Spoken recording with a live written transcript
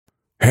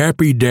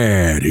Happy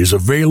Dad is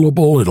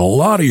available at a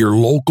lot of your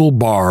local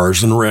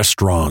bars and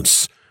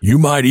restaurants. You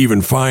might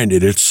even find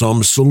it at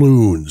some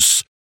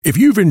saloons. If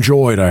you've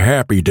enjoyed a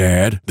Happy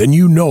Dad, then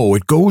you know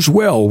it goes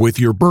well with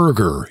your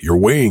burger, your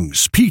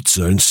wings,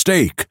 pizza, and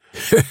steak.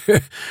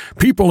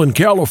 People in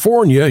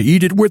California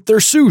eat it with their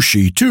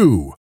sushi,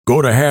 too.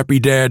 Go to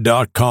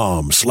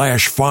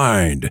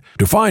happydad.com/find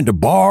to find a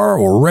bar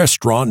or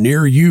restaurant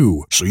near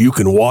you so you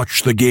can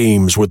watch the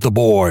games with the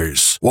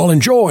boys while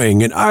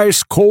enjoying an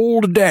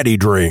ice-cold daddy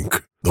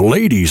drink. The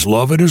ladies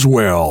love it as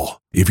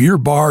well. If your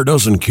bar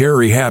doesn't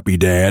carry Happy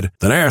Dad,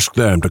 then ask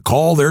them to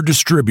call their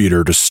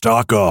distributor to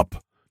stock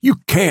up. You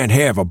can't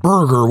have a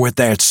burger with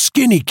that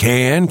skinny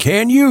can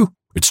you?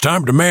 It's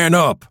time to man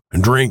up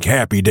and drink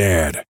Happy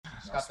Dad.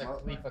 Just got the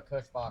Khalifa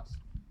Kush box.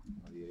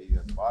 Oh, yeah, you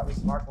got the box. We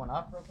can mark one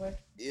up real quick?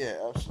 Yeah,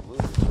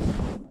 absolutely.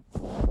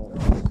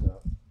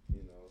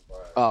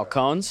 Oh,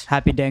 cones?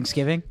 Happy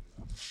Thanksgiving.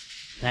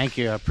 Thank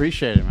you. I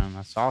appreciate it, man.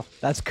 That's awesome.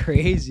 That's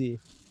crazy.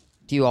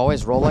 Do you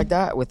always roll like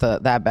that with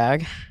that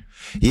bag?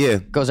 Yeah.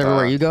 Goes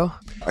everywhere you go?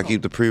 I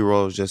keep the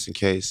pre-rolls just in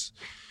case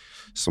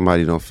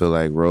somebody don't feel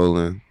like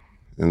rolling.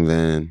 And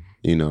then,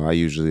 I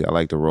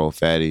like to roll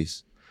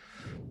fatties.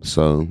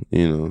 So,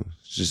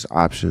 it's just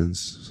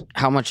options.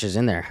 How much is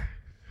in there?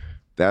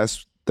 That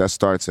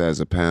starts as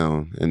a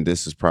pound. And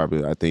this is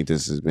probably, I think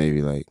this is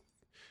maybe like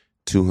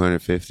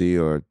 250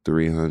 or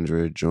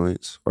 300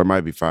 joints. Or it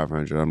might be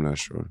 500. I'm not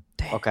sure.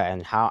 Damn. Okay,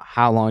 and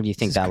how long do you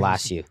think that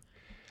lasts you?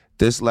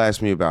 This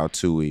lasts me about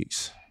 2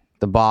 weeks.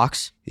 The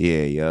box?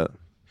 Yeah, yep.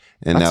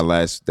 And that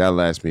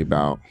lasts me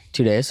about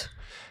 2 days?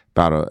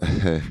 About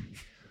a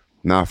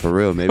nah, for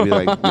real. Maybe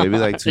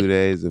like 2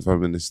 days if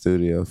I'm in the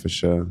studio for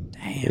sure.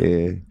 Damn.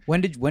 Yeah.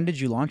 When did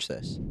you launch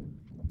this?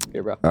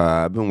 Here, bro.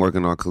 I've been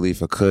working on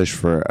Khalifa Kush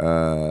for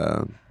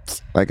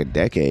like a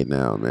decade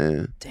now,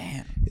 man.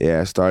 Damn.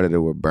 Yeah, I started it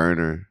with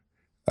Burner.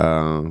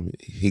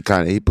 He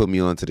put me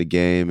onto the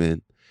game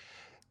and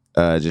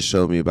just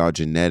showed me about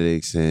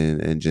genetics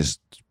and just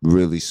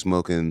really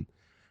smoking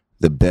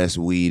the best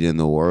weed in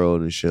the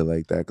world and shit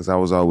like that. Because I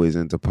was always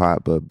into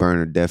pot, but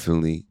Burner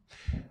definitely,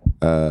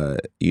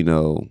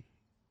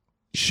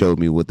 showed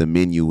me what the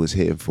menu was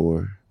hitting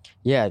for.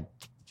 Yeah.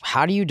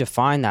 How do you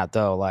define that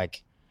though?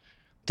 Like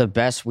the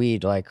best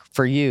weed, like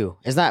for you,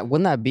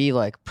 wouldn't that be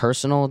like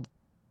personal?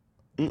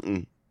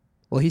 Mm-mm.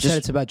 Well, he said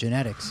it's about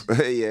genetics.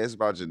 Yeah, it's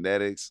about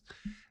genetics.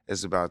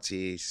 It's about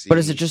THC. But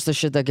is it just the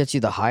shit that gets you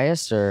the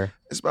highest, or?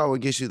 It's about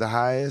what gets you the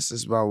highest.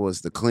 It's about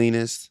what's the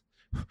cleanest.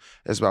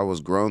 It's about what's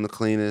grown the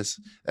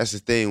cleanest. That's the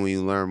thing. When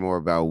you learn more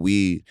about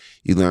weed,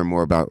 you learn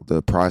more about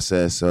the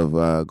process of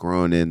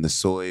growing in the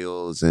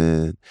soils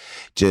and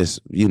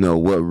just,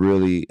 what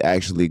really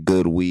actually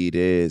good weed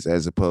is,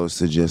 as opposed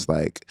to just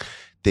like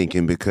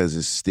thinking because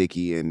it's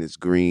sticky and it's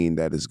green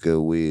that it's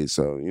good weed.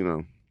 So,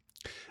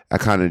 I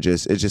kind of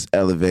it just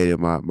elevated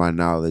my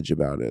knowledge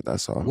about it.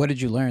 That's all. What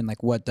did you learn?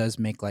 Like, what does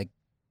make like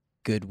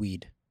good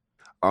weed?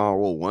 Oh,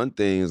 well, one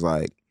thing is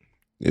like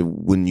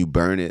when you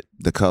burn it,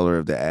 the color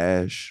of the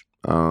ash.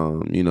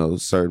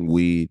 Certain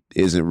weed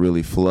isn't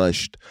really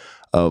flushed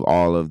of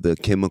all of the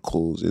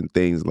chemicals and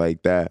things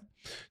like that.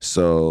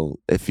 So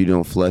if you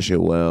don't flush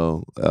it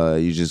well,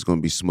 you're just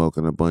gonna be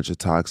smoking a bunch of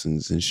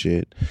toxins and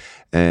shit.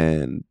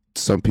 And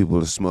some people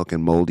are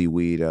smoking moldy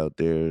weed out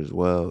there as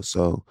well.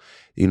 So,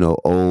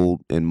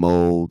 old and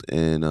mold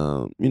and,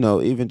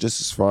 even just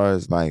as far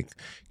as like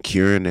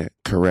curing it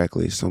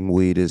correctly, some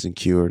weed isn't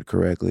cured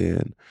correctly.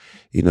 And,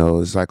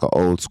 it's like an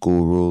old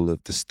school rule.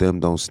 If the stem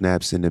don't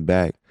snap, send it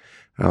back.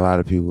 And a lot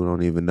of people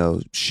don't even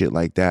know shit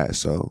like that.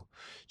 So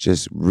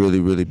just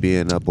really, really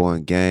being up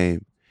on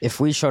game.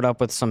 If we showed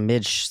up with some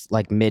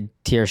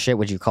mid-tier shit,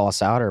 would you call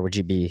us out or would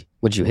you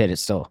hit it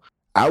still?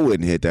 I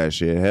wouldn't hit that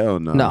shit. Hell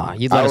no. No,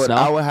 you'd let us know?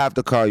 I would have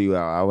to call you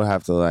out. I would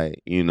have to let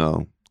you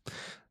know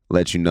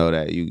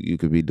that you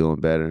could be doing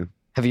better.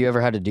 Have you ever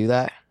had to do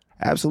that?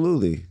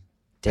 Absolutely.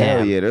 Damn.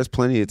 Hell yeah. There's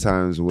plenty of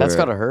times where That's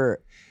gotta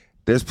hurt.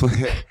 There's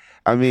plenty.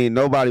 I mean,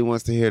 nobody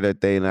wants to hear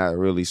that they not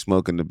really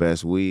smoking the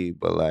best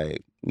weed, but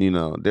like,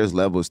 there's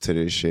levels to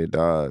this shit,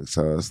 dog.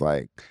 So it's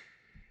like,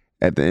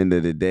 at the end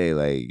of the day,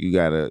 like you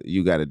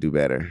gotta do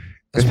better.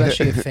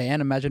 Especially a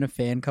fan. Imagine a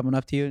fan coming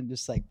up to you and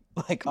just like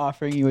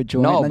offering you a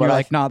joint. No, and then but you're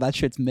like, nah, that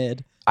shit's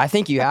mid. I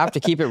think you have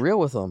to keep it real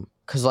with them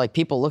because like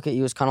people look at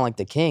you as kind of like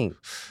the king.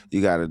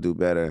 You gotta do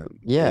better.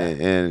 Yeah.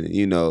 And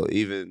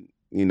even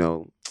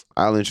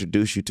I'll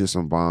introduce you to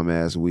some bomb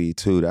ass weed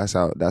too. That's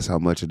how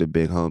much of the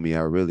big homie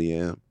I really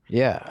am.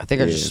 Yeah, I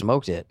think I just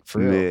smoked it for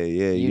real.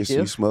 Yeah. You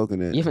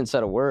smoking it. You haven't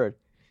said a word.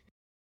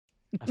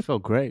 I feel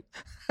great.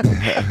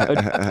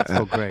 I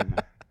feel great, man.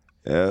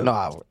 Yeah. No,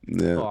 I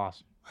feel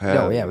awesome.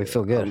 yeah, we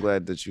feel good. I'm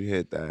glad that you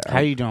hit that.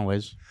 How you doing,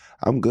 Wiz?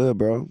 I'm good,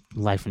 bro.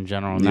 Life in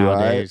general You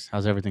nowadays.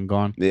 How's everything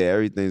going? Yeah,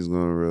 everything's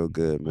going real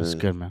good, man. That's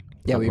good, man.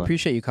 Yeah, we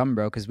appreciate you coming,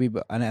 bro, because we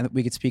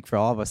could speak for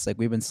all of us. Like,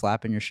 we've been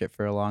slapping your shit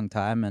for a long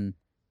time, and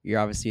you're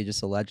obviously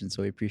just a legend,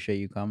 so we appreciate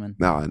you coming.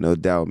 Nah, no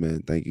doubt,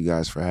 man. Thank you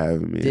guys for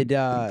having me.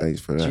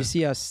 Thanks for that.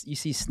 Did you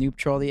see Snoop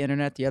troll the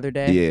internet the other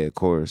day? Yeah, of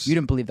course. You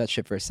didn't believe that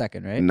shit for a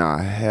second, right? Nah,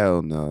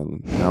 hell no.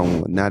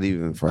 Not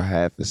even for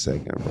half a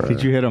second, bro.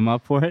 Did you hit him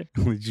up for it?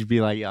 Would you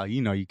be like, yo,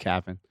 you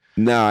capping?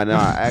 Nah.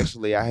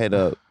 Actually, I hit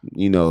up,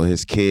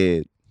 his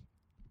kid,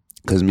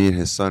 because me and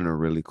his son are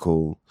really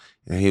cool.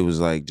 And he was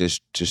like,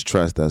 just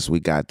trust us. We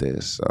got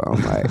this. So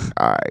I'm like,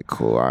 all right,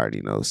 cool. I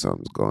already know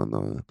something's going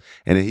on.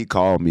 And then he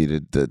called me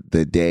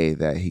the day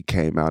that he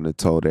came out and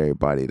told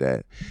everybody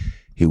that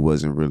he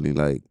wasn't really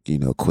like,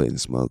 quitting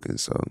smoking.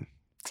 So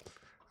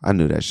I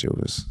knew that shit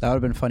was. That would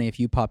have been funny if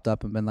you popped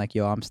up and been like,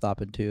 yo, I'm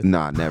stopping too.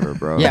 Nah, never,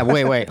 bro. Yeah,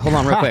 wait. Hold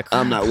on real quick.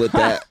 I'm not with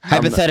that.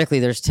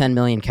 Hypothetically, there's 10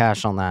 million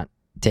cash on that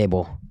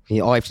table. All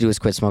you have to do is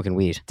quit smoking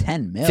weed.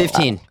 10 mil?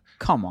 15.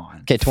 Come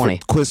on. Okay, 20.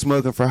 Quit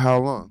smoking for how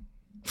long?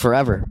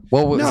 Forever.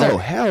 What was No, that?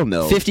 hell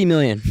no. 50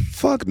 million.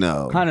 Fuck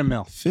no. 100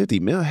 mil.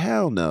 50 mil?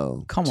 Hell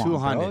no. Come on,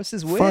 200. bro. This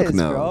is Fuck whiz,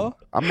 no. bro.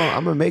 I'm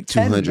gonna make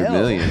 10 200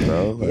 million,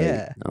 bro. Like,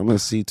 Yeah. I'm gonna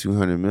see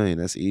 200 million.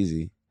 That's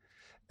easy.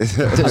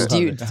 Do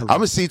you- I'm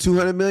gonna see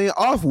 200 million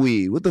off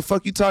weed. What the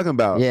fuck you talking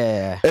about?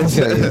 yeah.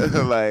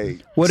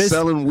 Like What is-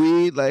 selling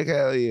weed? Like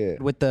hell yeah.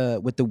 With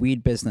the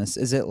weed business,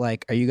 is it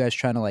like, are you guys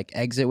trying to like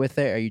exit with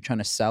it? Are you trying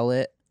to sell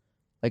it?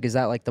 Like, is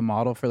that like the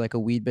model for like a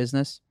weed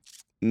business?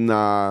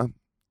 Nah.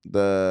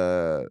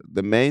 The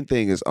main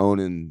thing is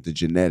owning the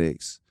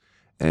genetics,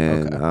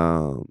 and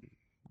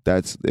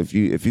that's if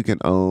you can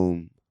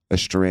own a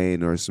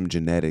strain or some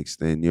genetics,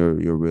 then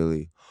you're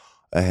really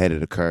ahead of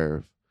the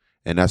curve,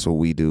 and that's what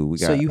we do. We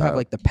got So you have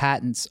like the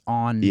patents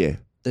on the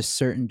the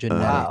certain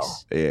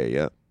genetics.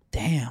 yeah.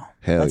 Damn.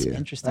 Hell That's yeah.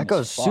 interesting. That as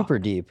goes fuck. super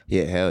deep.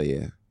 Yeah, hell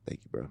yeah. Thank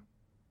you, bro.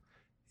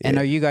 And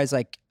Yeah. are you guys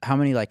like, how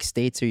many like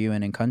states are you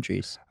in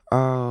countries?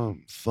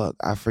 Fuck,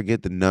 I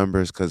forget the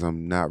numbers because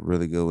I'm not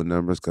really good with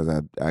numbers because I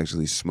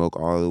actually smoke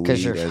all the 'Cause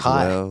weed you're as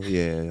high. well.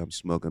 Yeah, I'm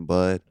smoking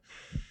bud,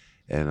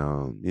 and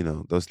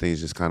those things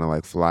just kind of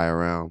like fly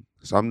around.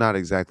 So I'm not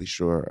exactly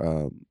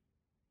sure,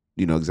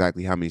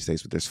 exactly how many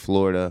states, but there's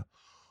Florida,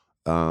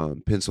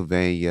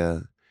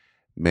 Pennsylvania,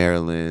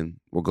 Maryland.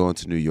 We're going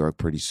to New York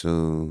pretty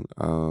soon.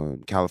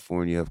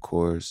 California, of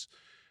course,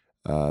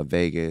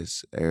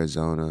 Vegas,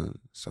 Arizona.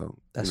 So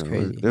That's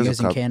crazy. You there's a guys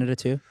in couple. Canada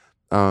too?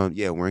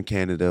 Yeah, we're in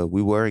Canada.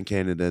 We were in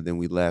Canada, then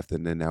we left,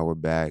 and then now we're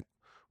back.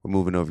 We're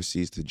moving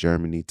overseas to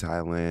Germany,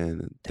 Thailand,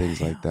 and things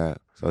like that.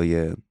 So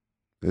yeah,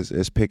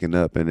 it's picking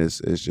up, and it's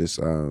just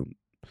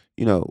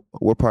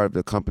we're part of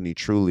the company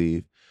True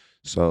Leave.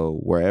 So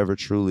wherever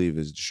True Leave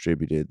is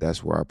distributed,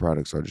 that's where our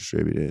products are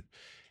distributed.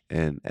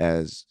 And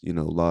as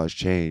laws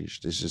change,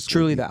 it's just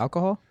Truly the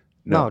alcohol?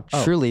 No,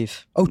 Oh. True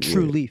Leaf. Oh,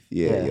 True Yeah. Leaf.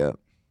 Yeah, yep,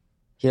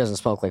 He doesn't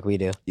smoke like we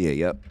do.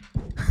 yep.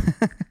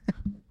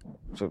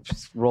 So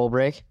just roll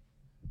break.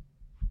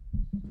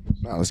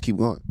 Now let's keep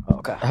going.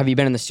 Okay. Have you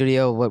been in the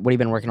studio? What have you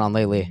been working on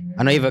lately?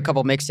 I know you have a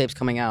couple mixtapes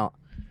coming out.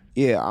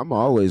 Yeah, I'm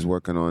always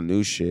working on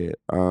new shit.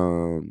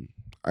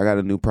 I got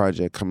a new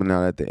project coming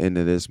out at the end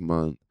of this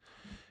month.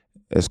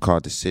 It's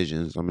called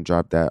Decisions. I'm gonna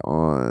drop that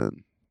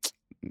on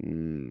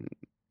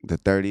the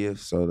 30th.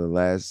 So the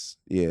last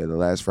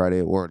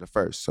Friday, or the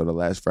 1st. So the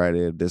last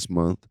Friday of this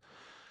month.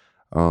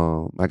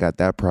 I got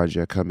that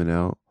project coming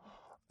out,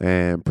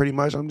 and pretty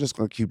much I'm just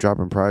gonna keep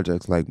dropping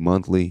projects like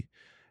monthly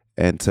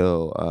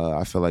until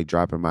I feel like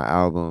dropping my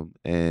album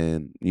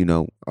and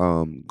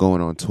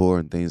going on tour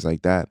and things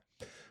like that.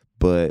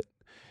 But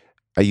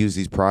I use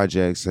these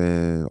projects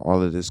and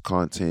all of this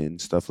content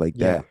and stuff like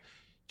that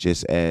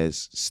just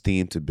as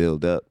steam to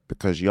build up,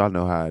 because y'all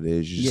know how it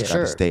is. You just got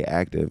to stay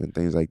active and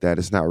things like that.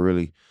 It's not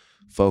really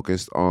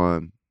focused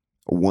on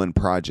one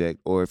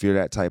project, or if you're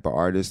that type of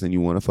artist and you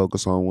want to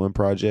focus on one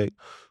project,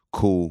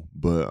 cool.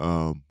 But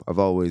I've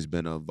always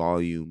been a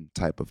volume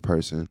type of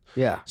person.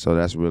 Yeah. So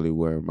that's really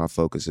where my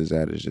focus is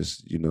at, is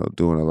just,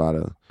 doing a lot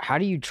of. How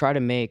do you try to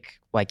make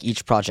like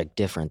each project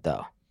different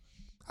though?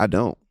 I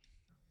don't.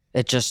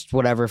 It just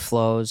whatever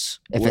flows.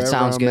 If Wherever it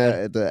sounds I'm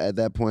good. at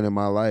that point in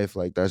my life,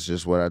 like that's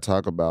just what I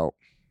talk about.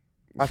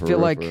 I For feel real,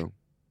 like for real.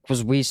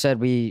 because we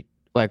said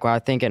I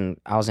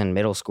was in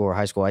middle school or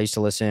high school, I used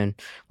to listen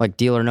like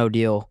Deal or No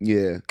Deal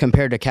Yeah,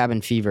 compared to Cabin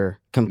Fever,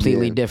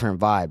 completely Yeah. different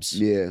vibes.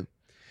 yeah.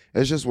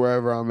 It's just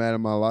wherever I'm at in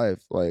my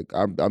life. Like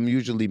I'm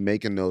usually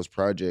making those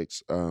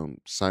projects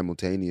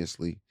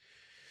simultaneously.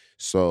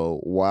 So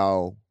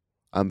while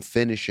I'm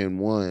finishing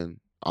one,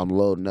 I'm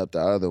loading up the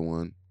other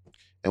one.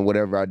 And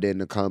whatever I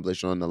didn't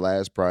accomplish on the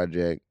last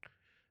project,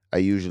 I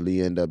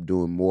usually end up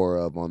doing more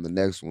of on the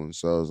next one.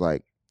 So it's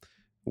like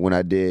when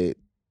I did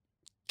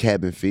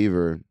Cabin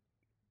Fever,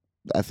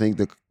 I think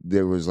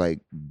there was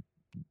like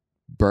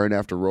Burn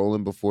After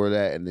Rolling before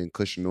that, and then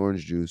Cushion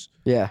Orange Juice.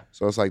 Yeah.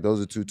 So it's like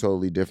those are two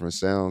totally different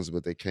sounds,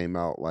 but they came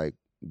out like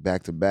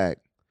back to back.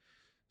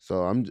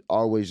 So I'm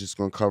always just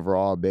gonna cover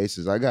all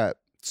bases. I got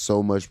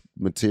so much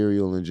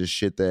material and just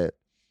shit that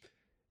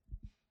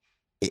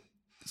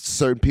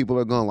certain people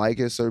are gonna like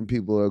it, certain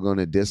people are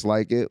gonna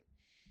dislike it,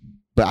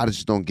 but I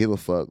just don't give a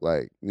fuck.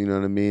 Like, you know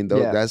what I mean?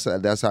 Yeah.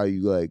 That's how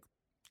you like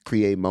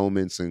create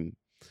moments and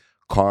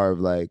carve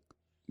like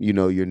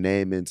your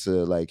name into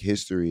like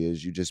history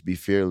is you just be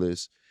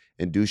fearless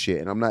and do shit.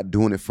 And I'm not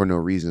doing it for no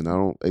reason. I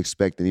don't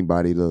expect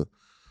anybody to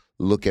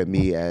look at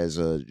me as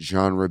a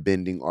genre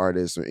bending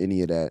artist or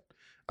any of that.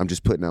 I'm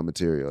just putting out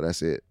material.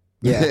 That's it.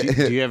 Yeah.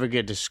 Do you ever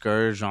get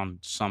discouraged on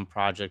some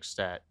projects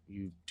that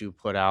you do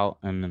put out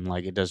and then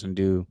like it doesn't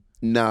do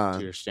Nah,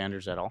 to your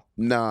standards at all?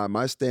 nah.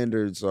 My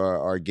standards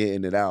are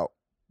getting it out.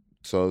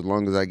 So as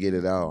long as I get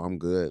it out, I'm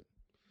good.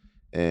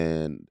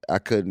 And I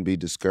couldn't be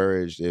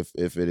discouraged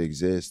if it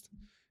exists,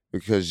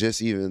 because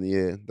just even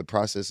the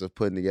process of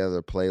putting together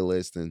a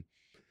playlist and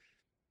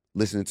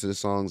listening to the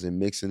songs and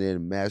mixing it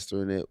and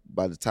mastering it,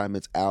 by the time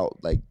it's out,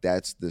 like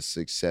that's the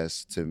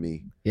success to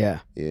me. Yeah.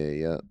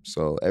 Yeah.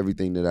 So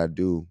everything that I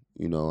do,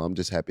 I'm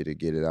just happy to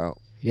get it out.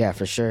 Yeah,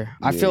 for sure.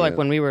 I feel like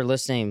when we were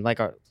listening, like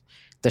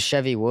the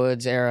Chevy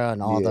Woods era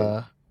and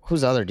all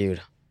who's the other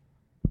dude?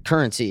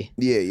 Currency.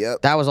 Yeah,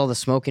 yep. That was all the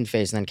Smoking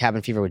Phase, and then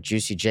Cabin Fever with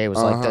Juicy J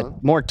was like the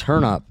more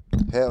turn up.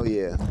 Hell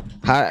yeah.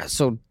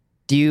 So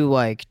do you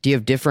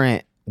have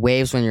different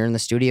waves when you're in the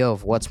studio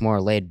of what's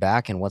more laid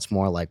back and what's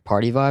more like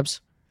party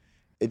vibes?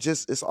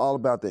 It's all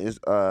about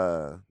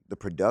the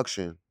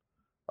production,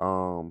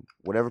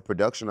 whatever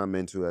production I'm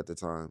into at the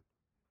time,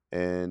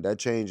 and that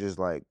changes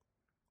like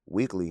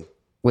weekly.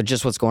 With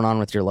just what's going on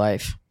with your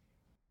life.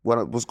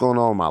 What's going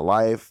on in my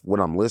life, what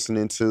I'm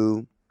listening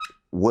to,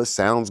 what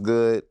sounds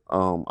good.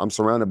 I'm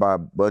surrounded by a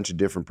bunch of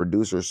different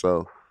producers,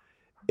 so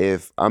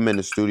if I'm in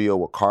the studio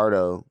with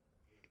Cardo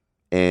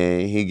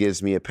and he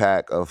gives me a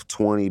pack of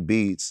 20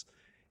 beats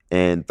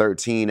and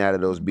 13 out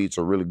of those beats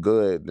are really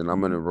good, then I'm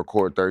going to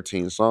record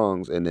 13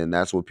 songs, and then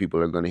that's what people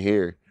are going to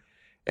hear.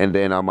 And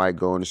then I might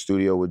go in the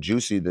studio with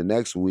Juicy the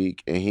next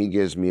week and he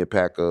gives me a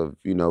pack of,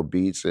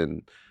 beats,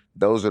 and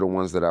those are the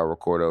ones that I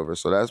record over.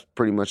 So that's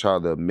pretty much how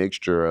the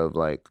mixture of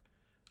like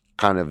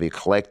kind of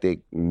eclectic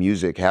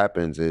music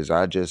happens, is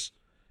I just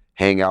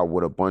hang out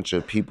with a bunch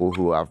of people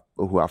who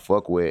I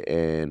fuck with,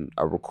 and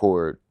I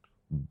record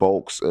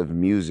bulks of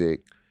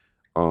music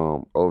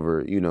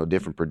over,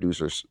 different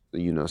producers,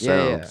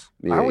 sounds.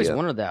 I always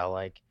wondered that,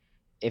 like,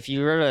 if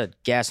you were to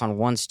guess on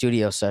one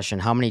studio session,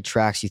 how many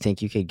tracks you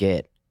think you could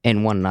get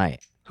in one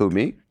night? Who,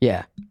 me?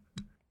 Yeah.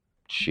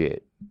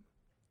 Shit.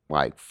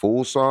 Like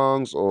full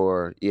songs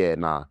or,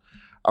 nah.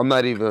 I'm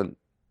not even,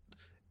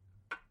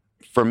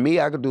 for me,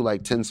 I could do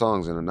like 10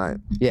 songs in a night.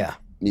 Yeah.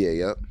 Yeah,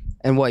 yep.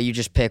 And what, you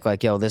just pick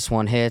like, yo, this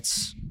one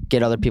hits,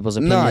 get other people's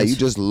opinions? Nah, you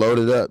just load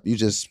it up. You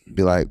just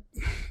be like,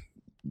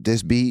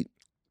 this beat,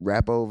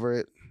 rap over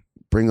it,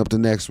 bring up the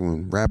next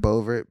one, rap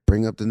over it,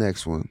 bring up the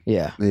next one.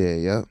 Yeah. Yeah,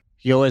 yep.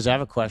 Yo, I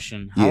have a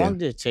question. How Yeah. long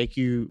did it take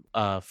you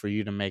for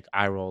you to make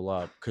I Roll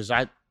Up? Because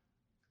I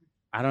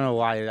don't know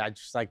why. I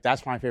just like,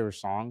 that's my favorite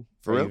song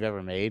For real? you've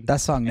ever made. That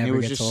song and never it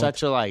was gets just old.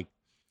 such a like,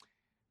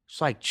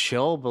 it's like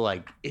chill, but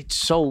like it's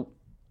so,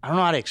 I don't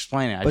know how to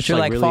explain it. I But just, you're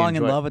like really falling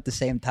in enjoy it. love at the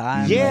same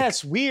time. Yeah, like-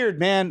 it's weird,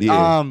 man.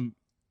 Yeah.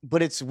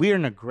 But it's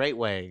weird in a great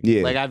way.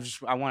 Yeah. Like I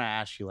want to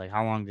ask you, like,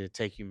 how long did it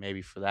take you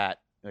maybe for that,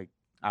 like,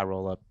 I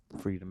Roll Up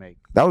for you to make?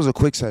 That was a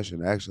quick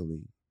session,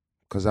 actually,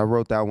 because I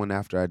wrote that one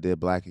after I did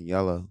Black and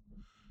Yellow.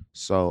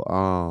 So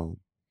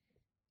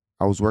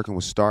I was working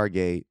with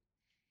Stargate,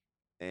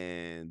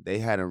 and they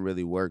hadn't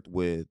really worked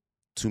with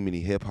too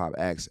many hip hop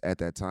acts at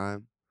that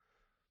time.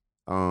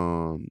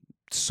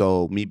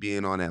 So me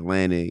being on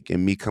Atlantic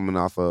and me coming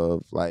off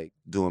of like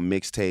doing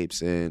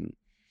mixtapes and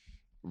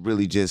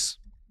really just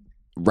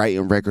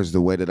writing records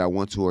the way that I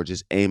want to, or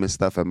just aiming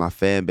stuff at my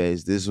fan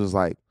base, this was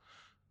like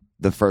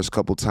the first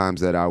couple times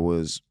that I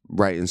was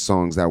writing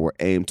songs that were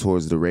aimed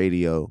towards the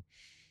radio.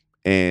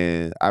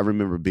 And I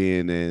remember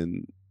being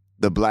in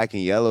the Black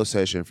and Yellow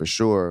session for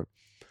sure.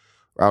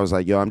 I was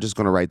like, yo, I'm just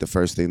going to write the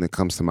first thing that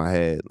comes to my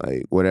head.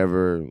 Like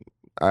whatever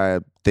I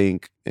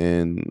think,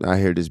 and I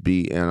hear this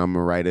beat, and I'm going to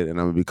write it, and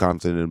I'm going to be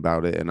confident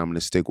about it, and I'm going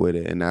to stick with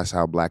it. And that's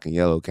how Black and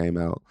Yellow came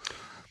out.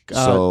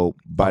 So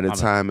by the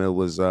time it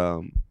was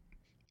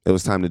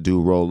time to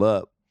do Roll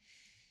Up,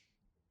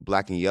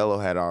 Black and Yellow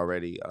had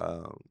already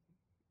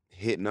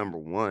hit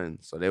 #1.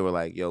 So they were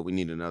like, yo, we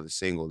need another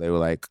single. They were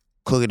like,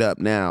 cook it up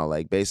now.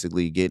 Like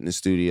basically get in the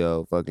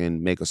studio,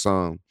 fucking make a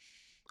song.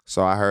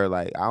 So I heard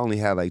I only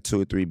had like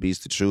 2 or 3 beats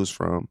to choose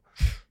from,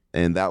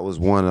 and that was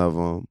one of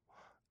them.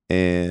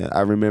 And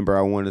I remember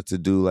I wanted to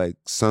do like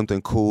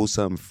something cool,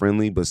 something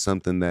friendly, but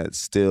something that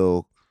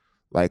still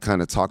like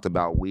kind of talked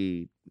about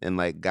weed and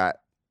like got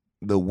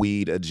the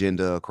weed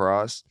agenda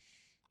across.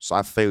 So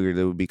I figured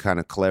it would be kind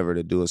of clever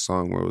to do a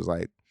song where it was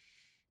like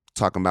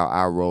talking about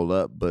I Roll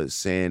Up, but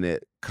saying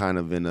it kind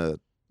of in a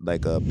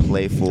like a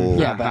playful.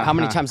 Yeah, but how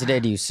many times a day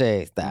do you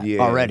say that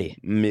already?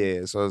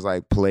 Yeah, so it's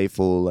like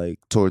playful, like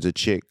towards a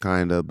chick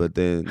kind of, but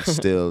then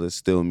still it's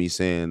still me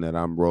saying that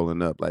I'm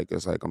rolling up, like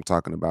it's like I'm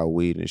talking about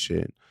weed and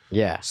shit.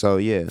 Yeah. So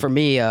yeah. For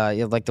me,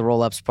 like the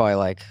Roll Up's probably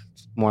like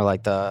more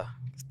like the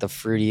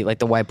fruity, like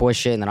the white boy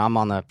shit, and then I'm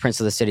on the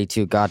Prince of the City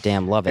too.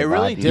 Goddamn, love it. It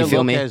really vibe. did You feel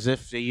look me? as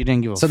if you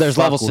didn't give a So there's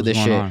fuck levels to what was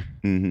this going shit. on.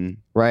 Mm-hmm.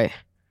 Right.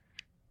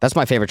 That's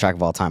my favorite track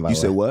of all time. By You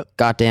the said way. what?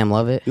 Goddamn,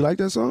 love it. You like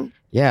that song?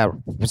 Yeah,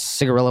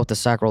 Cigarella with the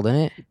sack rolled in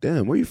it.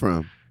 Damn, where you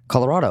from?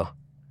 Colorado.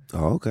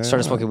 Oh, okay.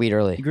 Started smoking weed You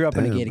early. grew up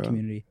in a Damn, gated bro.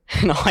 community.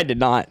 No, I did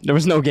not. There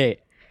was no gate.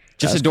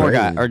 Just That's a door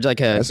guy crazy. or like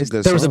a. That's a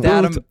good There was a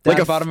song. booth, like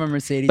a bought him a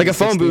Mercedes. like a at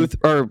phone 16. booth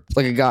or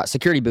like a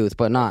security booth,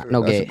 but not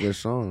no That's gate. a good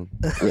song.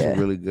 That's Yeah. a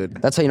really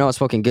good. That's how you know I'm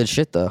smoking good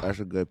shit though. That's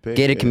a good pick.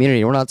 Gated yeah.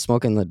 community. We're not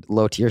smoking the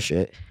low tier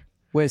shit.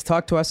 Wiz,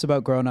 talk to us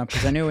about growing up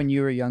because I knew when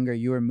you were younger,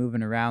 you were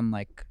moving around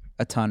like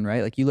a ton,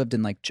 right? Like you lived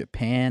in like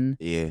Japan.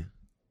 Yeah.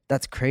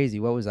 That's crazy.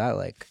 What was that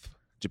like?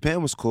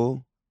 Japan was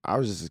cool. I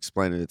was just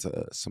explaining it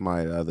to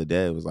somebody the other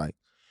day. It was like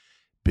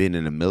being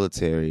in a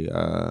military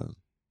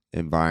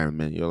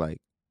environment. You're like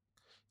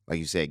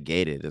you said,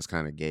 gated. It's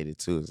kind of gated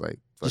too. It's like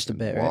Just a fucking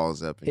bit, right?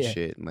 walls up and Yeah.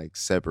 shit, and like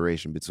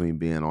separation between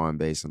being on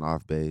base and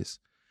off base.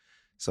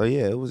 So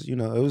yeah, it was it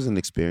was an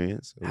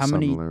experience. It was How something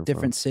many to learn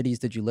different cities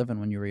did you live in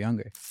when you were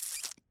younger?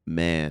 from.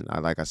 Man,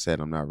 like I said,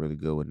 I'm not really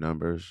good with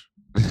numbers,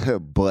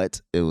 but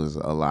it was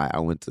a lot. I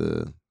went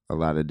to a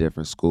lot of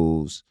different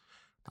schools.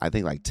 I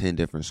think like 10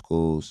 different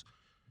schools.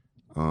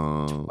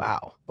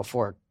 Wow.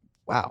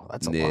 Wow,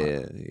 that's a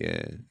lot.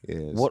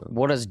 Yeah.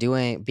 What does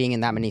being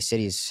in that many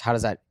cities? How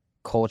does that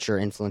culture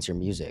influence your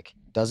music?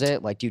 Does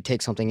it do you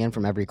take something in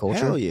from every culture?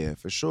 Hell yeah,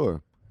 for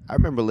sure. I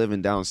remember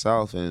living down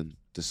south and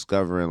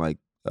discovering like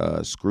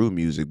screw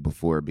music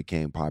before it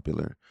became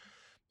popular,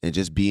 and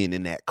just being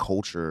in that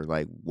culture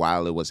like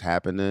while it was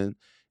happening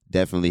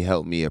definitely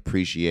helped me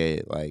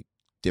appreciate like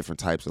different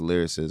types of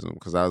lyricism,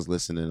 because I was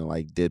listening to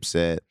like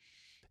Dipset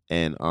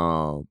and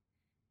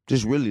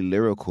just really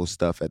lyrical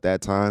stuff at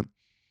that time.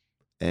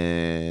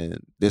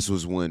 And this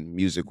was when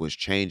music was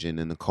changing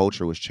and the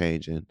culture was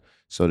changing.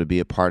 So to be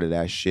a part of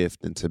that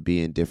shift and to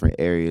be in different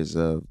areas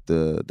of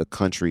the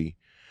country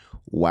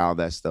while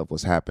that stuff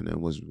was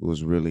happening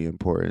was really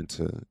important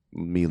to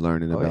me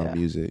learning about yeah.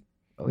 music.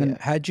 Oh Then yeah.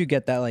 how'd you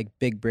get that like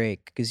big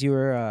break? Because you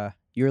were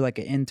like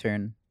an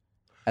intern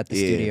at the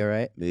Yeah. studio,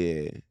 right?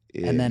 Yeah.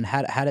 And then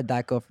how did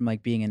that go from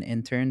like being an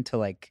intern to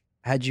like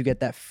how'd you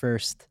get that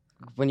first?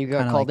 When you got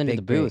kinda called like into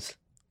the big break. booth,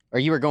 or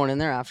you were going in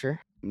there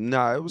after?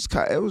 No,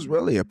 it was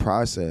really a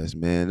process,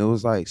 man. It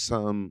was like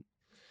something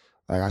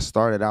like I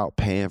started out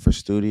paying for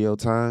studio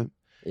time.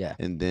 Yeah.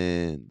 And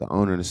then the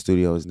owner of the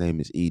studio, his name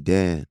is E.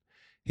 Dan.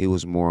 He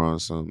was more on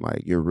some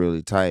like, you're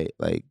really tight.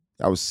 Like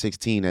I was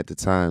 16 at the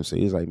time. So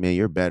he was like, man,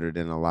 you're better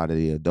than a lot of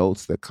the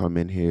adults that come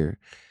in here.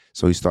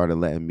 So he started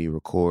letting me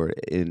record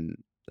in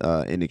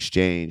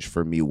exchange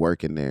for me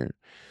working there.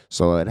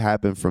 So it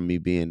happened from me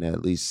being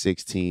at least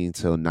 16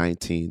 till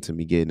 19 to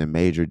me getting a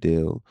major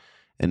deal.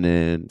 And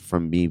then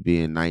from me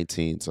being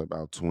 19 to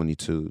about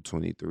 22,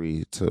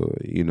 23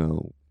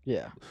 to,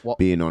 Yeah. Well,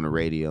 being on the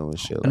radio and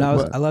shit And like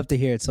I that. love to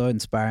hear it. So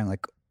inspiring.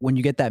 Like when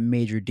you get that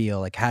major deal,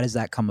 like how does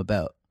that come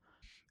about?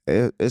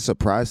 It's a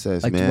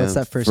process, Like man. what's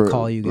that first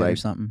call you get or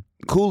something?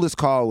 Coolest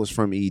call was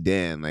from E.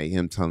 Dan, like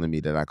him telling me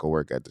that I could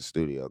work at the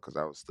studio because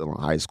I was still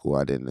in high school.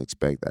 I didn't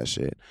expect that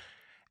shit.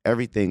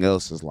 Everything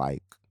else is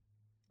like,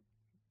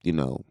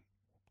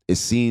 it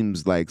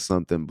seems like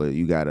something, but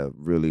you gotta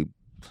really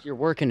you're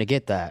working to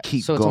get that.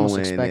 keep so it's almost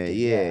going. And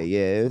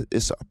expected.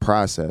 it's a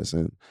process.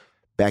 And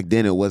back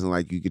then it wasn't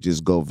like you could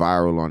just go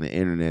viral on the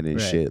internet and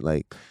Right. shit.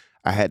 Like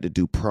I had to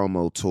do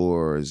promo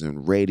tours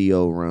and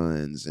radio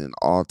runs and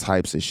all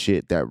types of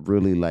shit that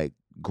really like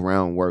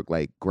groundwork,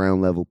 like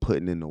ground level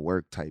putting in the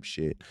work type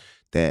shit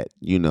that,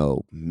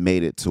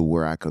 made it to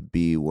where I could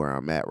be where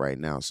I'm at right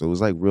now. So it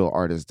was like real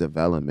artist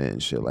development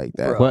and shit like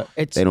that. Bro,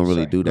 it's, They don't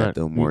really sorry. do that Right.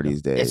 though more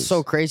these days. It's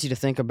so crazy to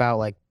think about.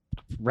 Like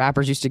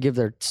rappers used to give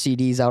their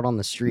CDs out on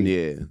the street.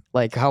 Yeah.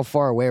 Like how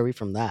far away are we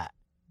from that?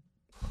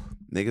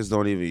 Niggas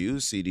don't even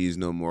use CDs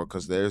no more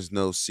because there's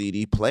no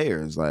CD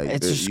players. Like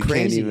It's just you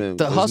crazy. Can't even,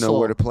 The there's hustle-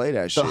 nowhere to play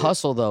that shit. The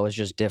hustle though is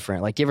just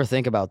different. Like you ever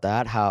think about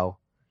that? How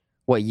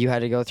what you had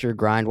to go through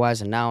grind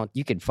wise, and now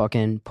you could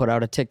fucking put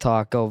out a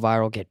TikTok, go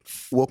viral,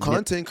 Well, get-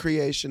 content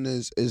creation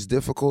is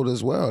difficult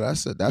as well.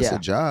 That's Yeah. a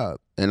job,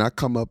 and I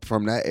come up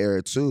from that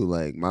era too.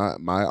 Like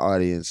my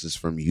audience is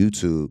from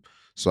YouTube,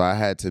 so I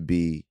had to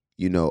be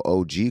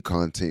OG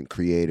content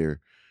creator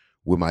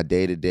with my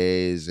day to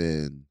days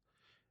and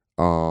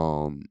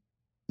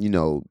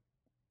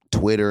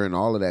Twitter and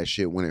all of that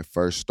shit when it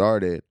first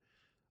started.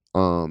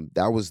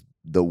 That was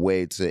the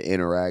way to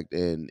interact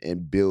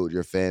and build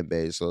your fan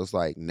base. So it's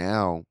like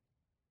now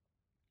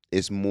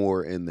it's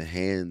more in the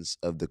hands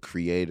of the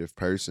creative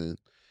person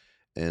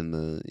and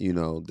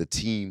the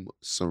team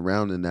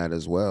surrounding that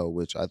as well,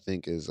 which I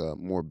think is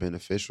more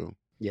beneficial.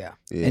 yeah.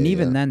 Yeah, And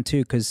even yeah. then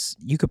too, because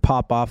you could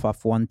pop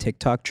off one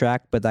TikTok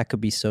track, but that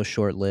could be so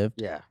short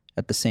lived Yeah.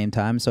 at the same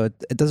time. So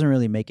it doesn't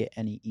really make it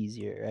any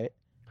easier, right?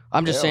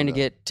 I'm just Hell saying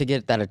no. to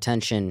get that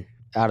attention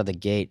out of the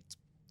gate,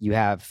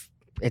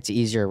 it's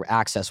easier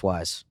access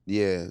wise.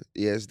 Yeah,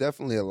 it's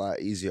definitely a lot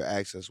easier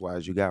access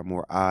wise. You got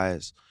more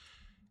eyes,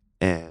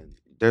 and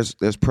there's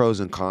pros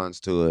and cons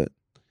to it,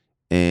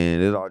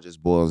 and it all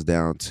just boils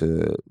down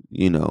to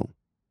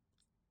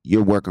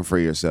you're working for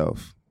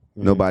yourself.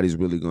 Mhm. Nobody's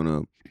really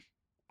gonna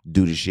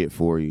do the shit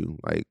for you.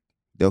 Like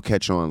they'll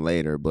catch on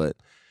later, but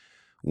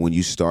when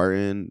you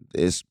starting,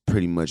 it's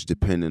pretty much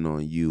dependent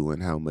on you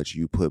and how much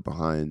you put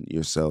behind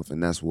yourself,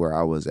 and that's where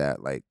I was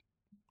at. Like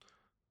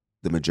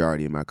the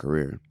majority of my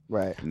career.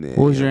 Right. And then,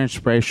 What was your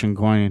inspiration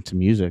going into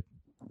music?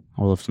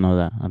 I would love to know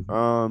that.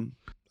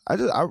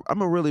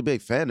 I'm a really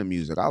big fan of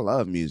music. I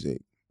love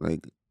music.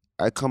 Like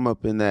I come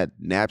up in that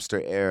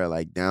Napster era,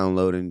 like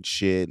downloading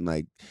shit and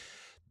like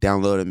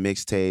downloading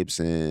mixtapes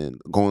and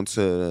going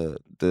to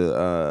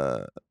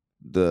the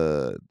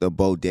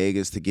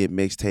bodegas to get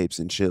mixtapes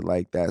and shit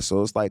like that.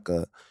 So it's like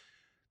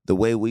the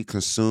way we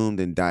consumed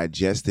and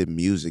digested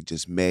music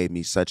just made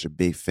me such a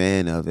big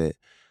fan of it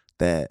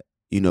that,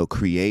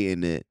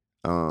 creating it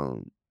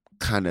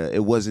kind of,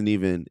 it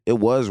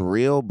was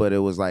real, but it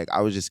was like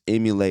I was just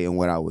emulating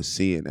what I was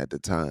seeing at the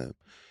time.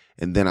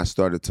 And then I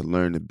started to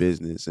learn the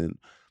business and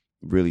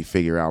really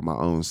figure out my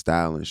own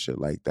style and shit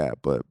like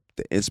that. But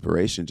the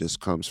inspiration just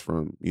comes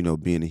from,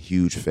 being a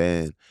huge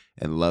fan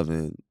and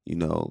loving,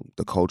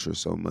 the culture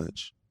so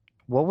much.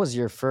 What was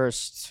your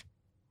first?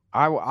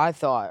 I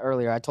thought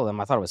earlier. I told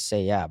them I thought it was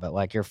Say Yeah, but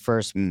like your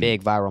first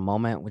big viral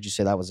moment. Would you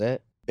say that was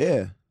it?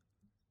 Yeah.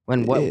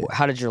 When what? Yeah.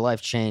 How did your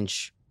life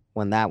change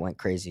when that went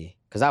crazy?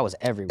 Because that was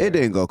everywhere. It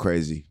didn't go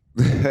crazy.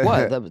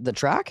 What the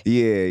track?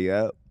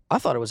 Yeah. I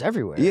thought it was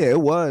everywhere. Yeah,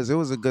 it was. It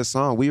was a good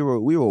song. We were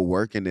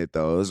working it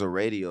though. It was a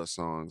radio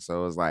song,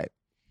 so it was like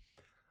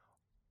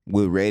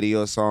with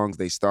radio songs,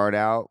 they start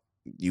out,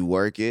 you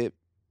work it,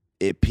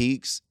 it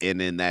peaks,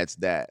 and then that's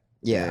that.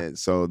 Yeah. And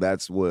so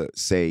that's what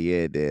Say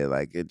Yeah did.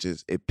 Like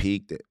it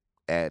peaked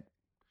at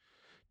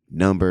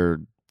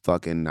number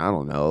fucking, I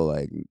don't know,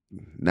 like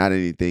not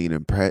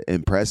anything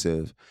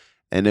impressive.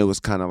 And it was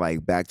kind of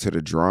like back to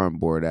the drawing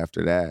board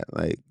after that.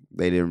 Like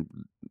they didn't,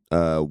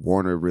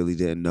 Warner really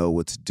didn't know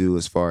what to do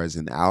as far as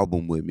an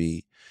album with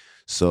me.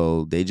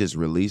 So they just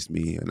released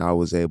me and I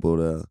was able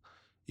to,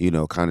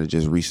 kind of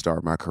just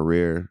restart my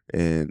career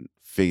and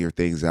figure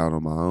things out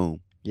on my own.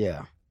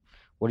 Yeah.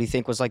 What do you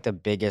think was like the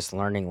biggest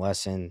learning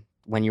lesson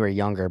when you were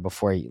younger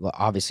before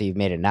obviously you've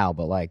made it now,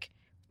 but like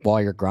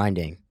while you're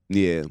grinding?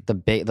 Yeah. The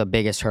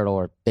biggest hurdle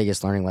or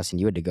biggest learning lesson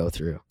you had to go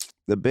through?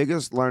 The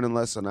biggest learning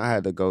lesson I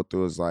had to go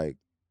through is like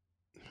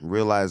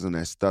realizing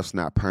that stuff's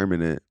not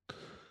permanent.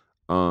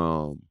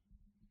 Kind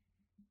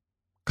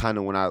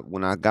of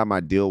when I got my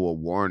deal with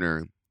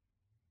Warner,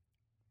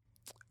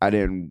 I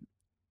kind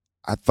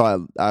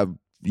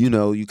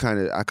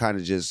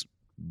of just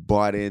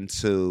bought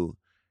into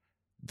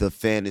the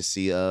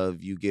fantasy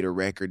of you get a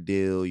record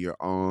deal, you're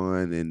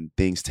on, and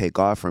things take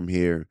off from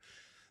here.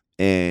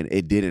 And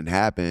it didn't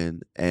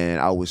happen. And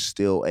I was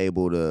still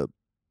able to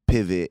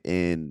pivot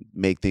and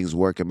make things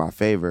work in my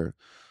favor.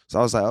 So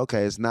I was like,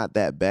 okay, it's not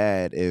that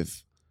bad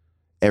if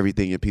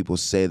everything that people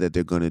say that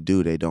they're going to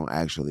do, they don't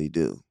actually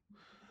do.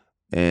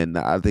 And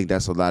I think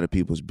that's a lot of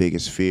people's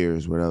biggest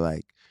fears where they're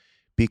like,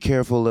 be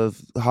careful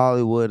of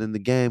Hollywood and the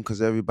game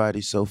because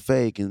everybody's so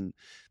fake and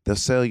they'll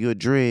sell you a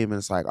dream. And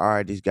it's like, all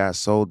right, these guys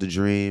sold the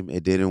dream.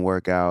 It didn't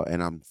work out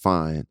and I'm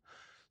fine.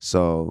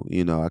 So,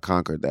 I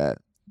conquered that.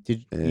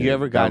 Did And you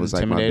ever got was,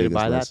 like, my intimidated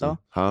biggest by that lesson. though?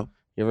 Huh?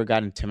 You ever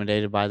got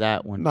intimidated by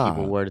that when Nah.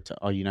 people were to?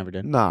 Oh, you never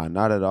did. Nah,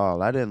 not at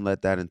all. I didn't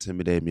let that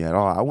intimidate me at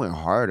all. I went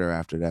harder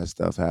after that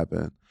stuff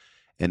happened.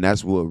 And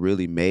that's what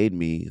really made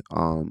me,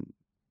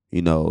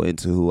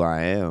 into who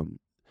I am.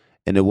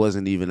 And it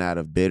wasn't even out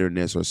of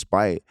bitterness or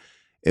spite.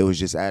 It was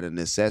just out of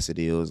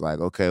necessity. It was like,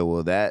 okay,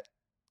 well, that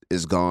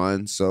is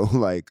gone. So,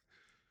 like,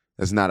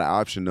 that's not an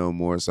option no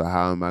more. So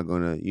how am I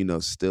going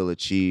to, still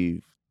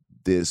achieve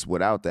this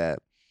without that?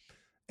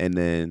 And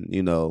then,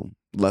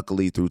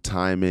 luckily through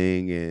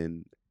timing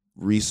and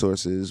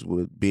resources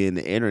with being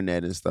the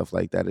internet and stuff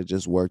like that, it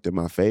just worked in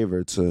my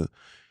favor to,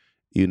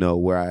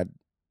 where I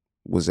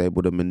was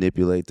able to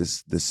manipulate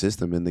the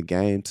system in the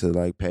game to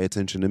like pay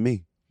attention to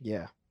me.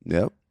 Yeah.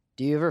 Yep.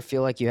 Do you ever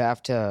feel like you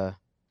have to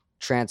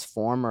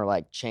transform or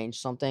like change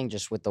something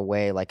just with the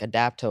way, like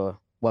adapt to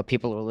what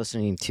people are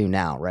listening to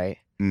now, right?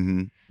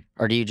 Mm-hmm.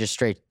 Or do you just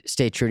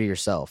stay true to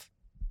yourself?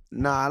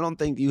 No, I don't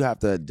think you have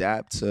to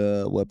adapt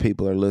to what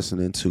people are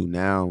listening to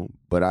now.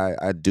 But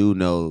I do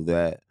know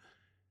that,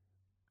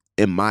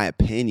 in my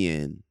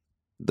opinion,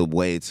 the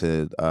way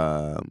to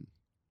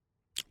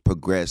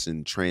progress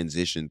and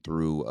transition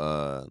through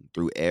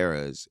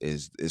eras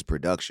is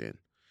production.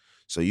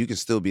 So you can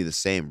still be the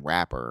same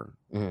rapper,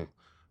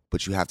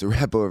 but you have to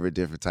rap over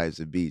different types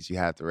of beats. You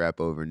have to rap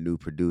over new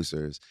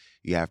producers.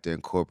 You have to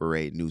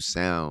incorporate new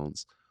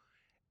sounds.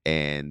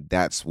 And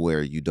that's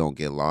where you don't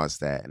get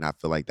lost at. And I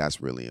feel like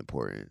that's really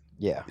important.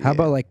 Yeah. How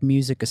about like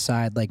music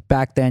aside? Like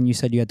back then you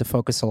said you had to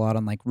focus a lot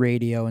on like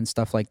radio and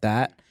stuff like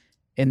that.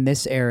 In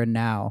this era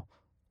now,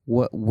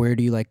 where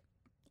do you like,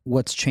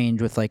 what's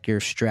changed with like your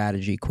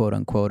strategy, quote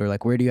unquote, or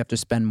like where do you have to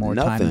spend more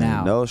time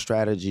now? No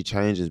strategy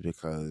changes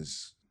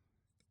because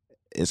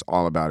it's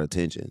all about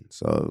attention.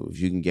 So if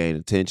you can gain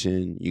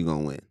attention, you're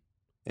going to win.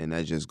 And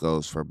that just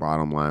goes for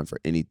bottom line for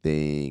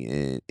anything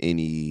in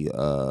any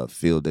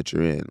field that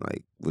you're in.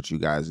 Like what you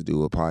guys do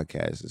with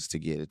podcasts is to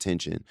get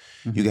attention.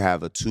 Mm-hmm. You can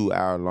have a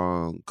 2-hour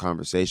long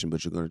conversation,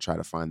 but you're going to try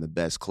to find the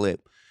best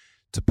clip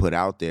to put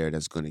out there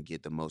that's going to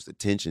get the most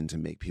attention to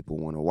make people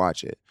want to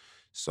watch it.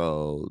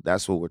 So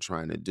that's what we're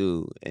trying to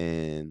do.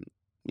 And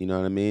you know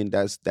what I mean?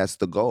 That's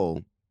the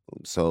goal.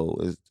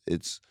 So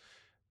it's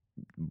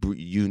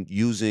you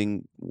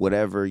using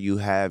whatever you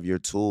have, your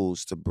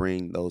tools to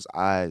bring those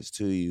eyes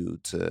to you,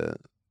 to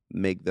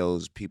make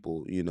those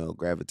people,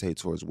 gravitate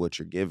towards what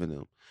you're giving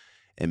them.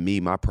 And me,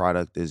 my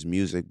product is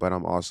music, but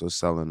I'm also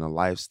selling a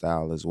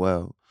lifestyle as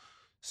well.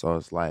 So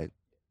it's like,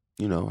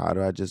 how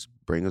do I just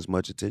bring as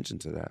much attention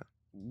to that?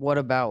 What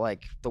about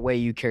like the way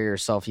you carry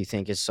yourself you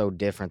think is so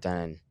different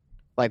than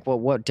like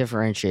what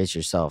differentiates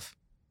yourself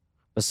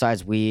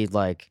besides weed,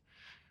 like,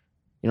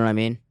 you know what I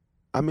mean?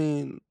 I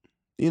mean,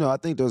 I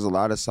think there's a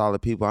lot of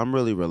solid people. I'm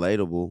really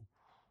relatable.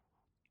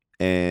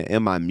 And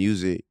in my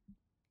music,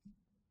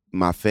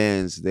 my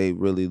fans, they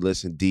really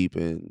listen deep,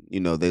 and,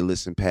 they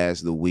listen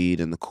past the weed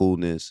and the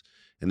coolness,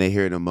 and they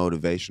hear the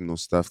motivational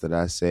stuff that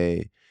I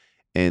say,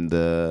 and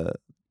the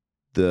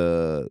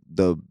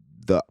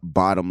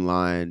bottom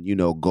line,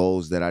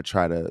 goals that I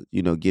try to,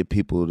 get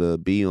people to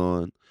be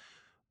on.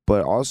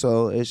 But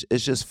also it's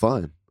just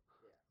fun.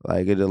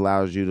 Like, it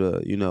allows you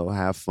to,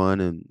 have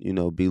fun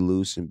and, be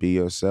loose and be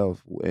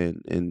yourself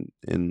in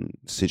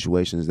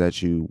situations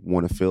that you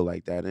want to feel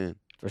like that in.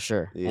 For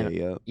sure. Yeah, And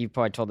yeah. you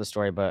probably told the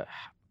story, but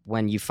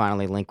when you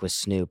finally link with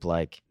Snoop,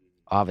 like,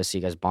 obviously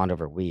you guys bond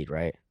over weed,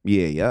 right?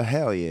 Yeah,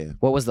 hell yeah.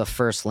 What was the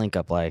first link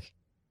up like?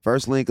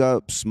 First link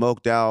up,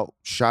 smoked out,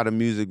 shot a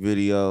music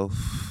video.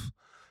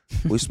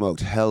 We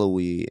smoked hella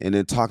weed, and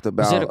then talked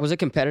about. Was it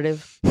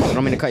competitive? I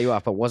don't mean to cut you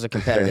off, but was it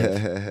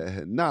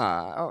competitive?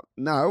 Nah,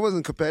 it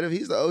wasn't competitive.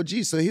 He's the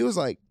OG, so he was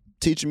like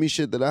teaching me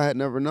shit that I had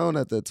never known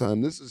at that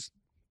time. This is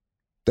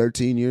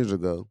 13 years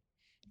ago.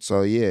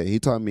 So yeah, he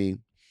taught me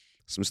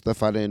some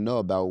stuff I didn't know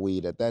about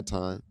weed at that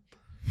time,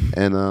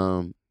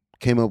 and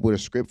came up with a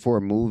script for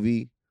a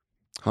movie.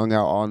 Hung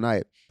out all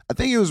night. I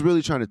think he was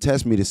really trying to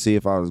test me to see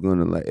if I was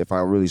gonna if I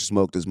really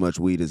smoked as much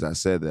weed as I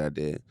said that I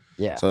did.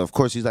 Yeah. So of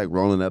course he's like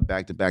rolling up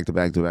back to back to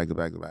back to back to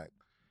back to back,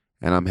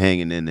 and I'm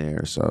hanging in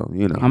there. So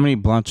How many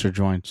blunts or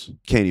joints?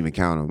 can't even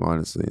count them.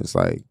 Honestly, it's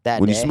like That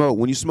when day?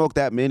 you smoke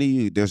that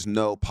many, there's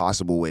no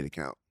possible way to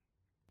count.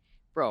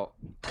 Bro,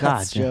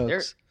 God, damn.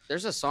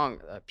 there's a song,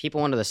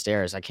 People Under the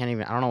Stairs. I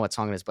don't know what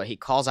song it is, but he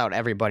calls out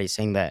everybody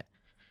saying that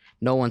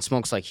no one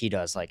smokes like he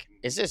does. Like,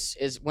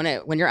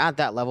 when you're at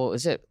that level,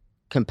 is it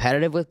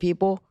competitive with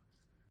people?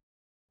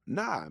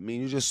 Nah, I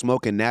mean, you're just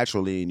smoking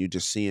naturally, and you're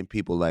just seeing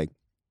people like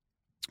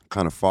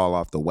kind of fall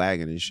off the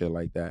wagon and shit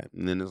like that.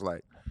 And then it's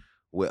like,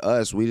 with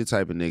us, we the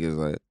type of niggas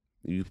like,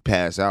 you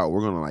pass out,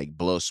 we're gonna like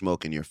blow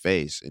smoke in your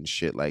face and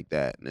shit like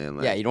that. And then,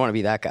 like, Yeah, you don't want to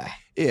be that guy.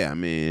 yeah, I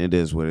mean, it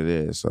is what it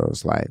is. So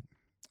it's like,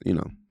 we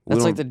That's like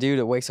don't- the dude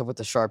that wakes up with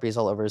the Sharpies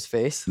all over his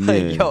face. Yeah.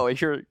 Like, yo,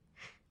 you're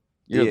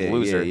the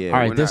loser. Yeah, All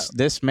right, we're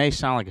this may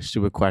sound like a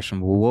stupid question,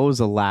 but what was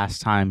the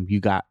last time you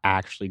got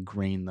actually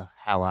green the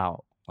hell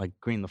out? Like,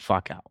 green the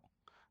fuck out?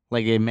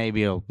 Like, it may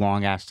be a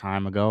long ass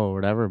time ago or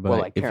whatever, but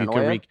like if you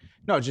paranoia? could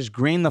no, just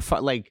green the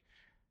fuck. Like,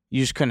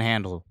 you just couldn't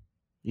handle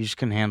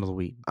the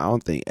weed. I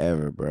don't think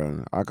ever,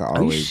 bro. I could Are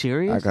always. you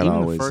serious? I could Even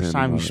always the first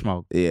handle time you my-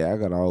 smoked. Yeah, I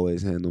could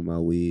always handle my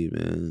weed,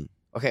 man.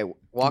 Okay,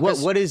 walk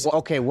us. What is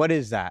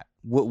that?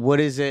 What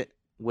is it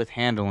with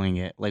handling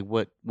it? Like,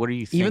 what are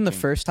you thinking? Even the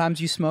first times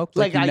you smoked,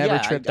 like, you I, never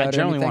yeah, tripped I out or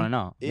generally anything?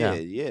 want to know.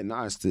 Yeah.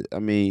 Nah, I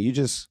mean,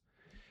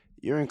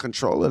 you're in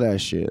control of that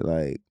shit.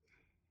 Like,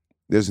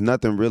 there's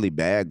nothing really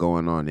bad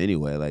going on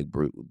anyway. Like,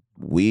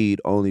 weed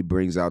only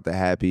brings out the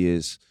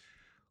happiest,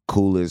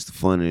 coolest,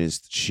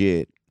 funnest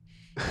shit.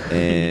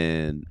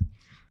 And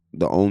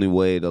the only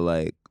way to,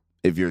 like,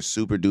 if you're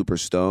super duper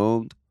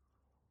stoned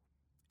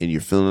and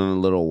you're feeling a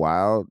little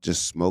wild,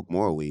 just smoke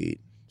more weed.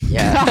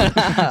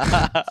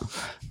 Yeah.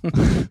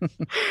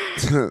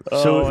 So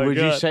Oh my would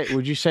God.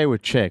 you say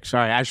with chicks?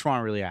 Sorry, I just want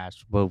to really ask,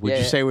 but would Yeah,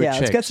 you yeah. say with Yeah,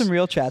 chicks? let's get some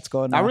real chats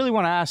going I now. really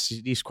want to ask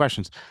these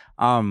questions.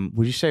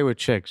 Would you say with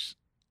chicks,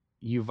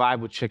 you vibe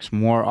with chicks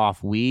more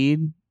off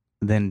weed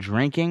than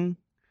drinking?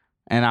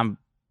 And I'm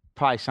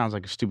probably sounds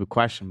like a stupid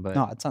question, but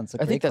No, it sounds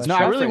like I think that's no,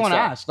 I really preference, want to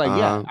though. ask. Like,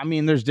 yeah, I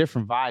mean, there's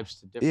different vibes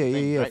to different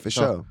things, right? For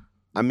So- sure.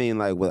 I mean,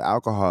 like, with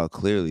alcohol,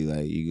 clearly,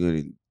 like, you're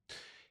gonna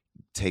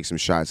take some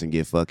shots and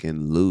get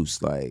fucking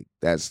loose. Like,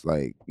 that's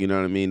like, you know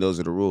what I mean? Those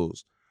are the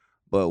rules.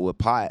 But with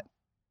pot,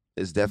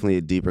 it's definitely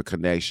a deeper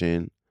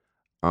connection.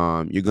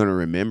 You're gonna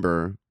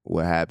remember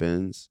what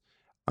happens.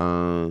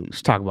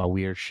 Let's talk about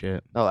weird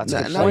shit. No, that's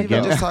a Not good even point.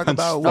 though. just talk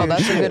about No, weird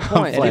that's a shit. good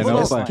point. I'm playing, People I'm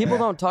don't, playing. people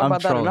don't talk I'm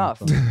about that trolling.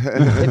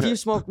 enough. If you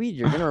smoke weed,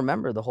 you're gonna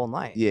remember the whole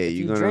night. Yeah, if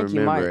you're you gonna drink,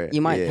 remember it.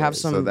 you might Yeah, have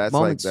some so that's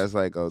moments.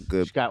 like a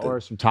good. Just got to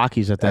order some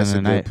Takis at the end That's of a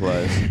the night.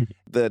 good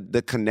plus.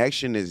 The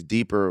connection is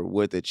deeper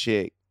with a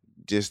chick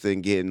just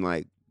than getting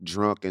like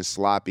drunk and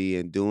sloppy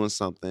and doing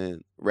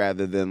something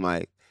rather than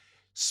like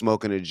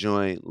smoking a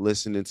joint,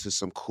 listening to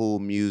some cool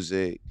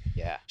music.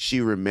 Yeah.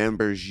 She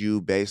remembers you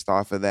based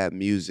off of that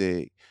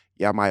music.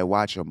 Y'all might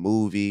watch a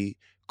movie,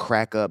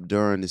 crack up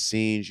during the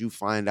scenes. You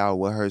find out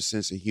what her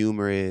sense of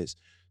humor is.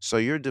 So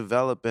you're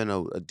developing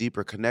a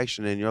deeper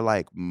connection, and you're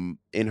like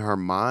in her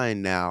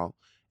mind now,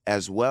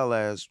 as well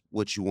as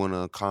what you want to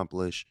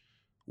accomplish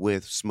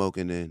with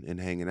smoking and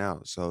hanging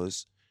out. So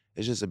it's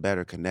just a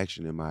better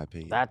connection, in my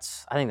opinion. I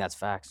think that's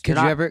facts. Could You're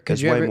you not- ever? Could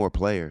It's you way ever? more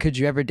player. Could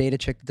you ever date a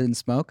chick that didn't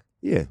smoke?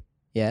 Yeah.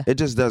 Yeah. It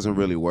just doesn't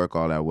really work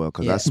all that well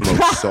because I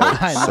smoke so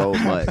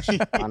much.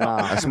 I know.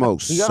 I smoke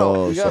You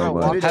gotta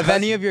walk- much. Have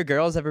any of your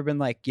girls ever been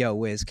like, "Yo,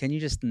 Wiz, can you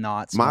just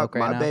not smoke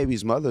right my now?"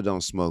 baby's mother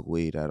don't smoke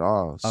weed at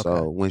all. Okay.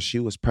 So when she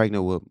was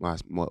pregnant with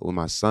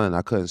my son,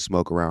 I couldn't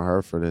smoke around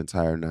her for the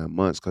entire 9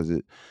 months because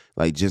it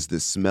like just the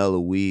smell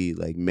of weed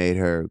like made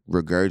her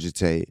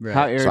regurgitate. Right.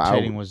 How So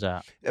irritating was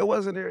that? It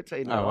wasn't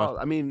irritating at Oh, well. all.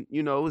 I mean,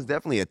 it was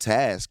definitely a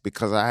task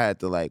because I had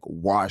to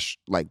wash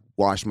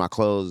my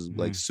clothes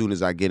like as soon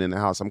as I get in the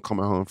house. I'm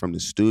coming home from the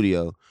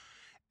studio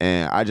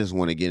and I just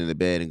want to get in the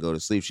bed and go to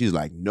sleep. She's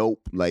like,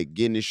 nope, like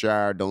get in the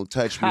shower, don't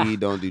touch me,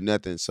 don't do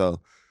nothing. So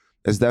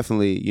it's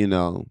definitely,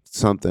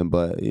 something,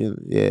 but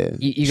yeah.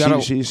 You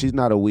gotta- she's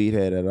not a weed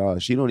head at all.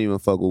 She don't even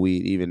fuck with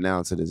weed even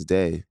now to this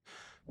day.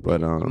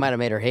 But You might have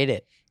made her hate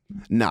it.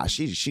 nah,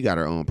 she got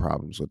her own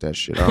problems with that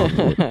shit. I don't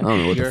know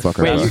what the You're fuck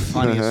her funny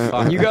as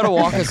fuck. You gotta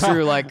walk us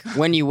through like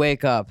when you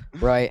wake up,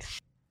 right?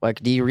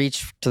 Like, do you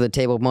reach to the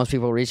table? Most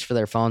people reach for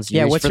their phones. Do you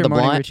Yeah. reach What's for your the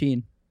morning blunt?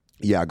 routine?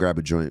 Yeah, I grab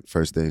a joint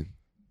first thing.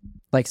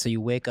 Like, so you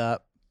wake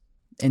up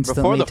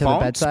instantly Before the to the phone?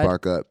 bedside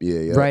Spark up,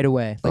 yeah. right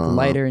away, like Uh-huh.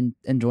 lighter and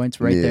joints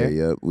right yeah, there.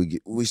 Yeah,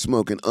 we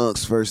smoking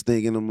unks first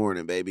thing in the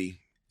morning, baby.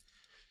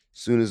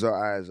 Soon as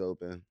our eyes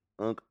open,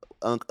 unk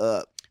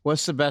up.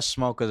 What's the best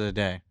smoke of the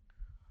day?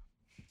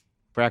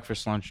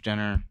 Breakfast, lunch,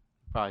 dinner.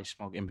 Probably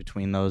smoke in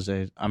between those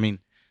days. I mean,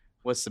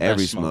 what's the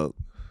Every best smoke?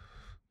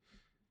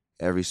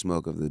 every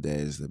smoke of the day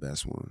is the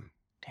best one.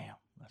 Damn.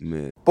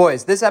 Man,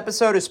 Boys, this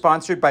episode is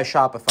sponsored by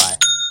Shopify.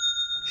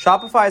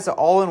 Shopify is an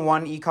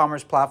all-in-one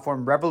e-commerce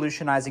platform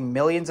revolutionizing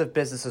millions of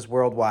businesses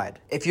worldwide.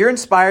 If you're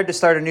inspired to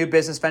start a new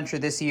business venture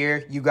this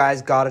year, you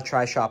guys gotta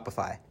try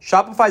Shopify.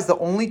 Shopify is the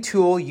only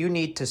tool you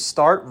need to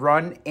start,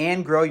 run,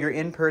 and grow your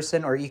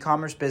in-person or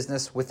e-commerce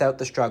business without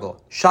the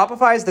struggle.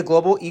 Shopify is the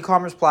global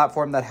e-commerce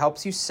platform that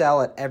helps you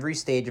sell at every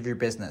stage of your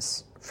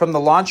business. From the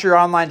launch your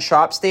online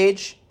shop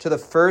stage to the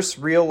first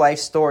real-life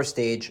store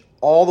stage,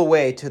 all the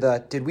way to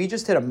the did we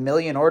just hit 1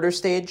 million order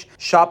stage,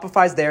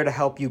 Shopify's there to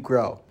help you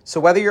grow. So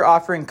whether you're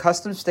offering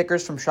custom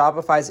stickers from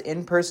Shopify's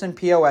in-person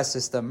POS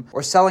system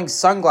or selling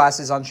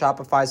sunglasses on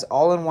Shopify's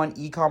all-in-one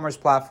e-commerce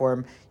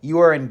platform, you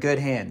are in good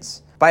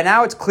hands. By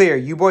now it's clear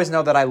you boys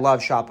know that I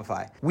love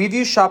Shopify. We've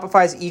used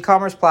Shopify's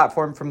e-commerce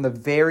platform from the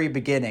very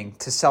beginning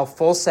to sell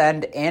full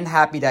send and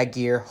Happy Dad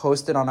gear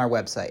hosted on our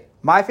website.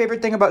 My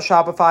favorite thing about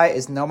Shopify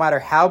is no matter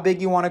how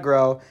big you want to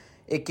grow,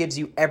 it gives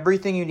you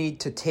everything you need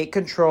to take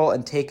control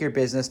and take your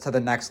business to the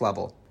next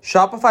level.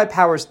 Shopify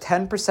powers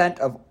 10%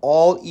 of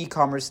all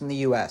e-commerce in the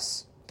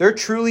US. They're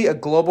truly a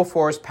global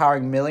force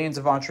powering millions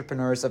of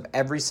entrepreneurs of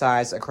every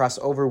size across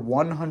over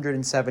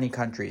 170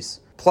 countries.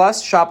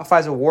 Plus,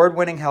 Shopify's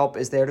award-winning help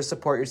is there to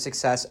support your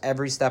success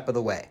every step of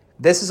the way.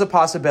 This is a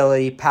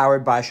possibility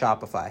powered by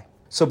Shopify.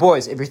 So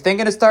boys, if you're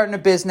thinking of starting a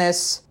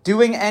business,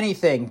 doing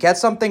anything, get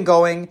something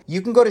going,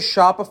 you can go to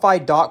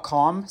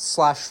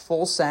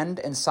shopify.com/fullsend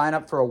and sign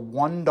up for a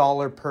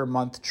 $1 per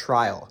month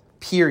trial,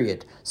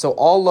 period. So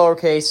all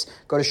lowercase,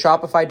 go to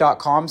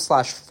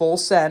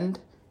shopify.com/fullsend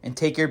and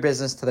take your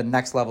business to the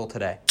next level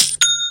today.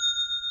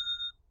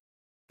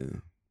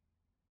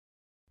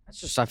 That's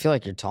just, I feel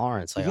like your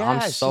tolerance. Like, Yeah, I'm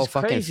it's so just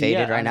fucking crazy,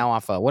 faded yeah. right now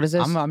off of, what is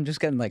this? I'm just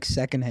getting like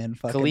secondhand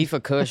fucking Khalifa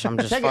Kush. I'm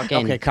just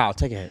fucking, Okay, Kyle,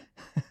 take a hit.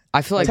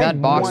 I feel like Take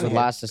that box one would hit.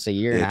 last us a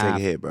year and yeah, a take half.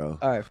 a hit, bro.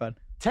 All right, fun.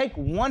 Take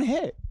one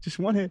hit. Just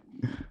one hit.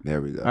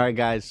 There we go. All right,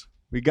 guys.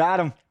 We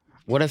got him.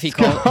 What if he's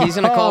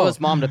gonna call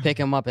his mom to pick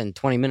him up in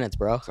 20 minutes,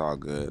 bro? It's all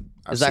good.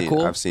 Is that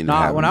cool? I've seen it No,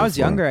 happen when I was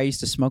before. younger, I used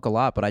to smoke a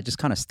lot, but I just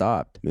kind of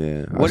stopped.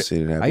 Yeah, What- I've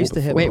seen it happen I used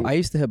to hit. before. I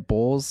used to hit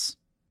bowls.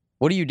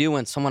 What do you do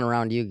when someone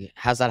around you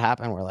has that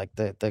happen where like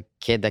the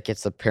kid that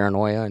gets the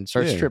paranoia and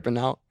starts Yeah. tripping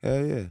out?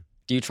 Hell yeah.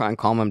 Do you try and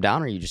calm him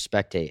down or you just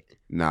spectate?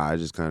 Nah, I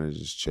just kind of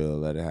just chill,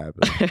 let it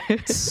happen.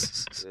 It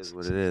is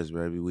what it is,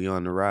 baby. We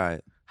on the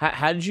ride.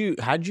 How'd you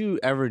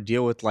ever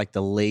deal with like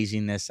the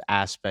laziness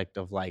aspect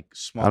of like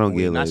smoking? don't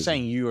weed? get Not lazy.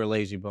 saying you are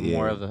lazy, but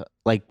more Yeah. of the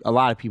like a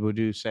lot of people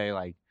do say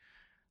like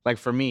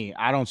for me,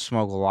 I don't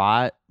smoke a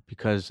lot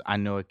because I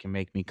know it can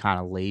make me kind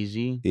of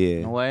lazy in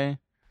Yeah. a way.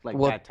 Like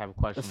Well, that type of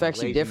question.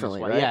 affects you laziness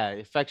differently, wise. right? Yeah,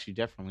 it affects you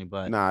differently,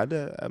 but Nah,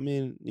 I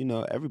mean,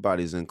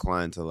 everybody's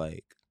inclined to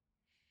like.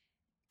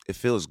 It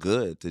feels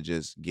good to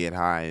just get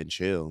high and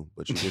chill,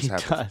 but you just It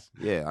have to. does.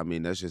 Yeah, I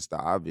mean that's just the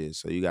obvious.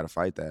 So you got to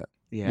fight that.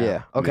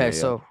 yeah. Okay, Yeah.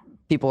 so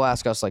people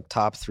ask us like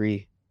top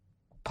 3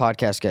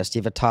 podcast guests. Do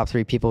you have a top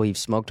 3 people you've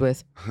smoked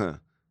with?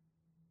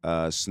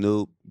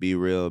 Snoop, Be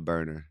Real,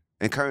 Burner,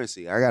 and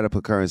Currency. I got to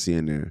put Currency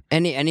in there.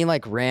 Any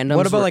like random?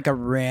 What about like a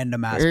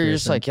random ass You're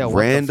just person? like, yo, what the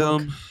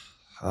Random. fuck?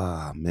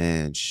 Oh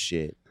man,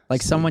 shit.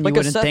 like someone Like you a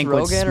wouldn't Seth think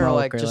would Rogen smoke, or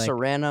like just like, a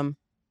random?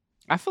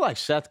 I feel like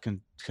Seth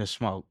can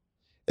smoke.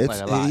 It's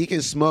a lot. he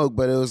can smoke,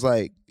 but it was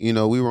like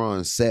we were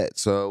on set,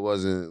 so it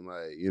wasn't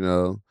like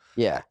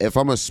Yeah. If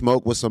I'm gonna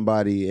smoke with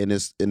somebody and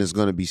it's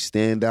gonna be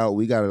standout,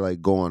 we gotta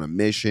like go on a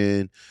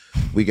mission.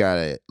 We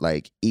gotta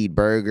like eat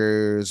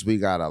burgers. We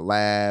gotta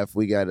laugh.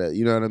 We gotta,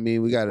 you know what I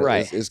mean? We gotta.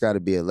 Right. It's gotta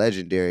be a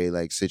legendary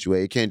like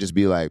situation. It can't just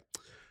be like,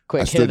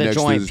 Quick, stood hit the next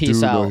to joint, this peace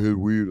dude, out. Like, hit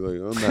weed.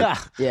 Like, I'm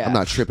not. Yeah. I'm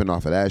not tripping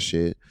off of that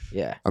shit.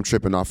 Yeah. I'm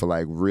tripping off of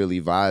like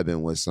really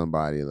vibing with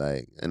somebody,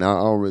 like, and I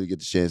don't really get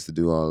the chance to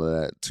do all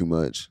of that too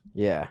much.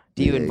 Yeah.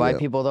 Do you Yeah, invite yeah.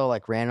 people though,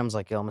 like randoms,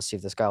 like, yo, I'm gonna see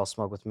if this guy will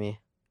smoke with me?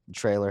 The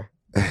trailer.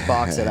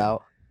 Box it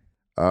out.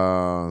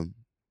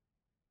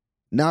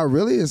 Not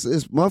really. It's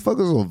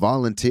motherfuckers will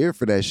volunteer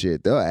for that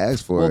shit. They'll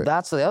ask for Well, it.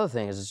 that's the other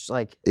thing. Is it's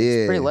like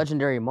it's a pretty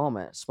legendary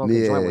moment.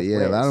 Smoking a joint with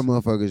A lot of Wiz.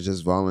 motherfuckers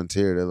just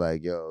volunteer. They're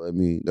like, yo, let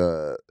me.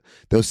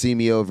 They'll see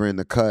me over in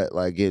the cut,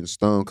 like getting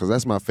stoned, because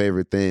that's my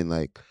favorite thing.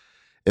 Like,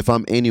 if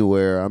I'm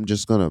anywhere, I'm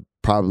just gonna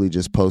probably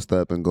just post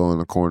up and go in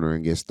the corner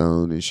and get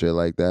stoned and shit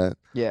like that.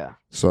 Yeah.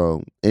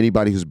 So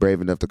anybody who's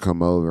brave enough to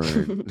come over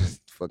and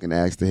fucking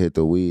ask to hit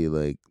the weed,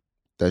 like,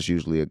 that's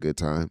usually a good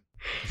time.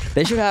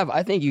 They should have.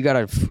 I think you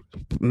gotta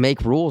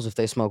make rules if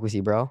they smoke with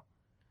you, bro.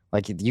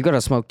 Like you gotta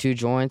smoke 2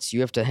 joints. You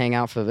have to hang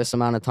out for this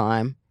amount of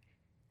time.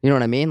 You know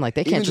what I mean? Like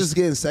they Even can't just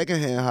getting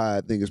secondhand high,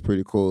 I think is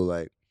pretty cool.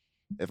 Like,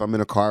 if I'm in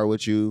a car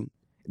with you,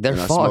 They're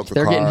and I smoke fucked. the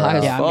They're getting car high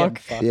as out. Yeah, I'm getting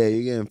fuck. fucked. yeah,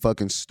 you're getting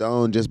fucking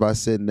stoned just by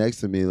sitting next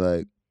to me.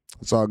 Like,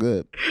 it's all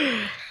good.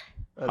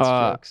 That's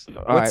jokes.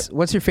 All right.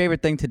 What's your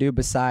favorite thing to do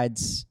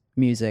besides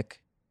music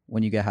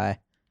when you get high?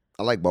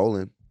 I like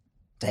bowling.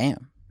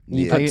 Damn.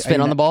 You Yeah. put Are spin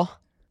you on the ball.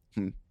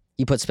 Hmm.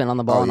 You put spin on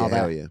the ball Oh and yeah, all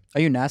hell that. yeah.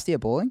 Are you nasty at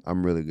bowling?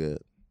 I'm really good.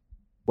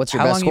 What's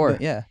your How best long you score?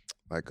 been- yeah.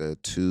 Like a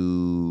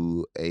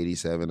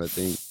 287, I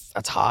think.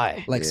 That's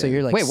high. Like so Yeah.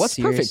 you're like Wait, what's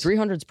serious. perfect?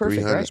 300's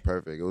perfect, 300 right? is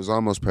perfect. It was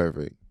almost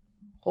perfect.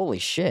 Holy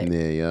shit.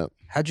 Yeah, yep.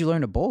 How'd you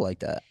learn to bowl like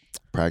that?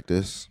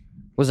 Practice.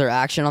 Was there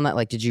action on that?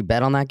 Like, did you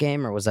bet on that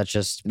game, or was that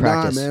just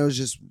practice? Nah, man, it was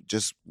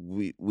just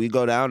we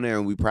go down there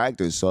and we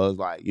practice. So it's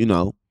like, you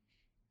know,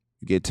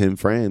 you get 10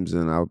 frames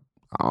and I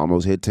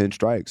almost hit 10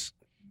 strikes.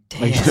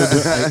 Damn. Like, still do-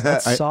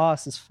 That's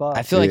sauce as fuck.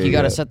 I feel like Yeah, you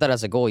got to yeah. set that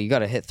as a goal. You got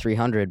to hit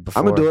 300 before.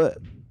 I'm gonna do it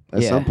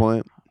at Yeah. some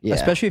point. Yeah.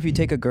 Especially if you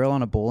take a girl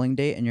on a bowling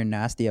date and you're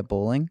nasty at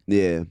bowling.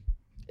 Yeah.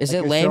 Is Like it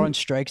you're lame? throwing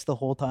strikes the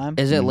whole time?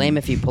 Is it lame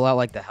if you pull out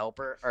like the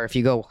helper, or if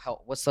you go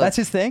help? What's the? That's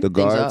his thing? The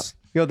Things guards.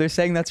 Yo, they're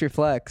saying that's your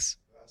flex.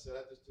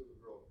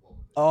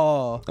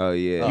 Oh. Oh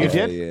yeah. You yeah,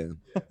 did?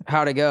 Yeah.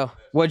 How'd it go?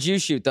 What'd you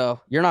shoot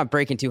though? You're not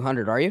breaking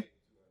 200, are you?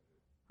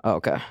 Oh,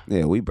 okay.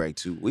 Yeah, we break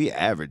 2. We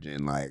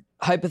averaging like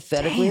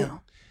Hypothetically, Damn.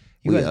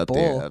 You we guys up bowl.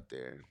 there, up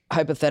there.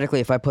 hypothetically,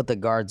 if I put the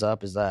guards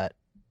up, is that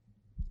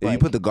If you Like,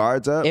 put the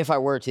guards up? if I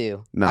were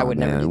to? Nah, I would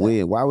man. never do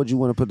that. Why would you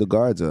want to put the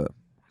guards up?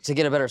 To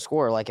get a better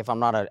score. Like if I'm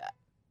not a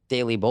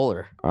daily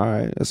bowler, All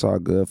right, that's all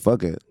good.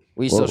 Fuck it.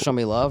 will you still We'll- show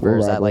me love, we'll or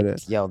is rock that like,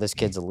 with it. yo, this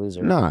kid's a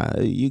loser? Nah,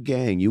 you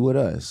gang, you with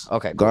us.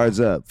 Okay, cool. Guards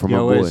up for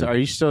Yo, my boy. Wiz, are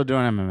you still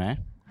doing MMA?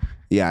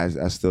 Yeah,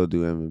 I still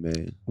do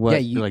MMA, What, Yeah,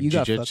 you- like you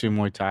got jiu-jitsu,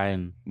 Muay Thai,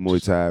 and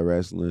Muay Thai,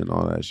 wrestling,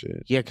 all that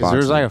shit. yeah, because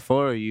there's Boxing. like a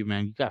photo of you,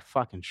 man. You got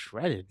fucking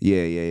shredded.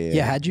 Yeah.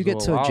 Yeah, how'd you It was get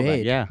a so little while back.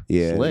 jade? Yeah,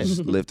 Yeah, Lit.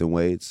 just lifting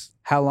weights.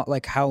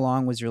 How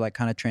long was your like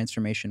kind of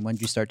transformation? When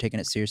did you start taking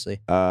it seriously?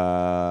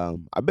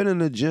 I've been in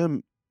the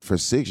gym for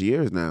 6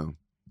 years now,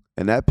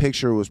 and that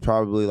picture was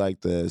probably like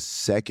the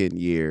second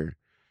year,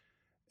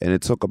 and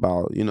it took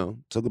about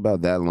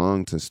that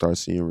long to start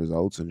seeing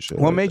results and shit.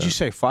 What like made that. you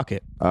say fuck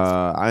it?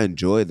 I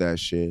enjoyed that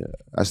shit.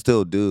 I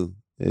still do.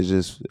 It's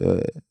just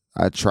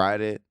I tried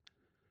it,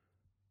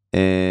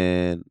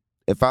 and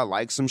if I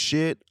like some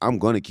shit, I'm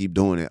gonna keep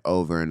doing it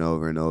over and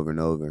over and over and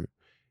over.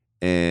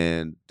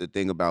 And the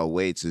thing about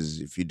weights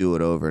is, if you do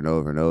it over and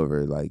over and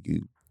over, like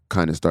you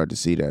kind of start to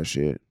see that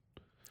shit.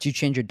 Did you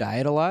change your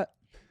diet a lot?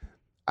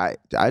 I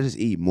just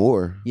eat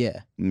more.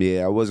 Yeah.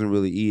 Yeah, I wasn't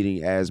really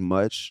eating as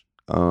much.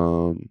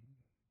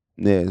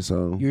 Yeah,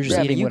 so You were just Yeah,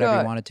 but eating you whatever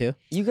got- you wanted to.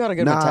 You got a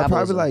good nah, metabolism.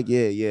 probably like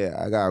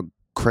yeah, I got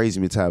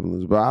crazy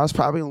metabolism, but I was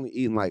probably only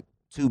eating like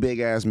 2 big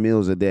ass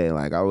meals a day.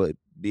 Like I would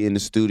be in the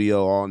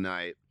studio all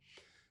night,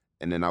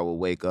 and then I would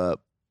wake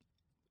up,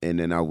 and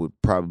then I would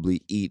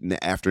probably eat in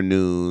the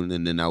afternoon,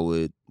 and then I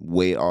would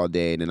wait all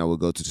day, and then I would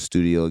go to the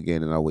studio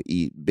again, and I would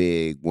eat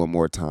big one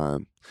more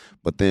time.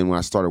 But then when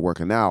I started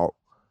working out,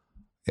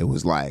 it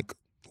was like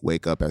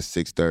wake up at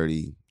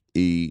 6:30,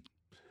 eat,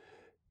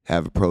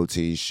 have a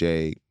protein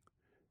shake,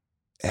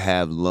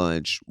 have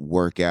lunch,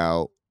 work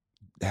out,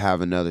 have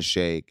another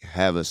shake,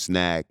 have a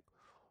snack,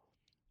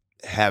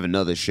 have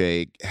another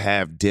shake,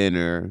 have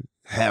dinner,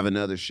 have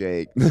another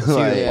shake. Like,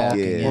 yeah.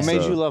 yeah, What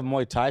made so you love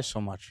Muay Thai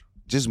so much?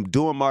 just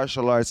doing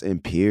martial arts in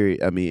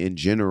period. I mean, in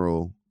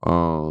general,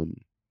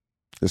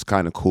 it's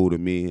kind of cool to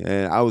me,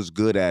 and I was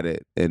good at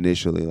it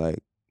initially. Like,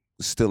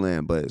 still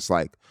am, but it's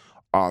like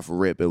off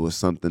rip. It was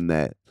something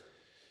that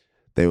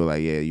they were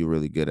like, "Yeah, you're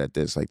really good at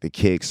this." Like the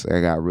kicks, I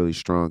got really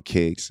strong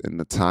kicks, and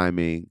the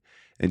timing,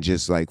 and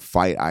just like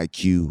fight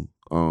IQ.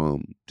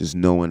 Just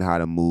knowing how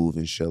to move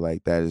and shit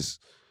like that is.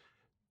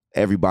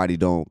 Everybody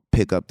don't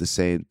pick up the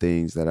same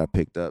things that I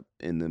picked up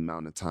in the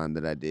amount of time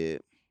that I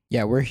did.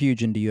 Yeah, we're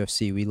huge into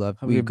UFC. We You're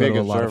we a go big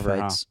to a lot of observer,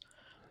 huh? fights.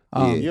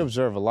 Yeah. You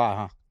observe a lot,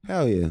 huh?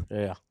 Hell yeah.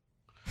 Yeah.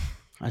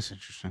 That's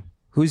interesting.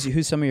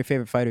 Who's some of your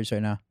favorite fighters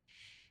right now?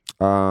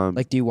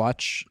 Like, do you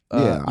watch?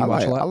 Yeah, you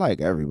watch a lot. I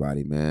like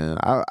everybody, man.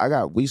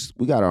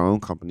 We got our own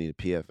company, the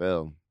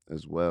PFL,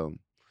 as well,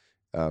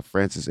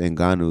 Francis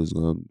Ngannou is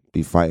going to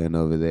be fighting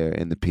over there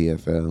in the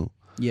PFL.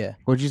 Yeah.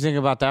 What'd you think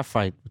about that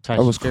fight? With That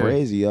Tyson was Fury?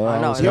 crazy, yo. I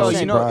I know, was it Yo, was hella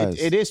you know,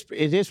 surprised.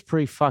 it is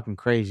pretty fucking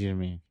crazy to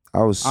me.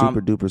 I was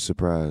super duper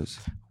surprised.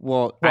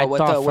 Well, Well, I with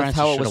thought the- with Francis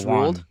how it should was have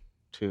won, ruled?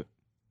 too.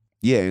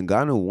 Yeah,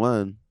 Ngannou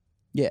won.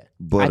 Yeah.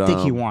 But I think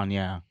he um, won,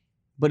 yeah.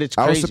 But it's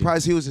I crazy. was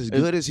surprised he was as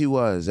good as he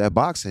was at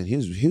boxing.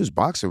 He was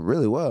boxing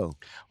really well.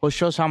 Well, it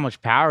shows how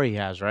much power he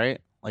has,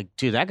 right? Like,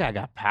 dude, that guy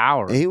got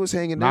power. And he was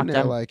hanging in Knocked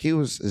there him. like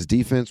his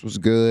defense was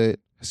good.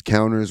 His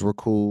counters were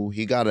cool.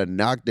 He got a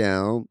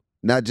knockdown,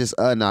 not just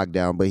a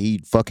knockdown, but he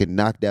fucking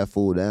knocked that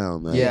fool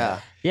down. Man. Yeah.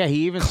 Yeah,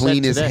 he even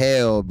Clean said as today,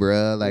 hell,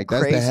 bruh. Like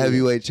that's the Crazy.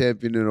 heavyweight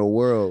champion in the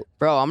world.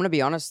 Bro, I'm gonna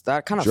be honest.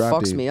 That kind of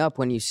Dropped fucks him. me up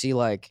when you see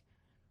like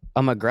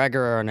a McGregor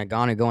or a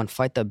Ngannou go and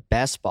fight the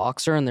best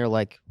boxer, and they're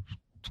like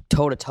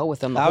toe to toe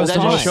with him. The That whole was, that the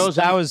just time. most, shows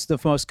that them- was the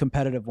most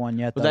competitive one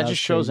yet. But though. that was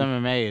just shows crazy.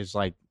 MMA is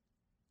like,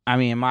 I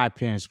mean, in my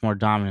opinion, it's more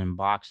dominant in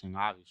boxing,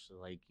 obviously.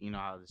 Like, you know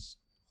how this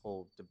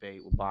whole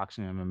debate with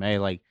boxing and MMA,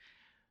 like,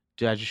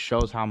 dude, that just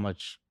shows how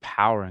much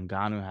power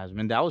Ngannou has.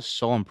 Man, that was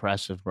so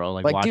impressive, bro.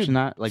 Like Like, dude, watching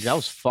that, like that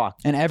was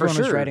fucked. And everyone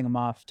was sure. writing him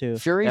off too.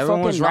 Fury Everyone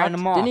fucking was writing knocked,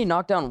 him off. didn't he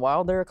knock down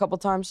Wilder a couple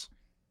times?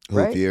 Who,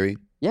 Right? Fury?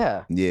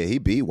 Yeah, Yeah, he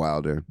beat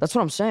Wilder. that's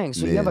what I'm saying.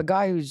 So you Yeah. have a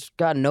guy who's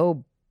got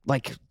no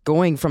like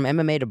going from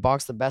MMA to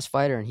box the best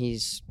fighter, and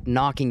he's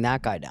knocking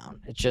that guy down.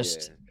 It's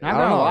just I'm I not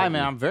don't gonna know. lie,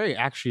 man. I'm very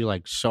actually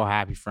like so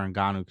happy for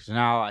Ngannou because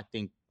now I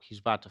think he's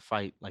about to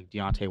fight like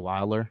Deontay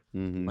Wilder,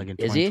 Mhm. like in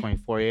Is he?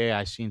 2024. Yeah,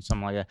 I seen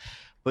something like that.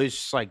 But it's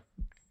just like,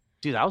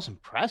 dude, that was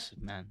impressive,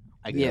 man.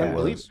 I Yeah. couldn't it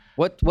believe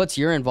was. it. What's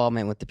your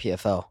involvement with the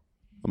PFL?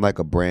 I'm like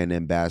a brand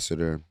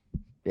ambassador.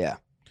 Yeah.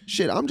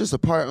 Shit, I'm just a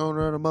part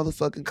owner of the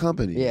motherfucking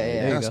company. Yeah, yeah,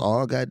 there you That's go.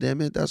 all,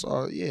 goddamn it. That's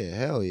all. Yeah,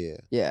 hell yeah.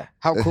 Yeah.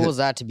 How cool is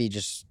that to be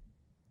just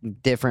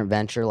different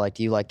venture? Like,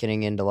 do you like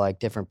getting into like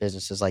different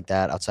businesses like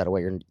that outside of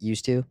what you're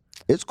used to?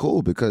 It's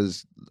cool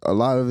because a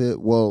lot of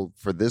it, well,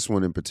 for this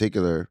one in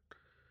particular,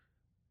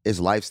 it's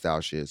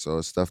lifestyle shit. So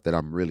it's stuff that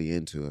I'm really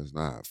into. It's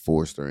not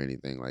forced or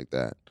anything like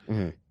that.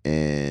 Mhm.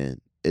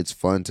 And it's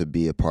fun to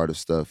be a part of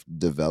stuff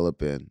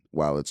developing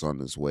while it's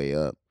on its way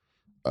up.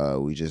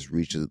 We just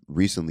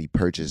recently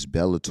purchased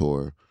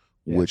Bellator,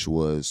 Yeah. which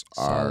was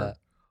Saw our that.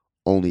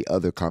 only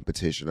other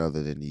competition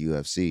other than the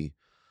UFC.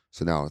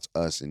 So now it's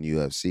us in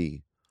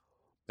UFC.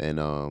 And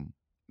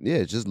yeah,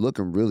 it's just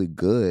looking really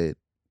good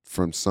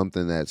from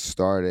something that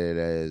started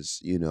as,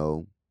 you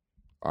know,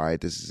 all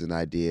right, this is an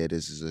idea,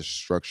 this is a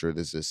structure,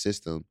 this is a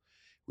system.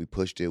 We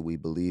pushed it, we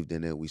believed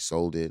in it, we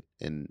sold it,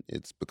 and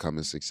it's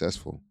becoming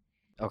successful.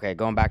 Okay,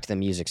 going back to the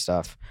music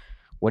stuff.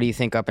 What do you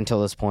think up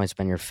until this point has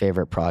been your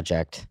favorite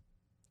project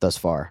thus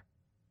far?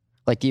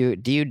 Like, do you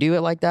do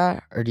it like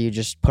that, or do you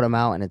just put them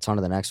out and it's on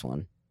to the next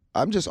one?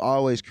 I'm just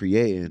always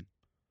creating.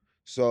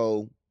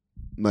 So,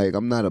 like,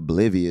 I'm not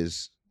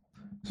oblivious.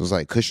 So it's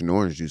like Cushion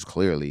Orange Juice,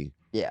 clearly.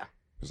 Yeah.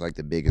 It's like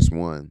the biggest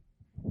one.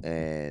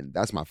 And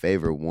that's my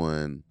favorite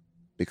one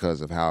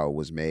because of how it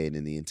was made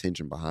and the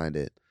intention behind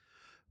it.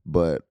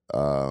 But,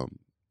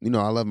 you know,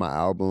 I love my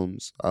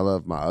albums. I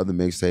love my other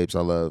mixtapes.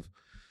 I love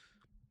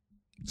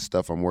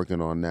stuff I'm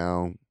working on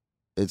now.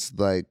 It's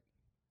like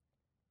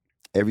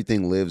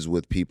everything lives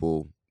with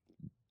people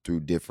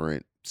through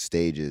different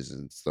stages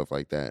and stuff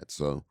like that.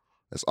 So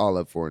it's all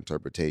up for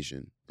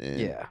interpretation. And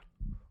Yeah.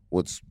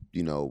 what's,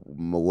 you know,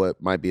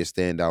 what might be a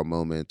standout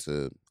moment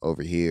to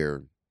over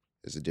here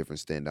is a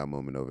different standout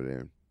moment over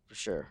there. For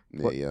sure.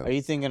 Yeah, What- yeah. Are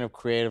you thinking of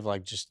creative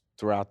like just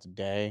throughout the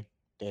day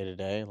to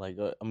day? Like,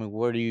 I mean,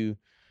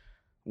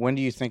 when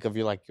do you think of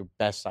your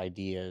best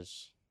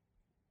ideas,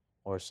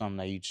 or something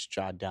that you just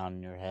jot down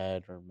in your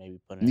head, or maybe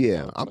put in?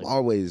 Yeah, notes? I'm Like,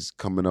 always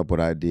coming up with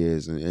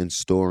ideas and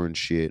storing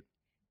shit.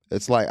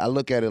 It's like I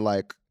look at it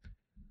like,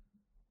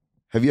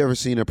 have you ever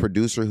seen a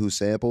producer who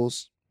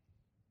samples?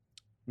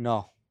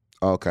 no.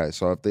 Okay,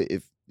 so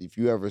if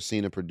you ever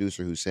seen a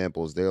producer who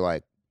samples, they're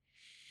like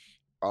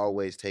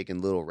always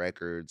taking little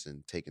records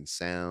and taking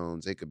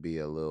sounds. It could be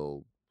a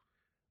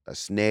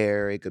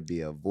snare, it could be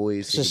a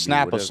voice, It's it a could be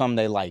snap of whatever. something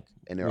they like.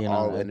 And they're you know,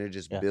 all and they're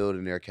just yeah.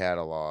 building their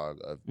catalog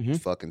of Mhm.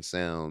 fucking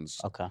sounds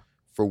Okay.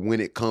 for when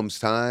it comes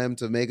time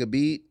to make a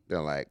beat.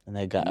 They're like, And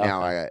they got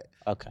now okay. I got.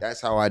 Okay.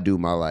 That's how I do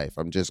my life.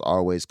 I'm just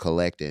always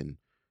collecting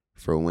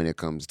for when it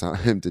comes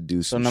time to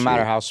do So some no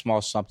matter shit. how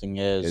small something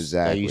is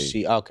that you Exactly.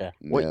 see, okay.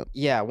 What,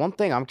 yeah. One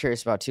thing I'm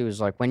curious about too is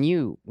like when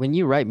you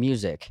write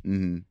music,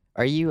 hmm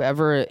are you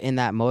ever in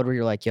that mode where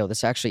you're like, yo,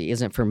 this actually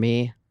isn't for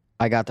me?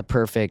 I got the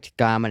perfect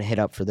guy I'm gonna hit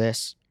up for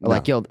this. Or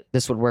like, yo,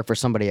 this would work for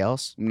somebody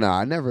else. No,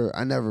 I never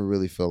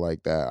really feel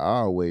like that. I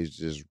always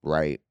just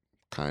write,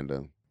 kind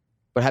of.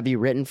 But have you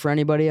written for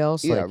anybody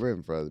else? Yeah, Like, I've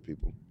written for other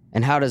people.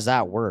 and how does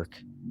that work?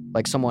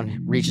 Like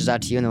someone reaches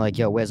out to you and they're like,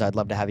 yo, Wiz, I'd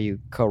love to have you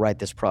co-write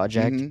this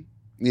project. Mhm.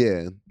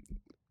 Yeah,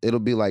 it'll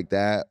be like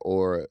that,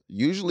 or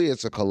usually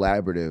it's a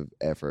collaborative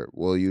effort.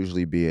 We'll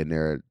usually be in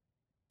there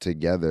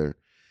together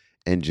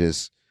and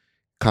just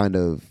kind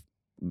of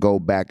go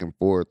back and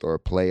forth or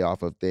play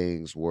off of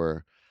things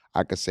where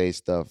I could say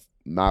stuff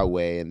my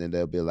way and then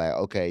they'll be like,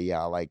 okay,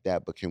 yeah, I like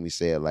that, but can we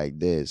say it like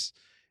this?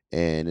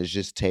 And it's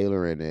just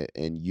tailoring it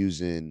and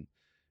using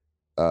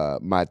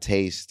my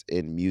taste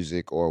in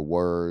music or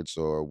words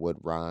or what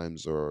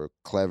rhymes or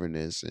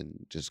cleverness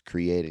and just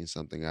creating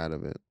something out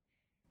of it.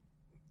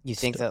 You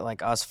think that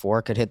like us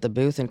four could hit the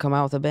booth and come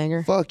out with a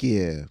banger? Fuck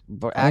yeah.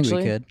 But I think we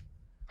actually, could.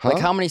 like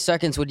how many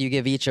seconds would you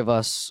give each of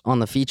us on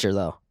the feature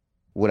though?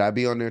 Would I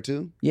be on there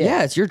too?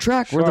 Yeah, it's your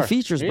track. We're the Sure.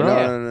 features, Yeah.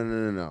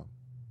 bro. No.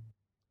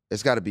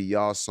 It's got to be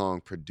y'all's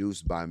song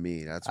produced by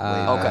me. That's way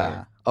Okay.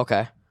 better.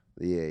 Okay.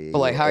 Yeah. But,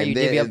 like, how And you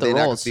then- divvy up and the then I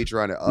can roles?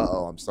 feature on it.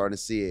 I'm starting to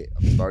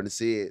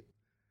see it.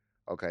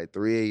 Okay,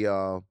 3 of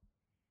y'all.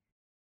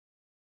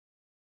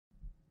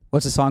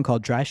 What's the song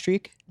called? Dry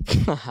Streak?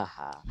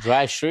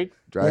 Dry streak.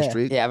 Dry Yeah.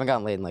 Streak. Yeah, I haven't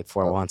gotten laid in like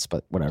 4 months,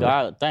 but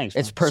whatever. Thanks.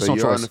 It's man. personal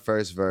so you're on choice. the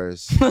first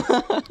verse.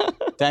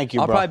 Thank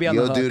you, I'll bro. probably be on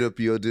You'll the hook.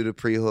 do the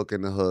pre-hook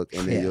and the hook,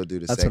 and then Yeah, you'll do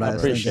the that's second what I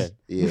was verse. thinking.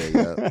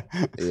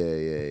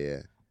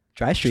 Yeah.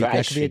 Dry Streak. Dry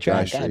That could be a streak.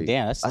 track. Dry God streak.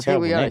 damn, that's I think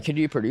terrible. we got name. it. Could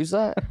you produce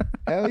that?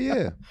 Hell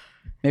yeah.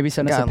 Maybe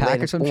send us a Gotten laid pack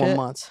in or some 4 shit.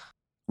 months.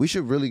 We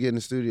should really get in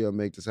the studio and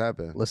make this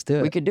happen. Let's do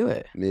it. We could do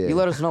it. Yeah. You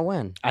let us know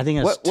when. I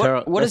think it's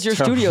What does your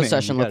studio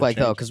session look like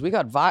though? Because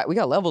Because we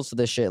got levels to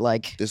this shit.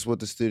 Like This is what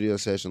the studio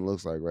session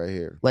looks like right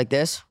here.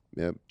 this.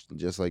 Yep,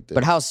 just like this.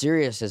 But how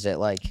serious is it?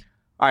 Like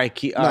all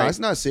right, all No, right. it's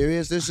not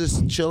serious. This is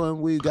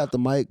chilling. We got the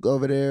mic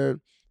over there.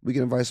 We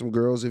can invite some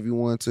girls if you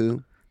want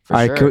to. for all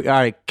right, sure. all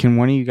right. Can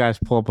one of you guys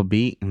pull up a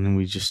beat and then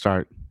we just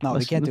start? No, we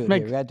Let's- can't do let's it make-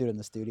 here. We gotta do it in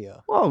the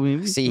studio. Well,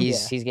 we See, Yeah.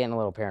 he's getting a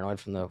little paranoid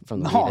from the No,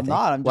 weed, I I'm think.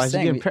 not. I'm Why just is he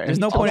saying. getting par- There's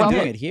no I'll point in drop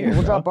doing it. it here. We'll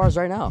bro. drop bars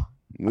right now.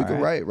 We can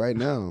Alright. write right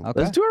now. Okay.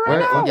 Let's do it right Where-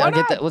 now. we Why gotta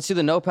get not? that. Let's do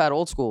the notepad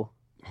old school.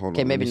 Hold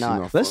Okay, on, let maybe me see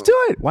not. my Let's phone. do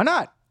it. Why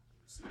not?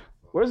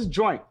 Where's the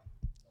joint?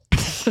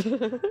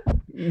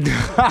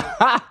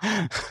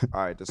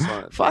 All right, the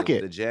song. Fuck the,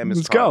 it. The jam is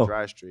Let's called go.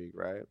 Dry Streak,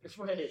 right?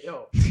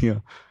 Yeah.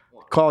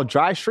 Called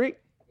Dry Streak.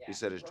 You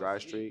said it's Dry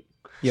Streak.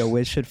 Yo,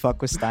 Wiz should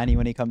fuck with Steiny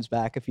when he comes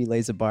back if he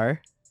lays a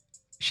bar.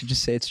 You should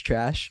just say it's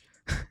trash.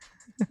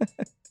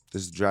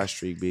 This is Dry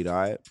Streak beat, all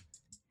right?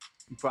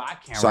 Bro, I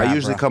can't. So I rap,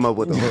 usually bro. come up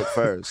with the hook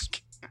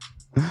first.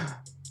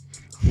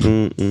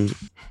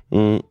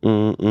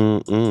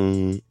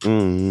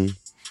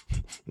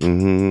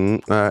 All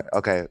right,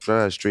 okay,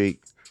 Dry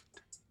Streak.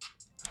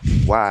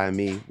 Why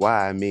me?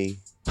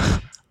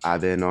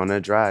 I've been on a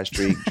dry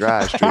streak.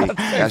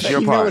 That's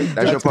your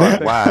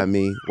part. Why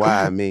me?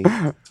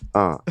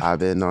 I've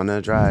been on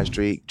a dry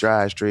streak.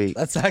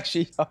 That's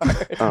actually hard.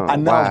 I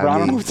know, why bro. I don't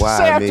know me? what to Why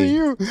say after me?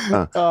 you.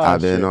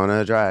 I've been shit. on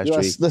a dry Yo,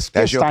 streak. let's That's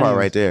get your part Steiny.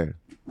 right there.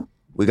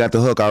 We got the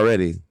hook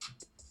already.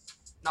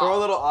 Throw a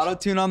little auto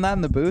tune on that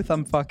in the booth.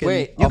 I'm fucking.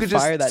 Wait, You I'll could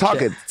fire just that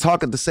shit.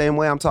 talk it the same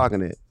way I'm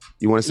talking it.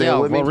 You want to say Yeah,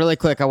 it with well, me? really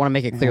quick, I want to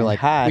make it clear. Like,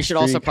 High we should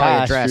also streak, probably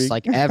high address streak.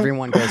 like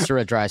everyone goes through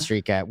a dry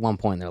streak at one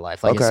point in their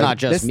life. Like, Okay. it's not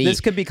just This, me.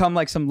 this could become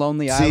like some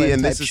Lonely See, Island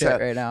and type this is shit how,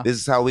 right now. This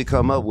is how we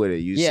come up with it.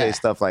 You say Yeah.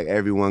 stuff like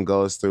everyone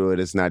goes through it.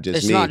 It's not just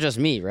it's me. not just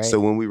me, right? So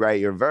when we write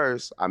your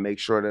verse, I make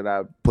sure that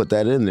I put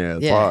that in there.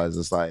 Yeah. Pause.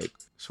 It's like,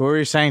 So what were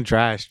you saying?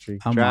 Dry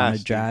Streak. I'm Dry on a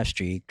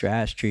Streak.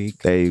 dry streak.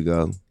 there you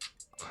go.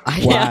 I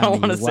Why don't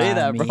want me? to say Why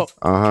that, me? bro.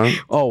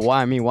 Uh-huh. Oh,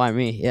 why me? Why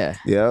me? Yeah.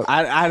 Yep.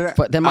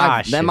 But then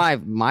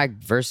shit. my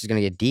verse is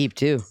gonna get deep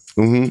too,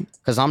 Mm-hmm.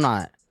 because I'm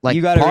not like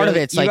you gotta part really,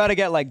 of it's you like gotta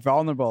get like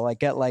vulnerable, like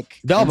get like.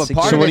 No, but insecure.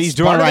 part So of what it's- he's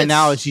doing part of right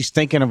now it's- is he's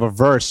thinking of a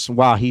verse.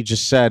 Wow, he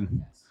just said.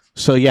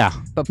 So yeah,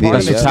 but Yeah, part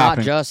of that's it's what's not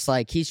happening. just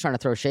like he's trying to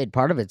throw shade.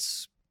 Part of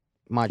it's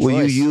my choice.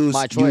 Well, you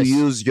my choice.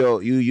 use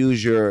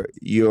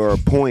your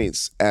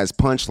points as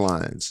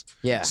punchlines.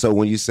 Yeah. So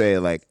when you say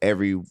like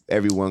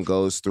everyone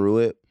goes through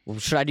it, Well,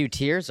 should I do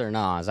tears or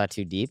no? Is that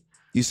too deep?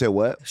 you say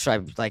what? Should I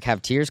like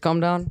have tears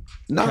come down?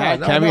 No,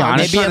 Can I be I'm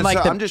honest? just trying Maybe in, to like,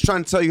 tell- the- I'm just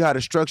trying to tell you how to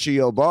structure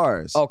your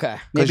bars. Okay. 'Cause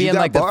Maybe you in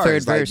got like the bars,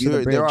 third verse of the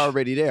they're bridge.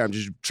 already there. I'm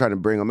just trying to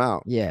bring them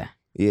out. Yeah.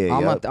 Yeah,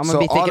 I'm yeah. gonna So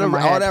be thinking all, in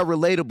my all head. that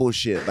relatable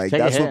shit, like take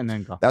a that's hit what and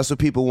then go. that's what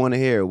people want to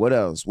hear. What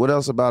else? What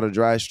else about a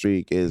dry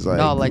streak is like?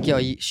 No, like yo,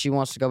 she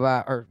wants to go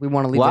back, or we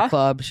want to leave the What?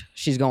 club.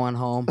 She's going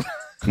home.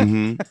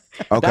 Mhm.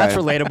 Okay, That's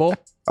relatable.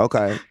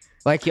 okay,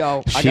 Like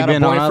yo, I She got a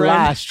been on a boyfriend.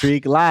 last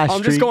streak. Last I'm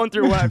streak. just going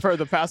through what I've heard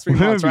the past 3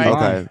 months, right?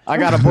 Okay. I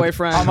got a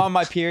boyfriend, I'm on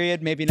my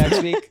period. Maybe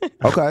next week.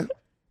 okay.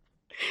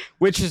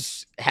 which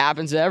is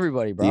happens to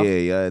everybody, bro. Yeah,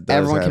 yeah. It does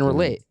Everyone can happen.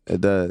 relate.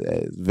 It does.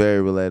 It's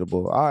very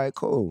relatable. All right,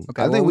 cool.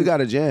 Okay, I think well, we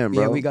got a jam,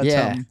 bro. Yeah, we got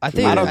Yeah, some. I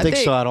think. I don't think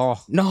so at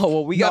all. No,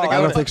 well, we gotta No, go.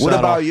 I don't to- think so What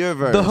at all. about your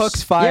verse? The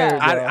hook's fire.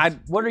 Yeah, bro.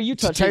 What are you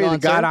To touching tell you the on?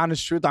 God sir?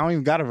 honest truth, I don't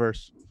even got a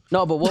verse.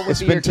 No, but what would It's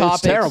be your been- it's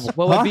topics? terrible.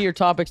 What would Huh? be your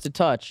topics to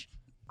touch?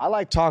 I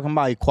like talking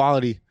about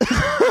equality.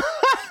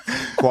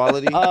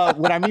 quality.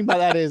 What I mean by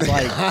that is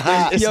like,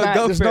 it's Yo, not-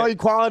 go there's for no it.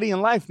 equality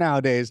in life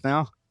nowadays.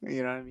 Now,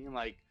 you know what I mean?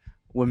 Like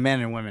with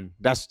men and women.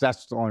 That's the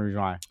only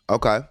reason why.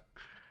 Okay.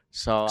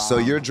 So, So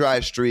your dry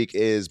streak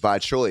is by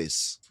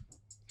choice.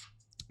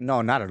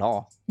 no, not at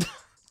all. The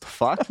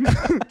fuck?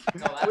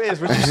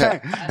 Wiz, what you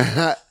saying?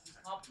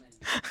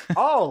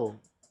 Oh,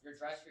 Your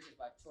dry streak is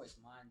by choice.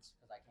 Mine's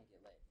because I can't get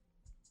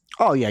laid.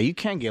 oh yeah, you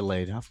can get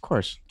laid, of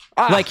course.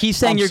 Like he's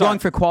saying, I'm you're sorry. going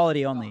for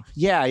quality only.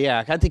 Yeah,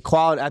 yeah. I think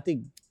quality. I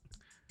think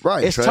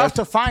Right. it's so tough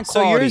that's- to find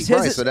So quality. yours, his,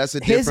 Right, is, so that's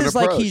a his different is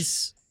like approach.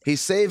 He's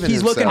saving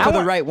He's himself. looking for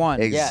the right one.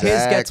 Exactly.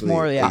 His gets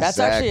more. Yeah, That's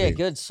actually a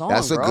Exactly. good song,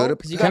 That's a bro. good-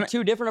 Because you got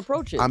two different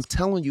approaches. I'm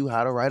telling you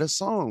how to write a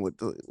song with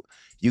the.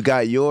 You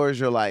got yours.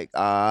 You're like,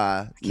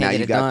 now get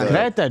you it got done. Can I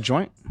the. hit that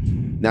joint?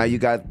 Now you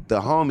got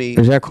the homie.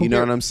 Is that cool? You know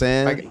what I'm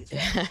saying?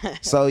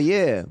 So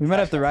yeah. We might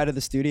have to ride to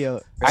the studio.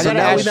 I So gotta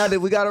now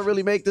ask- we gotta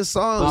really make this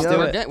song. Let's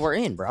yo. do it. We're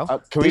in, bro.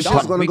 Can This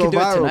shit's gonna We go can do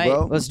it viral, tonight.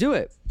 bro. Let's do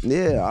it.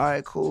 Yeah. All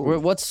right.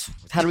 Cool.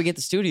 How do we get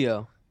the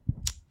studio?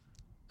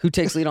 Who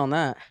takes lead on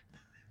that?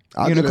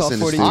 I'll You get gonna us call in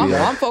the 40 studio.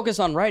 I'm focused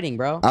on writing,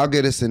 bro. I'll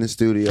get us in the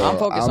studio. I'm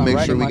focused I'll on make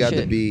writing sure we my got the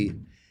shit. beat.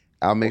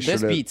 I'll make sure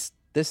This that beats.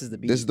 This is the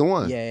beat. this is the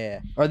one.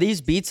 Yeah. Are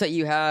these beats that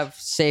you have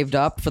saved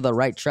up for the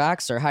right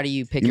tracks, or how do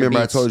you pick You your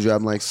remember beats? I told you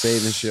I'm like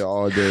saving shit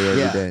all day,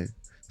 every day. Yeah.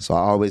 So I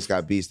always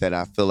got beats that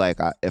I feel like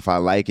if I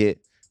like it,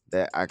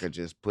 that I could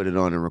just put it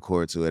on and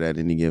record to it at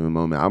any given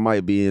moment. I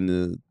might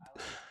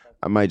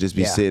just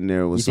be Yeah. sitting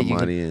there with You think you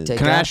somebody can and take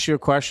Can I that? ask you a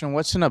question?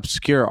 What's an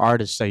obscure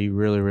artist that you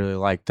really, really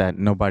like that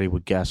nobody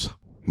would guess?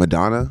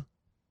 Madonna.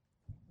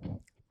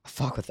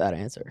 Fuck with that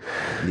answer.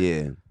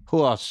 Yeah.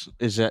 Who else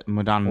is that?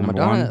 Madonna Well,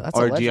 number Madonna, one, that's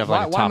a or do legend. you have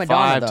like a why top Madonna,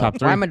 5, though? top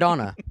 3? Why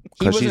Madonna? He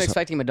 'Cause wasn't she's-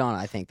 expecting Madonna.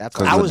 I think that's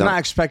 'Cause why. I was Madonna- not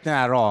expecting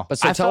that at all. But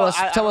so tell us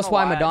I tell don't us know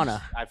why I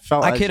Madonna. I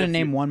felt I as couldn't if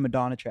name you- one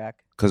Madonna track.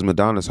 Because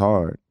Madonna's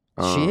hard.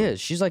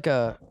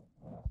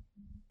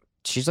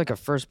 She's like a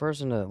first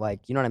person to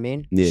like. You know what I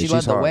mean? Yeah, she led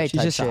she's the hard. way. She's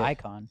type just shit. an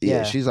icon. Yeah,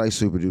 Yeah. she's like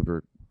super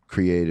duper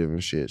creative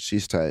and shit.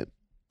 She's tight.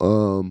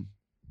 But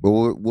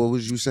what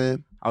was you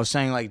saying? I was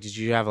saying, like, did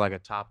you have like a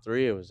top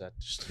 3, or was that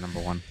just number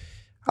 1?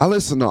 I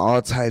listen to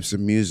all types of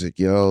music,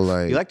 yo.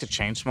 Like, You like the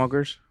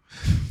Chainsmokers?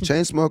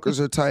 Chainsmokers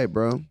are tight,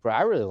 bro. Bro,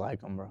 I really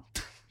like them, bro.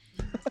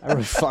 I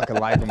really fucking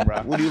like them,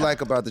 bro. What do you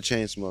like about the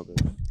Chainsmokers?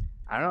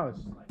 I don't know.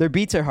 It's like, Their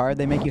beats are hard.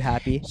 They make you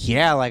happy.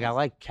 yeah, like I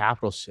like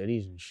Capital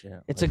Cities and shit.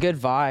 It's a good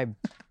vibe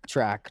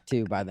track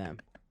too by them.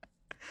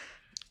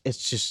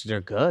 It's just they're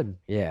good.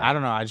 Yeah. I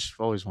don't know. I just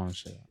always want to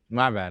say that.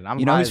 My bad. I'm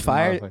You know high who's as a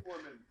fired? motherfucker.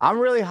 I'm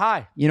really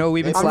high. You know,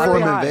 we've been They I'm slapping.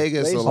 really perform in high.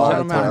 Vegas Ladies a and lot of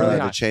gentlemen, I'm time. really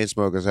The high.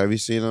 Chainsmokers. Have you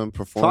seen them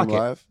perform Fuck it.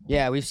 live?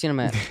 Yeah, we've seen them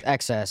at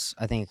XS.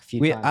 I think a few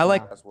times. I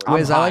like. now. I'm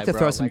Wiz, I like high, to bro.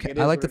 throw some. Like, it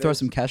I is like to what it throw is.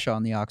 some Kesha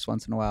on the aux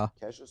once in a while.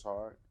 Kesha's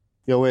hard.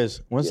 Yo,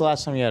 Wiz, when's the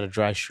last time you had a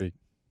dry streak?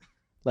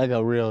 Like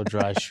a real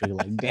dry streak.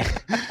 Like, damn.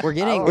 We're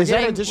getting. Is that a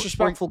getting-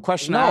 disrespectful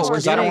question to No, ask? we're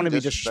Because I don't getting- want to be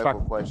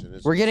disrespectful. Question.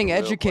 It's We're getting a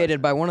real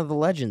educated by one of the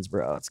legends,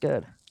 bro. It's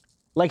good.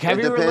 Like, have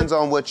It you ever depends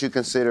looked- on what you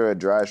consider a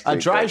dry streak. a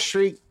dry though.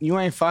 streak? You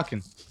ain't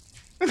fucking.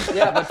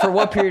 Yeah, but for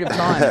what period of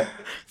time?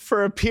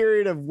 For a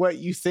period of what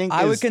you think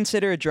I is... would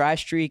consider a dry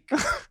streak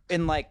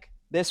in like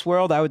this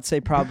world. I would say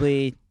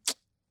probably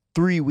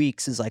 3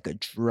 weeks is like a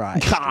dry.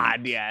 streak.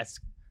 God, yes.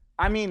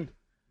 I mean...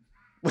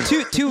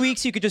 2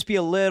 weeks you could just be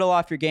a little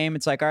off your game.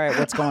 It's like, all right,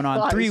 what's going on?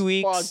 hot 3 as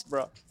weeks. fuck,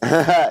 bro.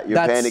 You're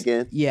that's-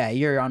 panicking. Yeah,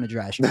 you're on a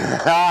dry streak,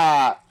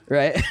 I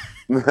right?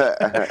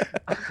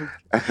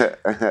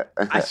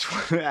 I just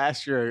want to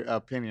ask your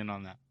opinion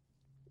on that.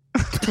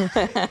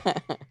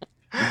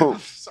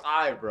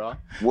 Sorry, bro.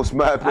 What's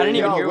my opinion? I didn't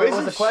even hear what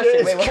was the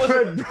question. Wait, what was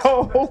good,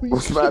 bro. Holy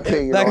What's my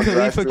opinion That on dry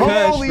Khalifa streak?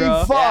 Kush, Holy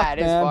bro. fuck, Yeah, it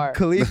is man. far.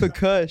 Khalifa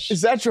Kush.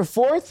 Is that your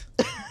 4th?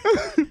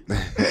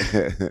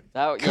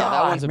 That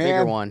God, one's a bigger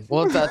man. one.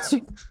 Well, that's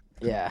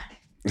yeah.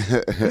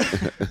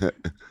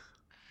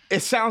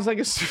 It sounds like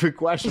a stupid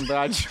question, but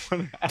I just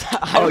want to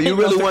ask. Oh, you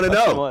really want to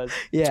know?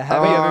 Yeah,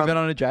 have you ever Um, been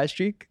on a dry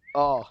streak?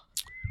 Oh,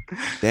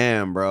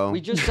 Damn, bro.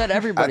 we just said I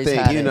everybody's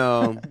think had you it.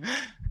 know.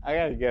 I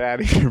gotta get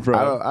out of here,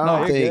 bro. I No, don't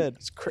you're think. good.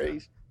 It's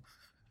crazy.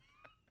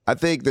 I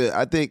think.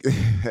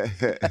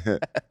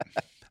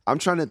 I'm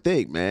trying to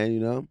think, man. You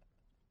know,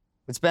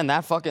 It's been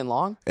that fucking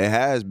long. it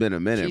has been a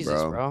minute,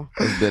 Jesus, bro.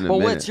 It's been a Well,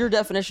 minute. what's your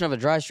definition of a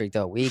dry streak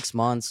though? Weeks,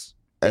 months,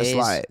 It's days?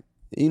 like,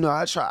 you know,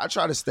 I try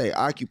to stay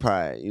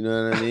occupied. You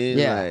know what I mean?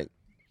 Yeah. Like,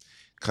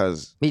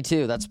 cause Me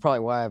too. That's probably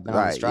why I've been on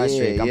right, this dry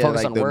streak. I'm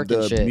focused like on work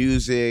and the shit.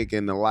 music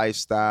and the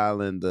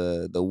lifestyle and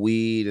the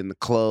weed and the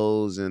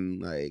clothes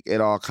and like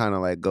it all kind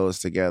of like goes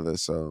together.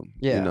 So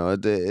Yeah. you know,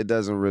 it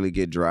doesn't really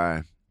get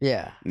dry.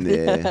 Yeah.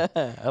 Yeah.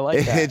 I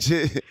like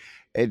that.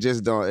 it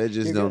just don't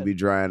You're don't good. be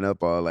drying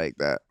up all like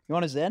that. You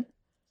want a Zen?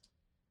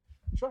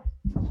 Sure.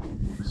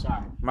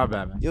 Sorry. My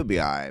bad, man. You'll be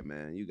all right,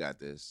 man. You got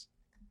this.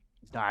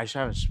 Nah, I just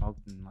haven't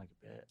smoked in like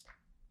a bit.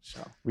 So.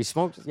 We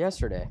smoked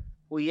yesterday.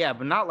 Well, yeah,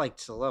 but not like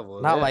to the level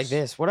of Not like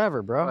this.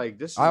 Whatever, bro. Like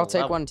this. Is I'll a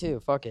take level. one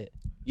too. Fuck it.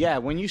 Yeah,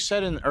 when you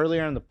said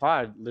earlier in the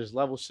pod, there's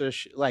levels to this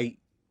shit. Like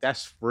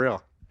that's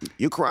real.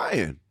 You're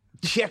crying.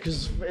 Yeah,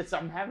 because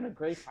I'm having a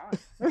great time.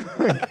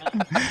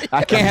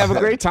 I can't have a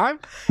great time.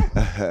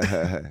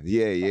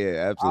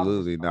 yeah,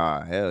 absolutely.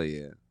 Nah, hell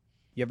yeah.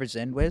 You ever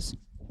Zen, Wiz?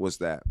 What's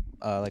that?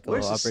 Like a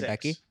Where's little the upper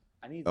six? decky?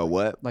 I need A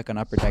what? Like an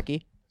upper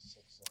decky?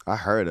 I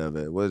heard of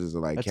it. What is it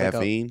like? That's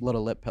Caffeine? Like a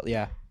little lip pill.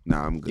 Yeah.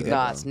 Nah, I'm good.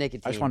 Nah, bro. it's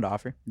nicotine. I just wanted to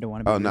offer. Don't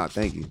want to be Oh rude. no,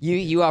 thank you.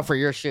 You offer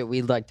your shit.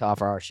 We'd like to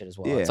offer our shit as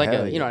well. Yeah, It's like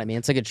hell a, you yeah. know what I mean?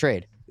 It's like a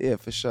trade. Yeah,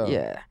 for sure.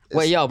 Yeah. It's-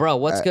 Wait, yo, bro,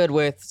 what's I- good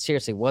with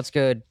seriously? What's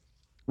good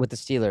with the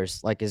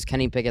Steelers? Like, is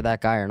Kenny Pickett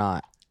that guy or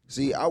not?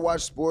 See, I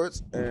watch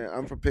sports, and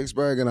I'm from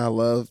Pittsburgh, and I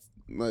love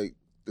like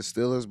the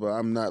Steelers, but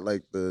I'm not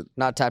like the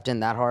Not tapped in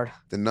that hard.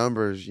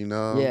 numbers, you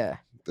know. Yeah.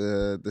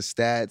 the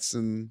stats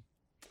and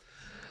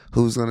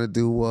who's gonna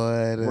do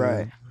what. And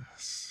Right.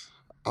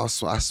 I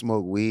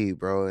smoke weed,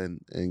 bro,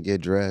 and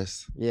get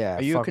dressed. Yeah.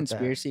 Are you a fuck with that.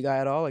 conspiracy guy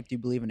at all? Like, do you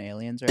believe in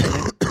aliens or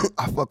anything?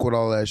 I fuck with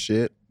all that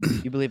shit.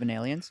 You believe in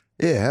aliens?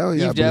 Yeah, hell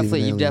yeah. You've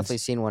definitely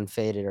seen one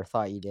faded or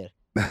thought you did.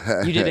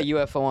 You did a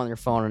UFO on your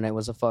phone and it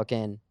was a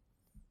fucking,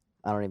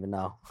 I don't even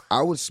know.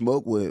 I would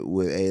smoke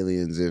with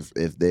aliens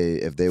if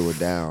they were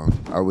down.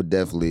 I would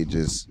definitely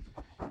just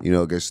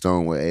get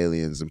stoned with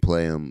aliens and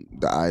play them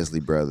the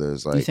Isley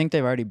Brothers. Like, Do you think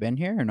they've already been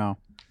here or no?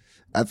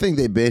 I think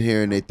they've been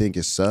here and they think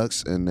it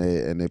sucks and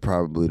they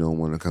probably don't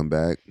want to come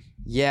back.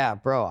 Yeah,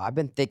 bro. I've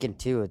been thinking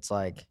too. It's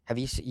like,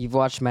 you've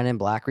watched Men in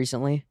Black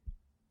recently?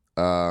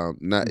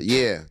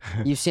 Yeah.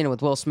 You've seen it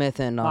with Will Smith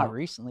and Not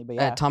recently, but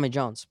yeah. Tommy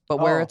Jones. But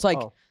where it's like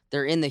oh.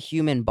 they're in the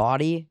human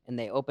body and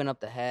they open up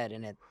the head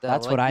and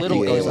That's like, what I little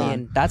think goes alien.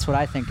 on. That's what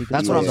I think.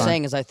 That's what I'm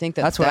saying is I think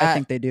That's what I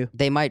think they do.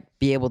 they might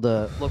be able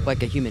to look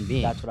like a human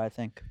being. That's what I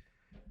think.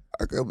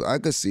 I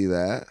could see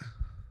that.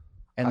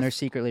 And they're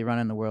secretly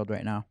running the world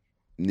right now.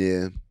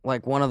 Yeah.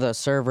 Like one of the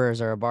servers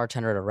or a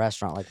bartender at a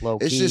restaurant, like low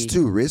key. It's just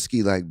too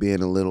risky, like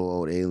being a little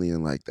old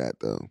alien like that,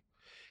 though.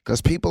 Because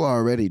people are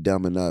already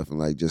dumb enough and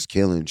like just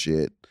killing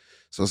shit.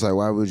 So it's like,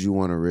 why would you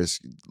want to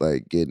risk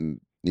like getting,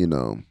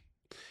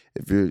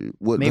 if you're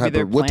what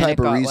type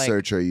of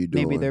research are you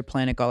doing? Maybe their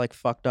planet got like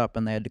fucked up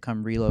and they had to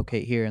come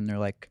relocate here, and they're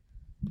like,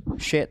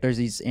 shit, there's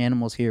these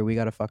animals here. We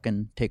gotta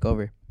fucking take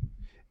over.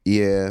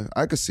 Yeah,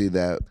 I could see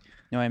that.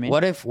 You know what I mean?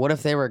 What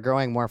if they were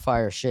growing more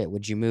fire shit?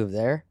 Would you move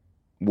there?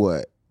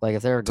 What? Like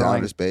if they were To growing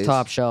outer space?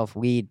 top shelf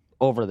weed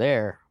over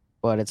there,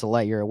 but it's a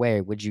light year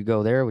away, would you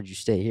go there or would you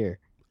stay here?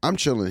 I'm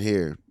chilling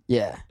here.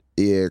 Yeah.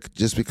 Yeah,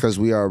 just because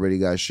we already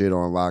got shit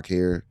on lock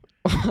here.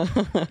 You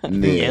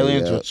think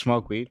aliens would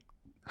smoke weed?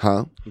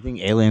 Huh? You think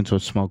aliens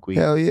would smoke weed?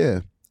 Hell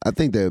yeah. I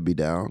think they would be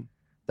down.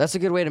 That's a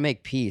good way to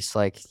make peace.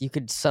 Like you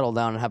could settle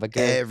down and have a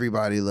good.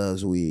 Everybody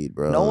loves weed,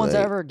 bro. No one's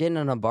Like, ever getting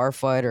in a bar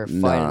fight or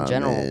fight in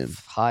general man.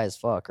 high as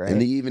fuck, right?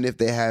 And even if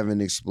they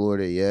haven't explored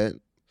it yet,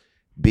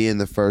 being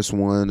the first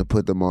one to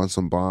put them on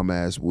some bomb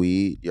ass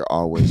weed, you're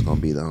always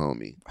gonna be the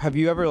homie. Have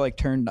you ever like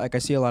turned, like I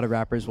see a lot of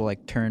rappers will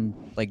like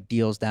turn like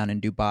deals down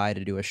in Dubai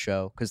to do a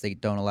show because they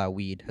don't allow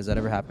weed. Has that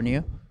ever happened to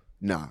you?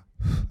 Nah,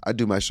 I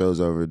do my shows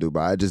over in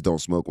Dubai. I just don't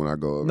smoke when I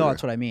go over No, there.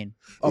 that's what I mean.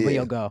 Oh, but Yeah.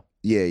 you'll go.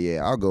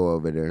 Yeah, I'll go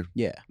over there.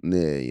 Yeah.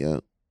 Yeah.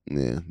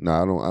 No,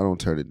 I don't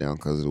turn it down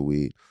because of the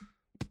weed.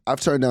 I've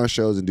turned down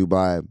shows in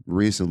Dubai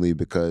recently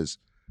because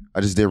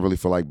I just didn't really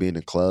feel like being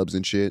in clubs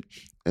and shit,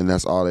 and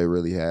that's all they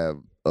really have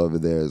over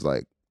there is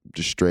like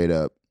just straight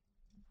up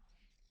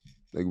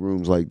like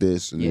rooms like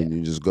this, and then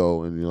you just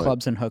go and you're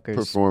Clubs like and hookers.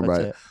 perform That's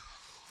by it.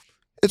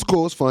 It's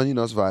cool, it's fun,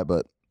 it's a vibe,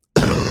 but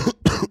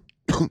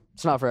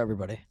It's not for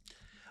everybody.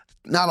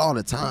 not all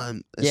the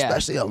time. Yeah.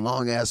 Especially a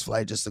long ass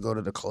flight just to go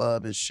to the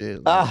club and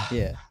shit. Like,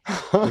 Yeah.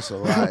 it's a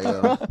lot,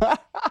 yo.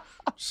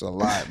 It's a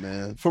lot,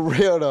 man. For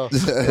real though.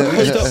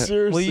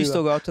 Will you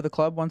still go out to the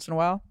club once in a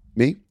while?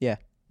 Me? Yeah.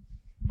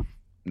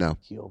 No.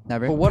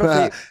 Never. But what if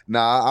they,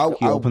 Nah,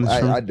 You open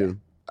this room?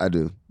 I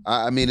do.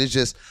 I mean, it's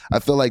just I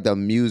feel like the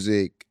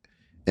music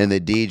and the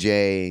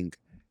DJing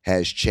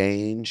has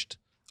changed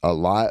a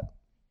lot.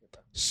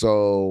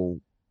 So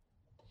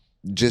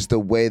just the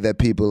way that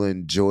people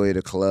enjoy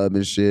the club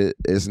and shit,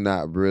 it's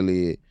not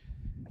really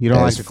You don't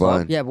like as the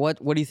club? fun. yeah,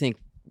 but what do you think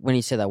when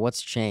you say that?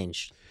 What's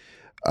changed?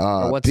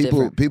 Or what's people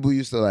different? people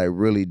used to like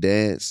really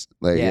dance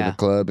like in Yeah. the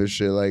club and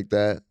shit like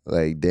that,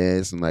 like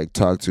dance and like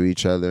talk to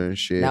each other and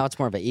shit. Now it's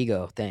more of an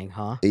ego thing,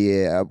 huh?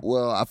 Yeah,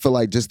 well, I feel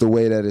like just the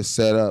way that it's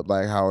set up,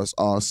 like how it's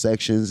all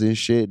sections and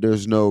shit,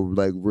 there's no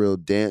like real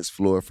dance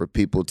floor for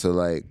people to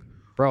like,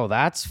 Bro,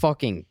 that's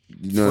fucking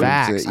you know what I'm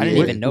facts. saying? I didn't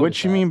Yeah. even know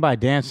What you mean by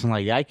dancing?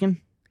 Like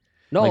yiking?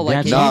 No, like like,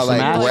 dancing? you No, used to like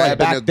matter, like grabbing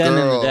back a then in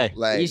the girl, day.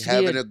 like used to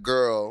having be a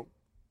girl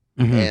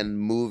Mhm. and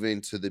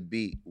moving to the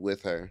beat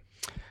with her.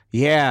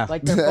 Yeah.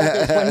 like they're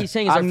focused, what he's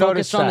saying is I've they're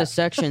noticed focused on the that.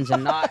 sections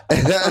and not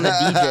on the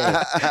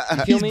DJ.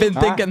 You feel He's me? been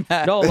thinking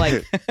that. No,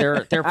 like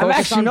they're I've focused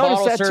actually on noticed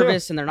bottle that too.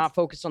 service and they're not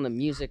focused on the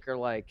music or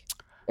like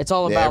it's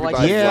all Yeah, about like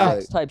everybody's Yeah.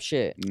 flex type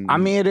shit. I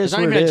mean, it is There's not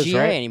what even it a is, GA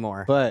right?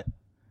 anymore. But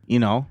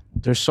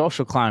there's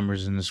social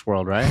climbers in this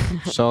world, right?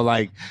 So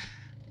like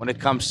when it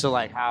comes to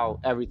like how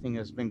everything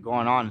has been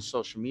going on in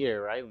social media,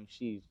 right? When you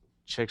see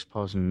chicks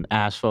posting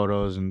ass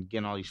photos and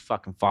getting all these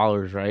fucking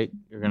followers, right?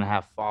 You're gonna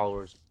have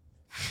followers,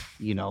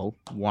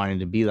 wanting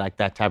to be like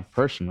that type of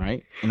person,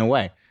 right? In a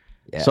way.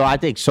 Yeah. So I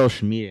think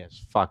social media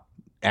is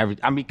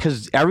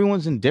because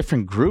everyone's in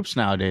different groups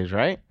nowadays,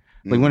 right?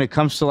 Like when it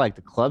comes to like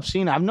the club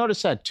scene, I've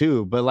noticed that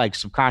too, but like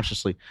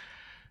subconsciously.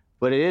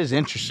 But it is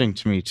interesting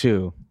to me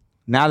too.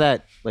 Now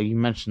that like you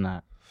mentioned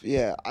that.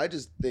 Yeah, I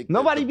just think that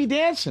Nobody be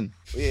dancing.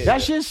 yeah,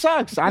 That shit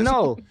sucks. I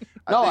know.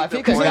 No, I the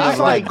think point it's of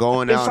like like-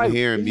 going it's out like- and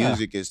hearing yeah.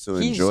 music is to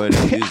He's- enjoy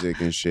the music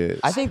and shit.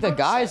 I think the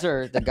guys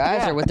are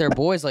with their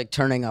boys like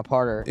turning up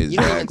harder. You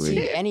don't even Exactly.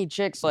 see any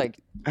chicks like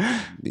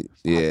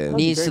Yeah.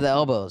 knees to the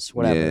elbows,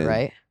 whatever, Yeah.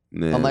 right?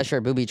 Yeah. Unless you're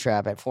a booby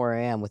trap at 4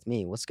 a.m. with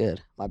me. What's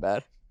good? My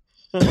bad.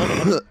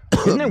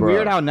 Isn't it Bro.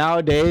 weird how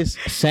nowadays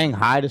saying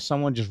hi to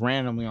someone just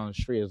randomly on the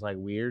street is like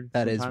weird?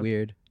 That is sometimes?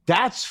 weird.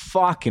 That's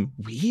fucking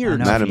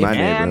weird. I know. Not in my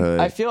man. neighborhood.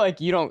 I feel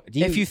like you don't.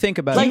 If you think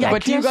about like, it,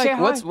 but do you can't say like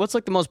hi. what's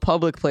like the most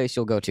public place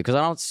you'll go to? Because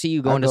I don't see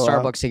you going to go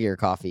out. Starbucks to get your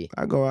coffee.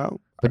 I go out.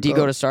 But do you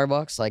go to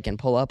Starbucks like and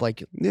pull up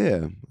like?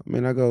 Yeah, I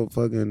mean, I go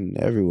fucking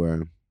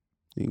everywhere.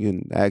 You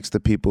can ask the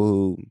people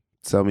who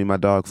sell me my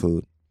dog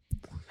food.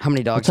 How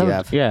many dogs do you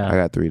have? Yeah. I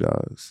got 3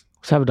 dogs.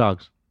 What type of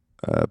dogs?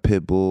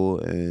 Pit bull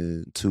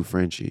and 2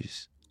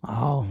 Frenchies.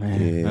 Oh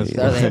man. Yeah, That's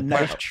yeah. Are they-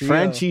 Nice trio.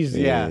 Frenchies,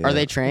 yeah. Yeah. Are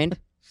they trained?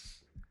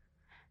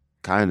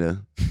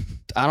 Kinda.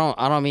 I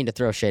don't mean to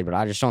throw shade, but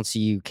I just don't see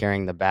you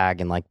carrying the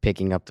bag and like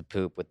picking up the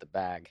poop with the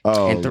bag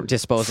Oh. and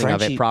disposing of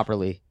Frenchie- it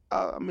properly.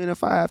 I mean,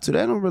 if I have to,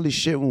 they don't really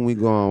shit when we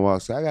go on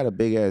walks. I got a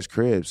big ass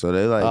crib, so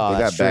they like Oh, they got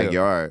that's true.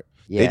 backyard.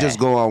 Yeah. They just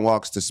go on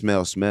walks to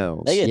smell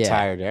smells. They get Yeah.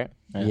 tired, right?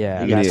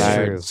 Yeah, They get that's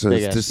tired. true. So They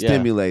it's get- to yeah.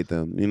 stimulate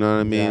them. You know what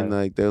I mean? Yeah.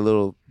 Like they're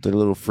little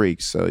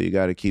freaks. So you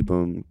got to keep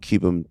them,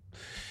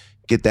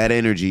 get that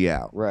energy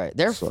out. Right.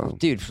 They're So-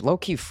 dude, low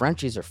key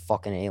Frenchies are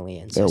fucking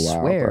aliens. They're I wild,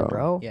 swear,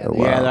 bro. Yeah, They're they-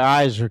 Yeah, wild. their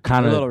eyes are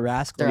kind They're of little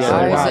rascals. Their Yeah,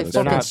 eyes wow. like They're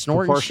fucking not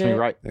snorting proportionally shit.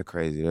 right. They're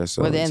crazy. They're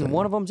so. But then insane.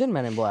 one of them's in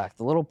Men in Black,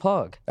 the little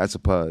pug. That's a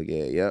pug.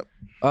 Yeah. Yep.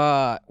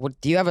 What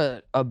do you have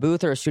a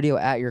booth or a studio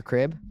at your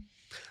crib?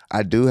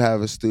 I do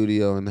have a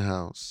studio in the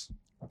house.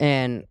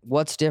 And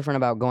what's different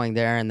about going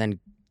there and then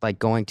like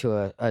going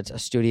to a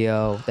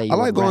studio that you I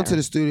like would going rent? to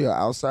the studio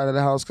outside of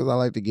the house because I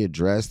like to get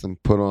dressed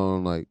and put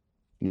on like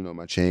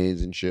my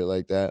chains and shit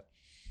like that.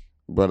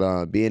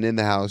 But being in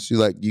the house,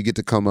 you get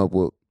to come up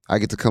with. I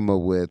get to come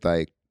up with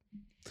like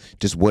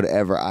just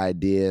whatever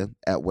idea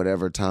at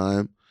whatever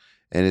time,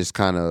 and it's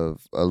kind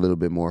of a little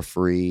bit more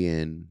free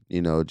and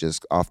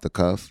just off the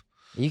cuff.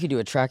 You could do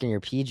a track in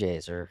your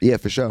PJs or Yeah,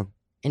 for sure.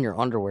 in your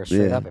underwear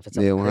straight Yeah, up if it's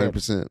at yeah, the 100%.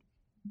 crib.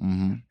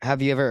 Mm-hmm.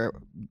 Have you ever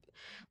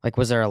like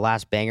was there a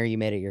last banger you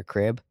made at your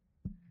crib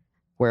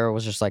where it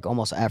was just like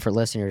almost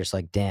effortless and you're just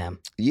like, damn.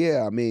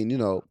 Yeah, I mean,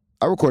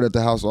 I record at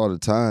the house all the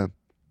time,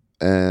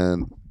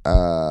 and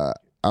I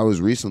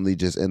was recently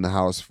just in the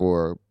house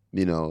for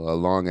a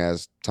long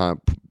ass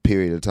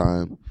period of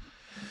time.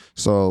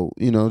 So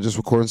just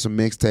recording some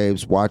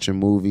mixtapes, watching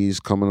movies,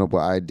 coming up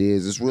with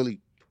ideas. It's really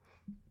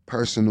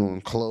personal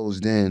and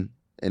closed in,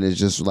 and it's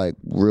just like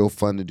real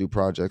fun to do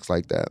projects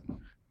like that.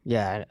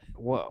 Yeah.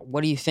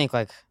 What do you think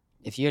like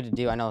if you had to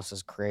do I know this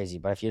is crazy,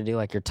 but if you had to do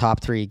like your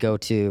top 3 go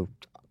to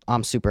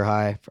I'm super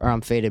high or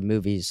I'm faded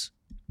movies,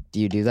 do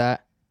you do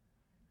that?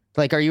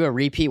 Like are you a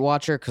repeat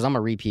watcher? Because I'm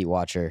a repeat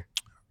watcher.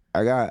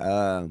 I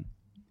got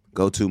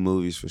go-to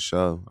movies for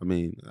sure. I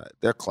mean,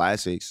 they're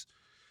classics.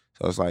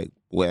 So it's like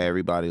what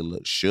everybody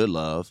should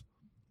love.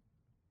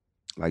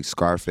 Like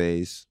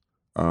Scarface,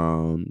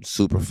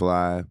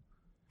 Superfly,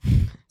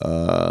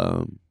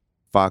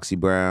 Foxy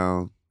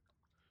Brown,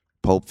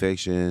 Pulp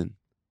Fiction,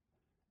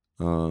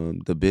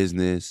 The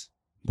Business,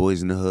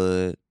 Boys in the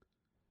Hood,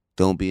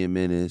 Don't Be a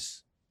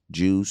Menace,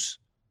 Juice.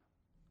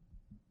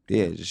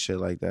 Yeah, just shit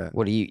like that.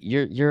 What do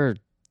you're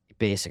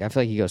basic. I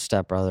feel like you go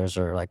Step Brothers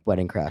or like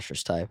Wedding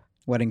Crashers type.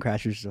 Wedding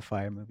Crashers is a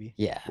fire movie.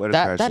 Yeah. Wedding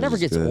That Crashers never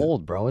is gets good.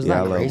 old, bro. Isn't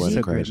Yeah, I that love crazy? It's Wedding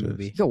a great Crashers.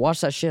 movie. You can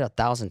watch that shit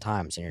 1,000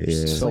 times and you're just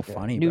Yeah. it's So like a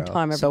funny, new bro.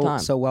 time every so time.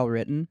 so well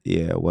written.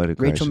 Yeah, Wedding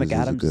Rachel Crashers is a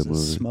McAdams good is movie.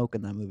 smoke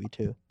in that movie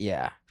too.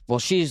 Yeah. Well,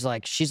 she's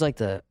like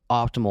the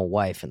optimal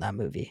wife in that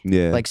movie.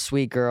 Yeah. Like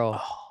sweet girl.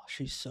 Oh,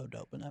 she's so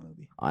dope in that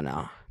movie. I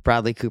know.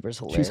 Bradley Cooper's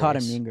hilarious. She's hot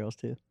in Mean Girls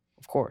too.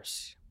 Of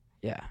course.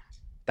 Yeah.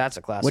 That's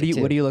a classic.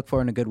 What do you look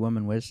for in a good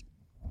woman, Wiz?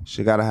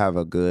 She gotta have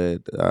a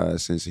good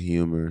sense of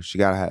humor. She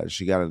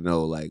gotta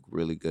know like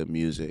really good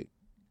music,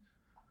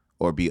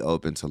 or be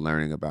open to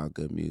learning about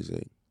good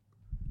music.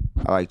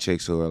 I like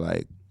chicks who are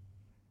like,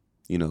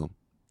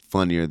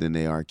 funnier than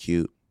they are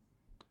cute.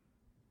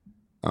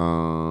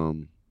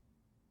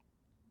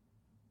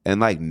 And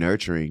like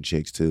nurturing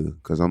chicks too,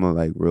 because I'm a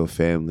like real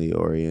family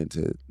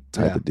oriented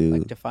type of dude.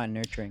 Like define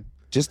nurturing.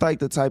 Just like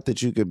the type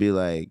that you could be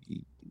like,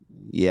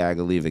 yeah, I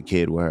could leave a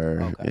kid with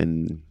her, Okay.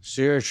 and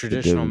So you're a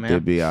traditional they'd man.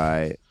 be all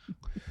right.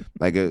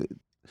 Like, if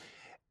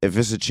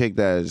it's a chick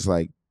that is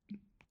like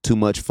too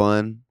much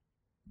fun,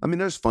 I mean,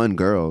 there's fun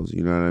girls,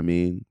 you know what I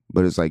mean?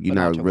 But it's like you're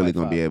But not not your really wife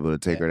gonna be up. able to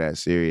take Yeah. her that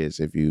serious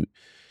if you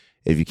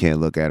can't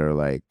look at her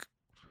like,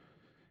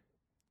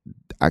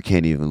 I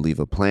can't even leave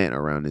a plant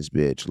around this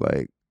bitch.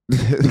 Like,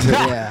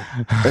 Yeah.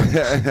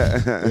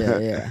 Yeah,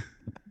 yeah.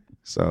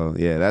 So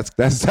yeah, that's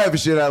the type of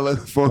shit I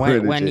look for.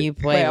 When you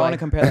play Wait, I want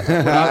to like, compare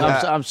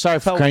that. I'm sorry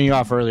for cutting you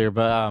off earlier,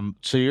 but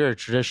so you're a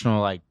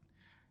traditional like,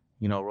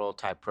 role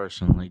type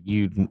person. Like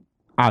you,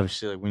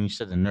 obviously, like when you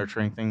said the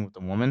nurturing thing with the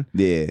woman,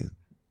 Yeah.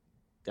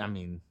 I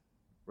mean,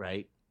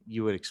 right?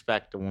 You would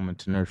expect a woman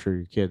to nurture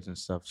your kids and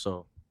stuff.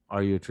 So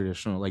are you a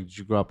traditional? Like, did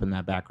you grow up in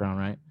that background,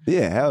 right?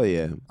 Yeah, hell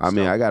yeah. I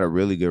mean, So- I got a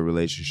really good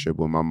relationship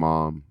with my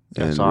mom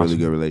That's and a really awesome.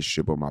 good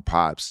relationship with my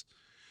pops.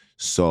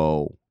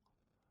 So,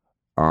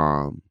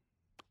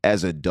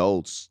 as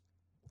adults,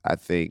 I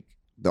think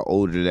the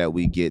older that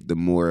we get, the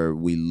more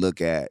we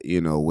look at,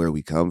 where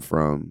we come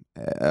from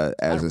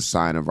as a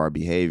sign of our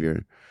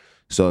behavior.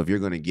 So if you're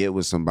going to get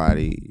with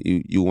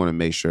somebody, you want to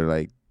make sure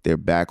like their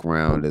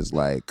background is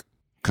like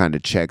kind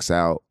of checks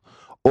out,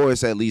 or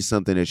it's at least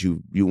something that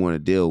you want to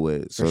deal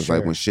with. So For it's like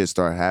sure. when shit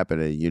start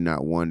happening, you're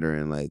not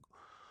wondering like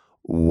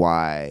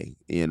why,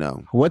 you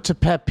know. What's a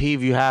pet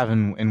peeve you have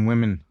in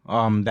women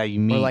that you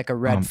meet? Or like a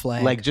red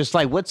flag. Like just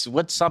like what's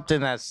something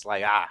that's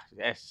like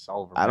it's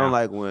over. I don't now.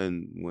 like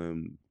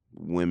when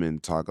women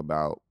talk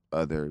about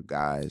other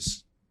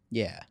guys.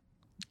 Yeah.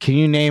 Can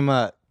you name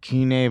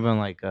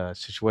like a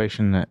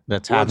situation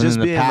that's Well, happened just in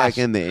the being past? like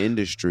in the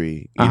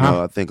industry, you Uh-huh.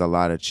 know, I think a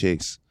lot of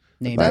chicks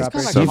Name Like,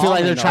 droppers. kinda Do you feel like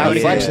common, they're though. trying to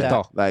Yeah. flex it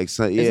though? like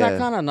so, yeah. Isn't that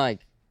kind of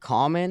like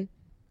common?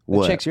 The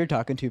What? chicks you're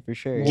talking to for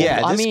sure.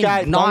 Yeah, I this mean,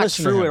 guy- don't not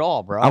listen to true him. at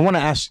all, bro. I want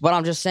to ask. But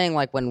I'm just saying,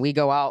 like when we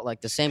go out, like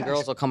the same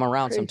girls will come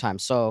around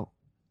sometimes. So,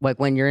 like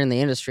when you're in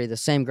the industry, the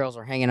same girls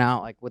are hanging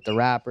out, like with the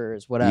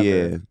rappers, whatever.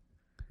 Yeah,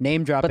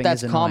 Name dropping But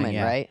that's is annoying, common,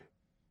 yeah. right?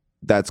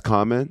 that's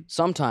common.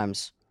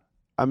 Sometimes.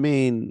 I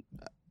mean,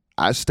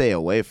 I stay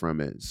away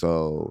from it.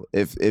 So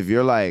if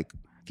you're like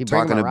If you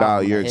bring 'em talking around,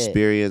 about I'm your gonna hit.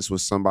 experience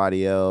with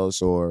somebody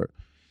else or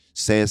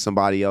saying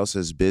somebody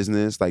else's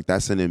business, like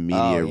that's an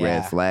immediate yeah.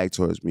 red flag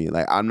towards me.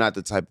 Like I'm not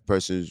the type of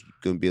person who's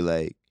gonna be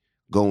like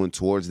going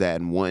towards that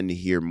and wanting to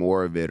hear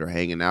more of it or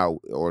hanging out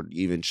or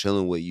even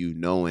chilling with you,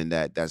 knowing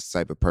that that's the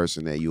type of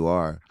person that you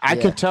are. I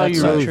Yeah, could tell that's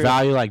you so really true.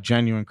 value like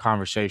genuine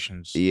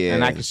conversations. Yeah.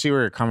 and I can see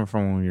where you're coming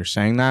from when you're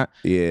saying that.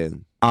 Yeah.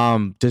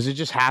 Does it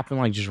just happen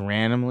like just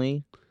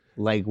randomly,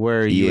 like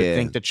where you would Yeah.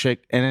 think the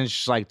chick and then it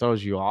just like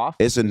throws you off?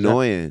 It's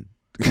annoying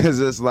because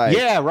it's like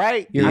Yeah,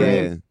 right. yeah. I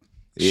mean,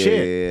 yeah,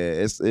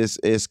 shit. yeah.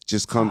 It's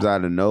just comes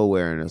out of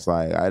nowhere, and it's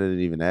like I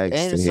didn't even ask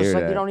And to it's hear just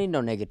like that. you don't need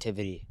no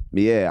negativity.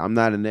 Yeah, I'm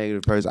not a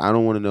negative person. I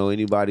don't want to know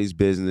anybody's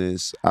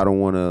business. I don't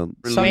want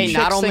to. Some Wait, chicks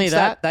not only thinks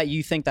that- that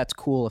you think that's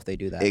cool if they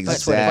do that. But,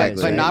 That's what it is.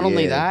 Exactly. but not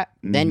only Yeah. that,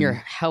 then Mhm. you're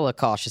hella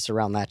cautious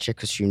around that chick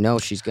because you know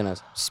she's gonna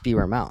spew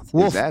her mouth.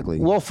 Well, Exactly.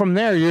 Well, from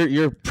there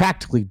you're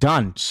practically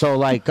done. So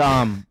like,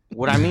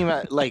 what I mean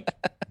by like,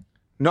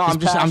 no, I'm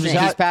just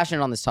He's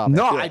passionate on this topic.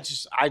 no,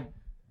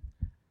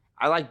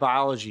 I like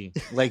biology.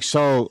 Like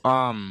so,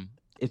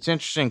 it's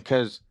interesting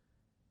because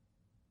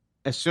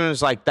as soon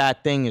as like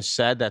that thing is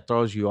said that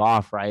throws you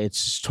off, right?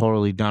 It's just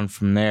totally done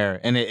from there,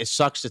 and it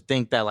sucks to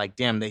think that like,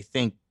 damn, they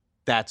think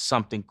that's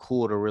something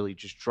cool to really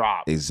just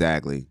drop.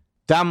 Exactly.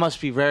 That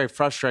must be very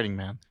frustrating,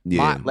 man.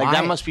 Yeah. Like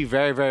that must be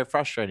very, very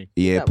frustrating.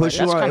 Yeah, Yeah, it puts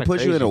but you that's on, kinda it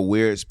puts you in crazy. a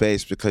weird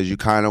space because you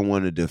kind of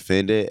want to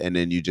defend it, and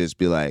then you just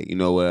be like, you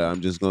know what?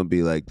 I'm just gonna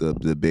be like the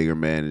bigger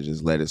man and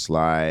just let it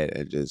slide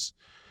and just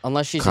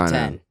Unless she's Kinda. a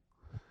 10.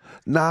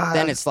 nah.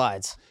 Then it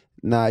slides.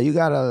 Nah, you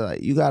gotta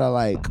be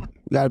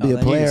Oh, a then you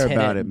player just hit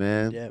about it. it,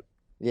 man. Yep.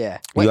 Yeah. You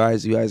Wait,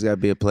 guys gotta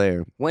be a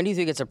player. when do you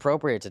think it's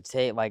appropriate to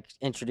take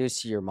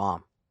introduce to your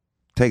mom?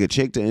 Take a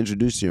chick to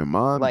introduce to your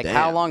mom. Like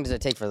how Damn. long does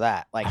it take for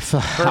that? Like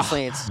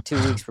personally, it's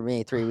 2 weeks for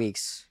me, 3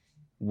 weeks.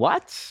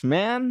 What,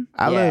 man?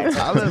 I yeah, live, it's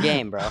I a live,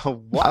 game, bro.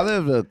 I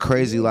lived a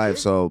crazy life.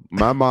 So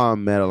my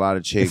mom met a lot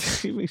of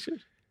chicks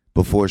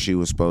before she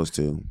was supposed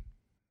to,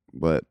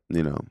 but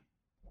you know,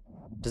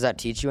 Does that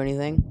teach you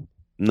anything?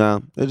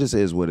 no, it just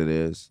is what it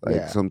is. Like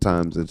Yeah.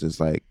 sometimes it's just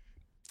like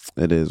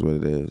it is what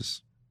it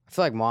is. I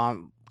feel like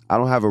mom. I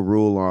don't have a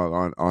rule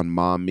on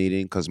mom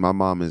meeting because my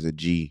mom is a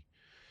G.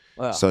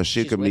 Well, So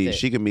she she's could with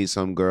meet it.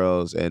 some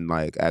girls and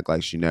like act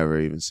like she never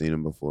even seen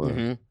them before.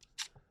 Mhm.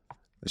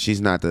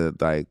 She's not the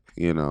like,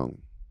 you know,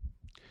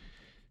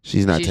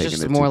 she's not She's taking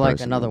just it more too like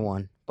personal. another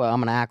one, but I'm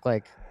gonna act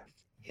like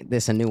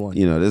this a new one.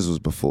 You know, this was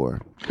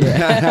before.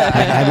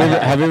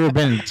 have you ever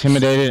been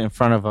intimidated in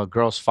front of a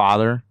girl's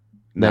father?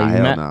 Nah, you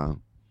hell met? no.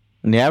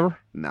 Never.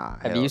 Nah.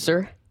 Have hell you,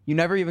 sir? You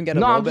never even get a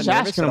No, little I'm bit just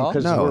nervous asking at him all?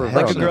 because No, we're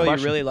hell Like a no. girl you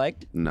question. really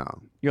liked? No,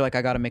 You're like,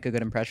 I got to make a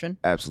good impression?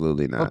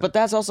 absolutely not. But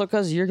that's also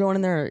because you're going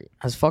in there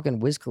as fucking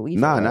Wiz Khalifa.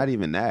 Nah, right? not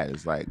even that.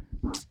 It's like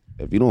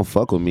if you don't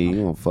fuck with me, you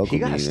don't fuck You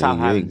with me. gotta stop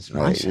then having you- this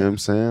like, you know what I'm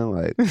saying?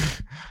 Like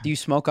Do you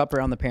smoke up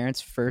around the parents'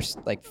 first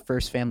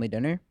family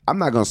dinner? I'm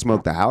not gonna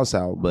smoke the house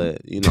out,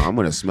 but you know, I'm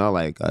gonna smell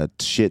like a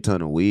shit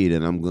ton of weed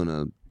and I'm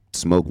gonna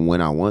smoke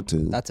when I want to.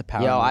 That's a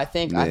power. Yo, move. I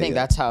think Yeah.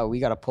 that's how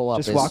we gotta pull up.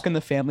 Just is- walk in the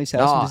family's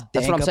house No, and just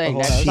that's what I'm dank up saying.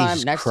 the whole house.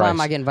 Jesus Next time I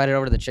Christ. get invited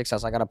over to the chick's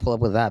house, I gotta pull up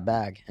with that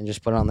bag and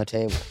just put it on the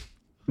table.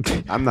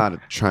 I'm not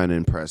trying to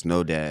impress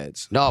no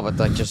dads. No, but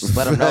like just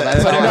let them know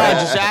that's Put it all No, right-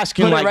 right. just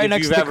asking Put like it right if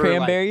next you've to the ever, like-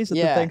 cranberries at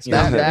the Yeah,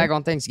 Thanksgiving. that bag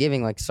on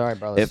Thanksgiving. Like, sorry,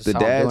 bro. If the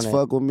that's how I'm dads doing it.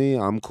 fuck with me,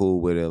 I'm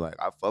cool with it. Like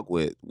I fuck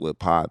with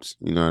pops,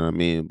 you know what I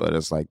mean? But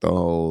it's like the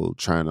whole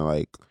trying to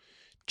like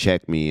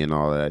check me and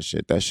all of that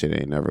shit. That shit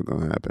ain't never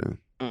gonna happen.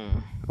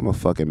 Mm. I'm a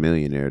fucking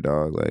millionaire,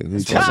 dog. Like who you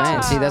That's what I'm talking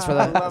saying. to? See, that's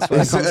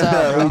where it comes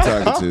out, Who you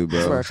bro. talking to,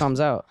 That's where bro? it comes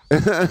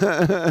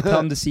out.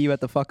 Come to see you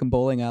at the fucking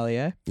bowling alley,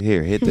 eh?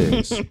 Here, hit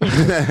this.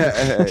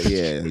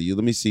 Yeah, you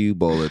let me see you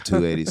bowl at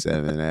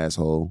 287,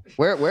 asshole.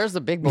 Where's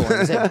the big bowling?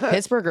 Is it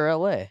Pittsburgh or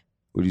LA?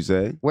 What'd you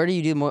say? Where do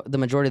you do the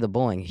majority of the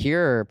bowling?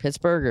 Here or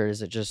Pittsburgh, or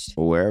is it just?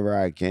 Wherever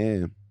I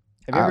can.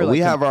 Have you ever we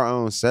like, have our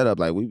own setup.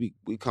 Like we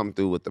come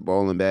through with the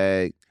bowling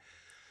bag.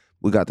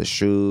 We got the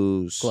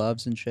shoes.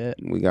 gloves and shit?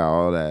 We got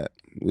all that.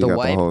 We The got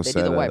wipe. the whole They do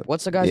setup. the wipe.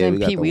 What's the guy's Yeah, we name?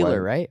 got Pete the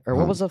Wheeler, wipe. right? Or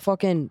what was the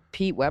fucking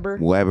Pete Weber?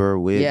 Weber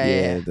with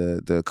Yeah.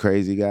 the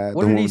crazy guy.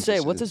 What The did one he with say?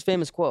 the- What's his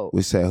famous quote?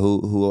 We said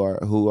who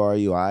are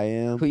you? I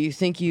am. Who you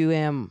think you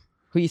am?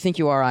 Who you think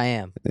you are? I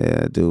am.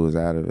 Yeah, dude was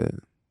out of it.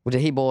 Well, did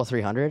he bowl a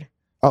 300?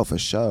 Oh, for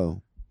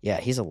sure. Yeah,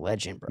 he's a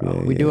legend, bro.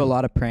 Yeah. We do a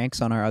lot of pranks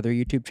on our other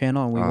YouTube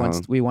channel, and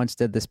Uh-huh. we once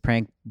did this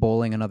prank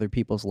bowling in other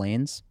people's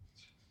lanes.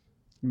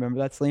 Remember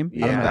that, Slim? I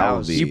don't Yeah, know. that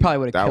was- You probably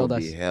would have that killed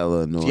would us. be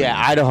hella annoying.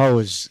 Yeah, Idaho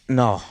is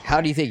no.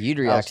 How do you think you'd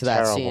was react to that?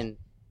 terrible. Seeing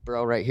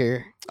bro right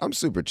here. I'm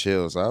super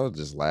chill, so I would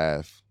just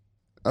laugh.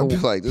 I'd be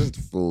like, this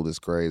fool is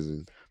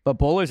crazy. But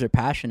bowlers are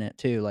passionate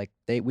too. Like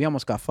we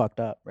almost got fucked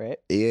up, right?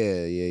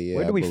 Yeah.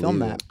 Where I did we film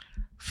believe that?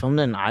 Filmed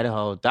in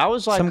Idaho. That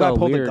was like Some guy a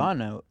pulled weird... the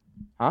gun out.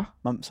 Huh?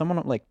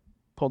 Someone like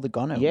pulled the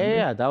gun out. Yeah, remember?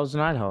 yeah, that was in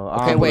Idaho.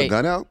 Okay, Pull wait. the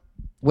gun out?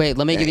 Wait,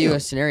 let me give you Damn. a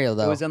scenario It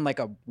though. was in like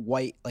a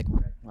white like.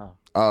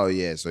 Oh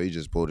yeah, so he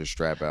just pulled his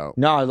strap out.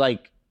 No,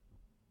 like,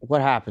 what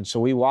happened?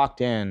 So we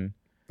walked in,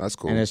 That's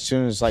cool. and as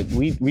soon as like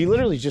we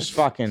literally just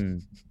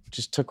fucking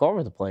just took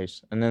over the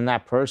place, and then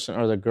that person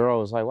or the girl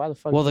was like, "Why the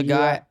fuck?" Well, did the you do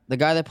guy, that?" the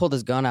guy that pulled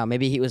his gun out,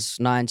 maybe he was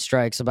 9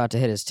 strikes, about to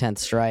hit his 10th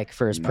strike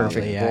for his No,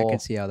 perfect Yeah, I bowl,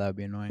 could see how that would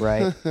be annoying.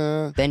 right?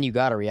 Right. Then you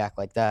gotta react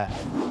like that.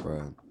 I'm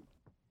gonna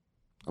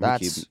keep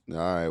That's- it. All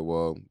right,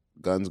 well,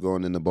 guns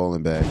going in the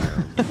bowling bag.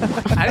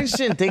 I just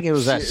didn't think it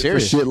was that For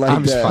serious. shit like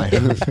I'm just that.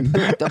 playing.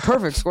 The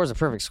perfect score is a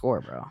perfect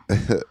score, bro.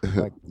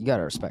 Like you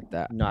gotta respect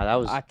that. No, that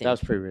was I that was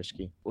think- pretty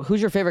risky.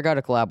 Who's your favorite guy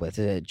to collab with?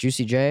 Is it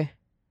Juicy J?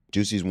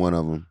 Juicy's one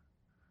of them.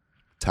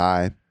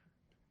 Ty,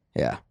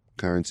 Yeah.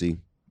 Currency,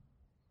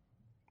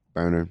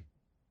 Burner,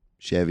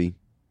 Chevy.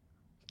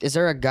 Is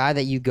there a guy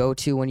that you go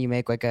to when you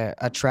make like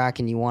a track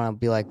and you want to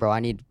be like, bro, I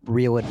need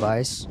real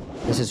advice?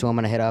 This is who I'm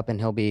gonna hit up, and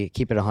he'll be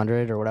keep it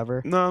 100 or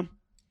whatever. No.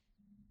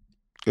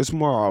 It's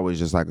more always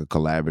just like a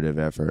collaborative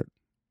effort.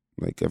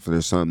 Like if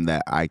there's something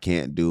that I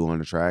can't do on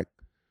the track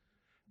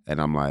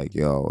and I'm like,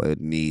 yo, it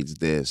needs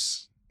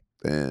this,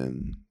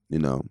 then,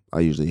 I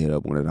usually hit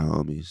up one of the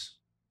homies.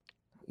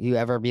 You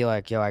ever be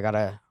like, yo,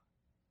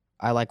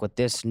 I like what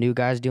this new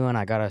guy's doing.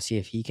 I gotta see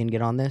if he can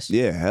get on this.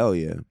 Yeah, hell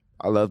yeah.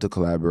 I love to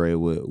collaborate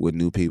with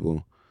new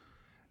people.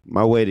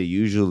 My way to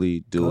usually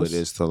do Close. it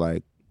is to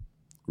like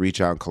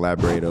reach out and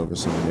collaborate over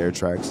some of their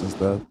tracks and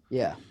stuff,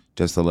 Yeah.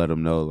 just to let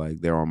them know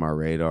like they're on my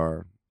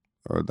radar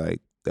or like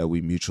that we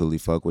mutually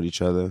fuck with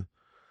each other.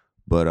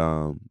 But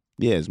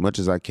yeah, as much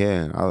as I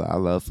can, I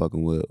love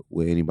fucking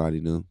with anybody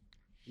new.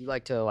 You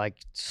like to like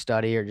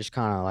study or just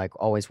kind of like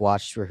always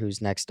watch for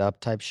who's next up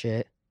type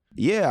shit.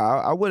 Yeah,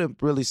 I wouldn't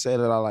really say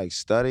that I like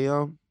study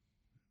them.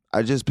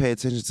 I just pay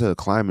attention to the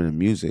climate of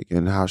music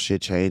and how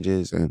shit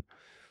changes and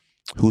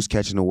who's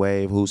catching the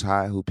wave, who's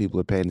hot, who people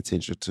are paying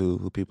attention to,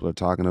 who people are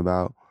talking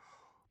about.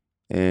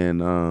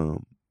 And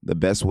the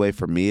best way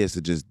for me is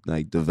to just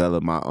like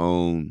develop my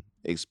own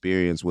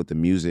experience with the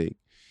music.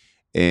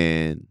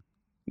 And,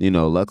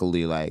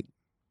 luckily, like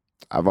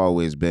I've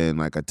always been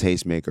like a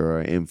tastemaker or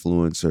an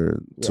influencer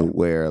to Yeah.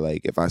 where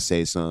like if I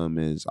say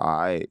something is all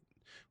right,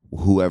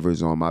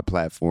 whoever's on my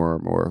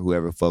platform or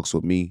whoever fucks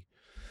with me,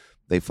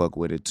 they fuck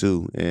with it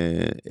too.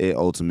 And it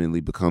ultimately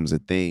becomes a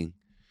thing.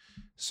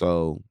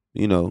 So,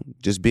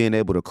 just being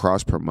able to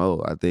cross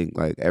promote, I think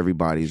like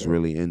everybody's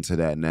really into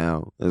that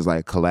now. It's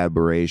like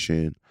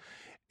collaboration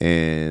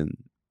and,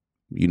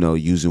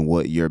 using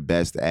what you're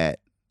best at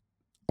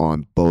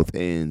on both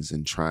ends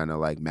and trying to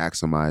like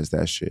maximize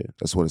that shit.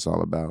 That's what it's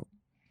all about.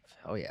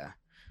 Oh yeah.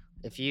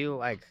 If you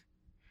like,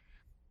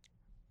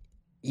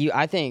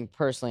 I think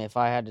personally, if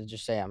I had to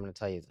just say, I'm gonna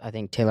tell you, I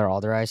think Taylor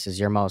Alderdice is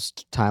your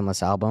most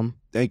timeless album.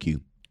 Thank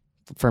you.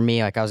 For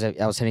me, like I was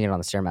hitting it on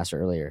the Stairmaster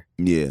earlier.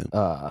 Yeah.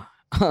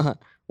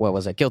 What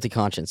was it? Guilty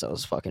Conscience. That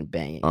was fucking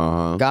banging.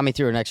 Uh-huh. Got me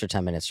through an extra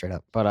 10 minutes straight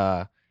up.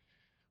 But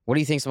what do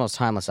you think's the most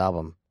timeless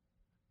album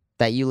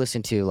that you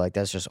listen to? Like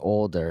that's just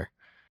old or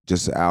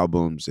Just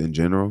albums in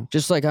general.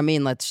 just like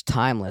that's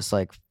timeless.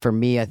 Like for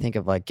me, I think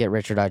of like Get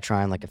Rich or Die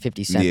Trying, like a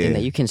 50 Cent Yeah. thing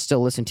that you can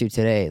still listen to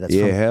today. That's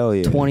Yeah, from hell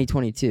yeah.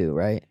 2022,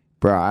 right?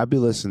 Bro, I be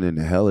listening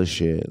to hella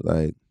shit.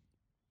 Like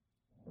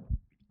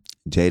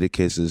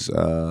Jadakiss's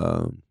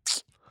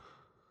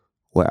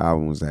what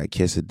album was that?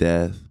 Kiss of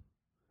Death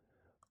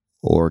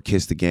or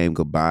Kiss the Game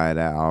Goodbye.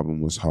 That album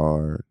was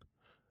hard.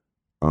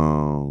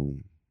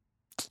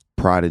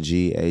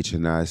 Prodigy,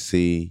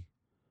 HNIC,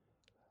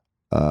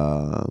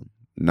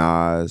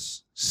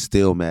 Nas,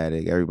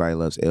 Stillmatic. Everybody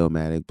loves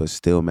Illmatic, but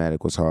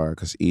Stillmatic was hard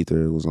because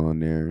Ether was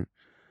on there.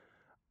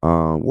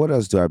 What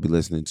else do I be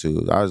listening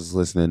to? I was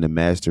listening to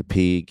Master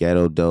P,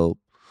 Ghetto Dope,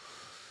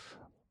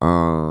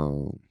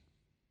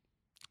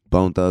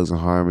 Bone Thugs and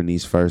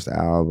Harmony's first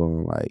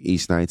album, like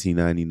East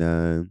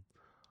 1999.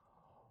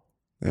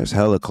 There's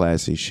hella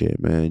classic shit,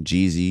 man.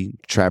 Jeezy,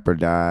 Trap or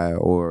Die,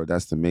 or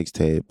that's the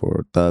mixtape,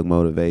 or Thug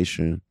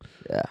Motivation.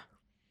 Yeah.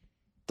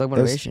 Thug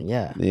Motivation,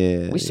 yeah.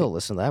 Yeah, We still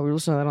listen to that. We were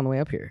listening to that on the way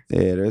up here.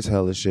 yeah. There's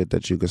hella shit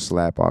that you could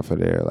slap off of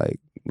there, like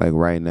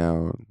right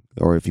now,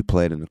 or if you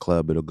play it in the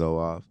club, it'll go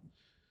off.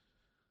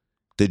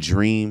 The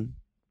Dream,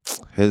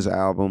 his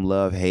album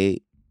Love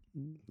Hate,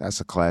 that's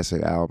a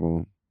classic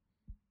album.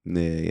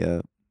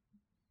 Yeah.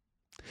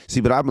 See,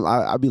 but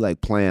I be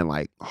like playing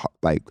like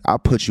I'll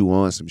put you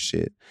on some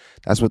shit.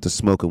 That's what the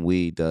smoking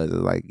weed does. It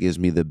like gives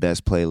me the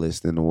best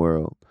playlist in the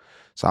world.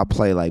 So I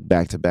play like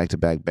back to back to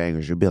back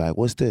bangers. You'll be like,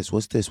 what's this?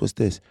 What's this? What's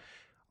this?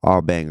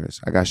 All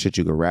bangers. I got shit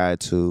you could ride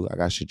to. I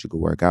got shit you could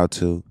work out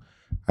to.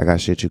 I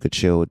got shit you could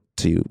chill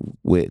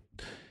with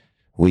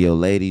your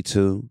lady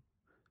to.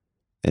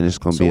 And it's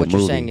gonna So be a what movie.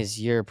 you're saying is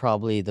you're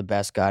probably the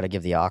best guy to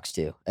give the aux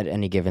to at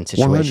any given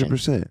situation.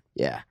 100%.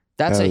 Yeah,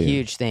 that's Hell a yeah.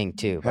 huge thing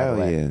too. By the Hell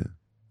way. yeah.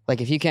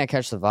 Like if you can't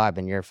catch the vibe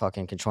and you're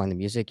fucking controlling the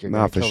music, you're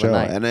Nah, gonna for kill sure.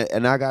 the night.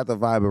 And I got the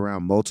vibe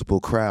around multiple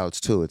crowds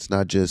too. It's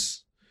not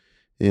just,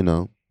 it's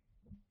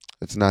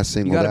not You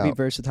singled gotta out. be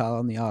versatile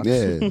on the aux.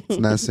 Yeah, it's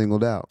not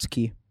singled out. It's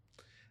key.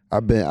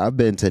 I've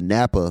been to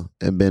Napa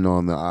and been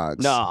on the aux.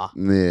 Nah.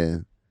 Yeah.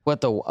 What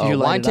the Did you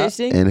light wine it up?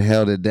 tasting? And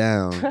held it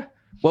down.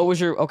 What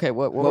was your what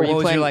were What you was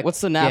your, playing? like-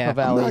 What's the Napa yeah. I'm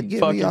Valley? I'm not giving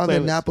fucking y'all the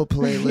playlist? Napa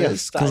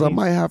playlist because I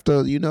might have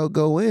to,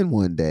 go in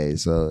one day.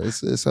 So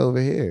it's over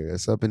here.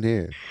 It's up in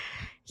here.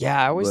 Yeah,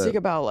 I always But- think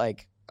about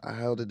like I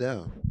held it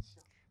down.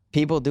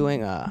 people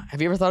doing. Have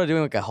you ever thought of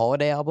doing like a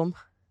holiday album?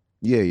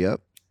 Yeah.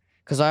 Yep.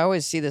 Because I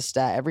always see this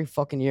stat every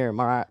fucking year.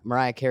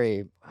 Mariah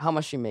Carey, how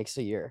much she makes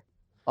a year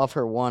off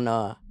her one.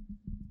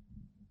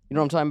 You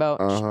know what I'm talking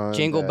about? Uh-huh.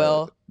 Jingle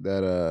Bell.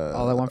 That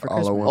All I Want for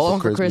Christmas. All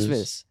for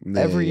Christmas.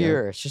 Yeah, Every yeah.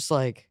 year, it's just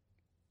like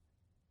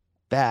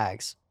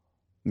bags.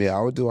 Yeah,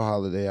 I would do a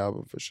holiday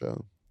album for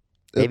sure.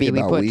 It'd Maybe be we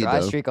about put weed, Dry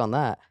though. Streak on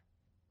that.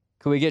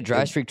 Could we get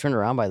Dry Streak turned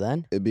around by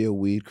then? It'd be a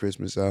weed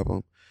Christmas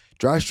album.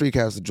 Dry Streak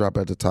has to drop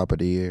at the top of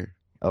the year.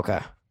 Okay.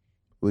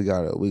 We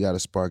gotta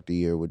spark the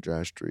year with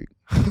Dry Streak.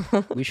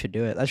 We should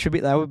do it.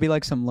 That would be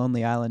like some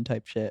Lonely Island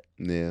type shit.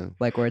 Yeah.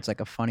 Like where it's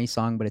like a funny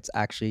song, but it's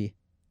actually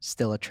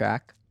still a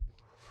track.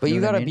 But You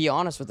you know what I gotta mean? be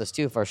honest with us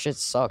too. If our shit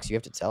sucks, you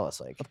have to tell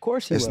us. Like, Of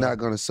course It's not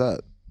gonna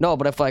suck. no,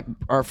 but if like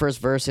our first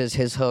verse is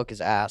his hook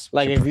is ass,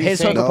 Like, if you his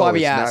think- hook will No,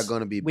 probably it's be ass. not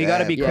gonna be We bad, got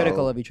to be bro.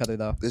 critical of each other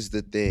though. This is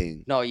the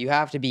thing. No, you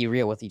have to be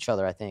real with each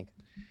other. I think.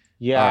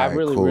 Yeah, All I right,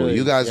 really, cool. really.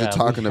 You guys yeah, are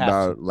talking we have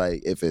about to.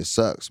 like if it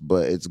sucks,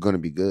 but it's gonna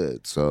be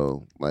good.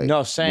 So like, No,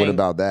 what saying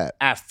about that?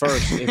 At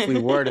first, if we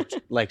were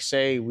to like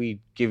say we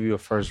give you a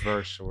first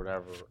verse or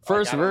whatever.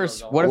 First like, I don't know verse,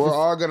 the what if We're it's-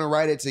 all gonna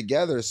write it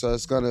together, so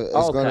it's gonna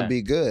Okay.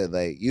 be good.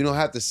 Like you don't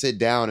have to sit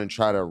down and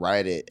try to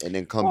write it and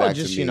then come Well, back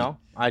just to me.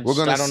 I We're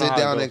gonna I don't know sit how it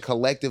down goes. and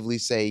collectively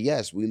say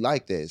yes, we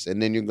like this,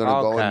 and then you're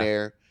gonna go in Okay.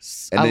 there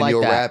and I then like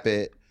you'll that. rap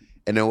it,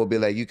 and then we'll be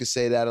like, you could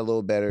say that a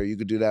little better, you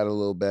could do that a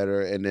little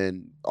better, and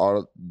then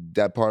all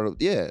that part of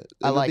it'll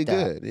I like be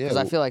that good. Yeah, because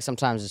I feel like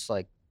sometimes it's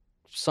like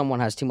someone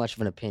has too much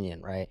of an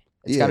opinion, right?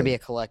 It's got Yeah. to be a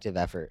collective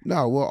effort.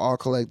 no, we'll all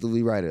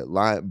collectively write it,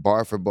 line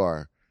bar for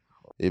bar.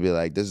 It'd be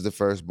like, this is the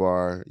first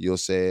bar. You'll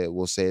say it.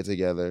 We'll say it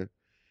together,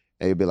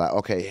 and you'll be like,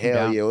 okay, hell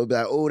down. yeah. We'll be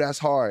like, oh, that's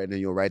hard, and then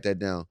you'll write that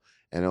down,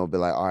 and it'll be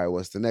like, all right,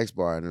 what's the next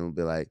bar? And it'll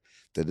be like,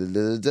 da da da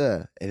da da,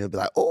 and it'll be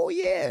like, oh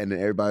yeah, and then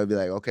everybody will be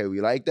like, okay, we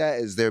like that.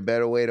 Is there a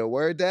better way to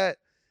word that?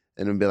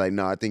 And then be like,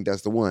 no, I think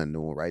that's the one.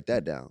 Then we'll write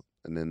that down,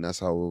 and then that's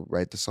how we'll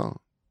write the song.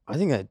 I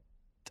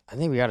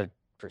think we got to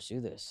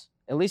pursue this.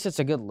 At least it's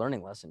a good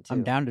learning lesson too.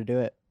 I'm down to do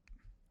it.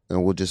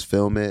 And we'll just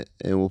film it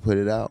and we'll put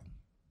it out.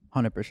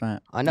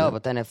 100%. I know, Yeah.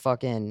 but then if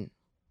fucking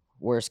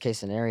worst case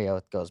scenario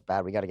it goes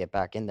bad, we got to get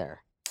back in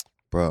there.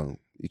 Bro,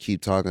 you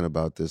keep talking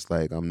about this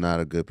like I'm not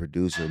a good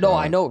producer. No, bro.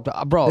 I know,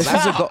 bro. This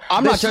that's is a go-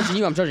 I'm not this- judging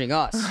you. I'm judging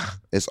us.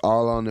 It's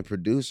all on the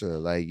producer.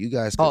 Like you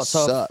guys could Oh,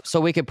 so suck.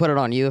 so we could put it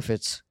on you if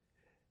it's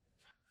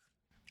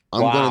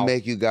I'm Wow. gonna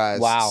make you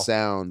guys Wow.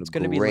 sound It's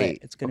going to be great. lit.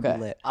 It's going to okay.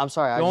 be lit. I'm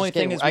sorry. The only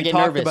thing is I we get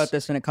talked nervous. about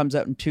this and it comes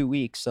out in 2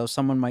 weeks, so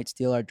someone might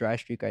steal our Dry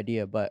Streak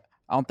idea, but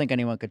I don't think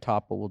anyone could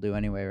top what we'll do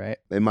anyway, right?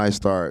 They might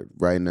start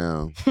right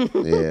now.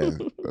 Yeah,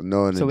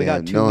 knowing So the we got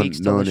damn- 2 knowing, weeks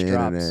till knowing this the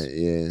drops. internet.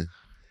 Yeah,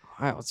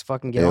 All right, let's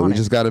fucking get yeah. on We it.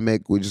 just gotta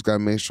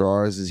make sure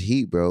ours is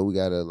heat, bro. We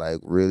gotta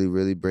like really,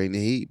 really bring the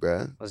heat,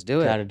 bro. Let's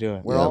do it. Gotta do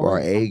it. We're Yeah, all our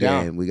in. A I'm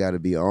down. game. We gotta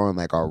be on.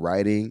 Like our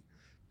writing,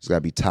 it's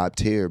gotta be top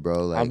tier,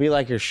 bro. Like I'll be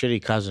like your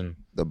shitty cousin.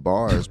 the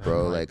bars,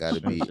 bro. Like, Like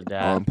gotta be Snoop's the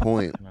dad. on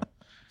point.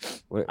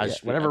 I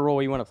just- Whatever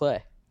role you want to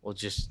play. Well,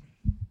 just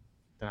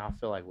then I'll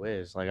feel like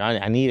Wiz. Like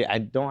I need it. I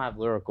don't have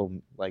lyrical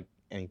like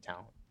any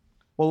talent.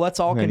 Well, let's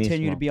all Yeah, it needs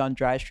continue to more. be on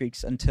Dry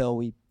Streaks until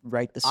we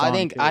write the song. I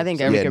think too.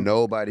 every Yeah,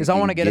 nobody. Because I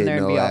want to can get in there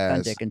and no be ass.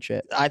 authentic and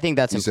shit. I think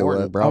that's You said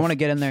important, what? bro. I want to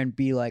get in there and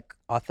be like,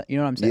 you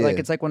know what I'm saying? Like Yeah.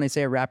 it's like when they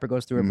say a rapper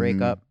goes through a Mhm.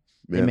 breakup,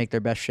 they Yeah. make their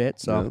best shit.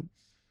 So Yeah.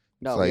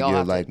 No, It's we like all your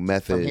have like to,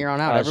 method. from here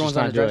on out. Let's Everyone's just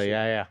on not a do dress. it.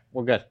 Yeah,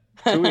 we're good.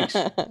 2 weeks.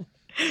 All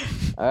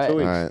right. Two All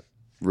weeks. right,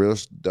 real.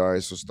 All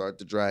right, so start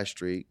the Dry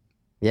Streak.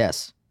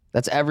 Yes,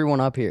 that's everyone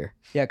up here.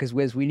 yeah, because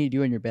Wiz, we need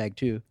you in your bag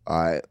too.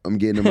 All right, I'm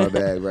getting in my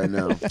bag right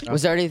now.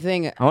 Was there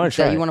anything I wanna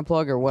try that you it. want to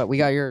plug or what? We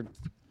got your.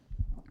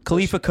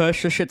 Khalifa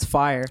Kush, this shit's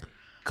fire.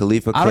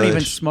 Khalifa I don't even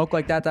Kush. smoke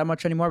like that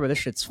much anymore, but this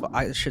shit's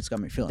got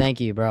me feeling. Thank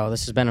you, bro.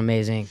 This has been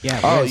amazing. Yeah.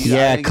 Oh, Wiz. you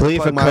Yeah, I didn't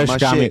Khalifa plug my Kush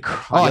got me shit.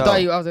 Oh, I Yo,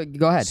 thought you.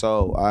 Go ahead.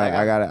 So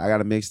I got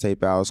a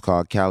mixtape out. It's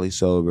called Cali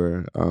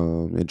Sober.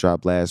 It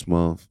dropped last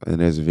month, and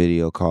there's a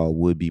video called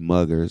Would Be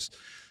Muggers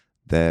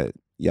that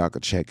y'all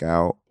could check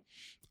out.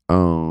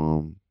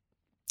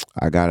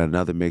 I got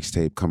another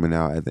mixtape coming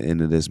out at the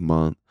end of this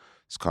month.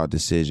 It's called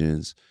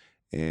Decisions,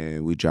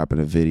 and we dropping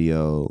a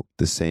video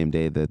the same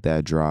day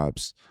that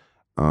drops.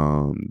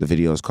 The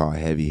video is called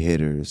Heavy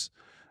Hitters,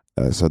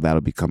 so that'll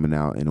be coming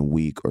out in a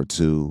week or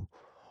two.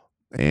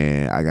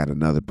 And I got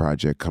another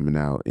project coming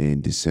out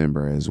in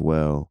December as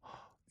well.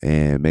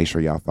 And make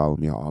sure y'all follow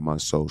me on all my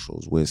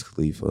socials, Wiz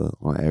Khalifa,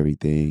 on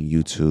everything,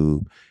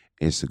 YouTube,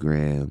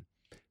 Instagram,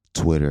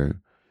 Twitter.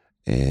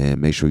 And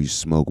make sure you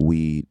smoke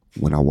weed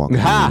when I walk in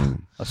the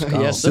room. Let's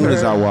go. As soon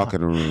as I walk in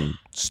the room,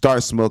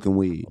 start smoking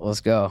weed. Let's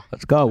go.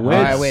 Let's go. All Wiz.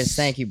 right, Wiz.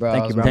 Thank you, bro.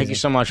 Thank That you, was bro. Thank you amazing.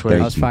 so much, Thank Wiz.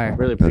 That was fire.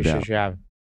 Really No appreciate doubt. you having.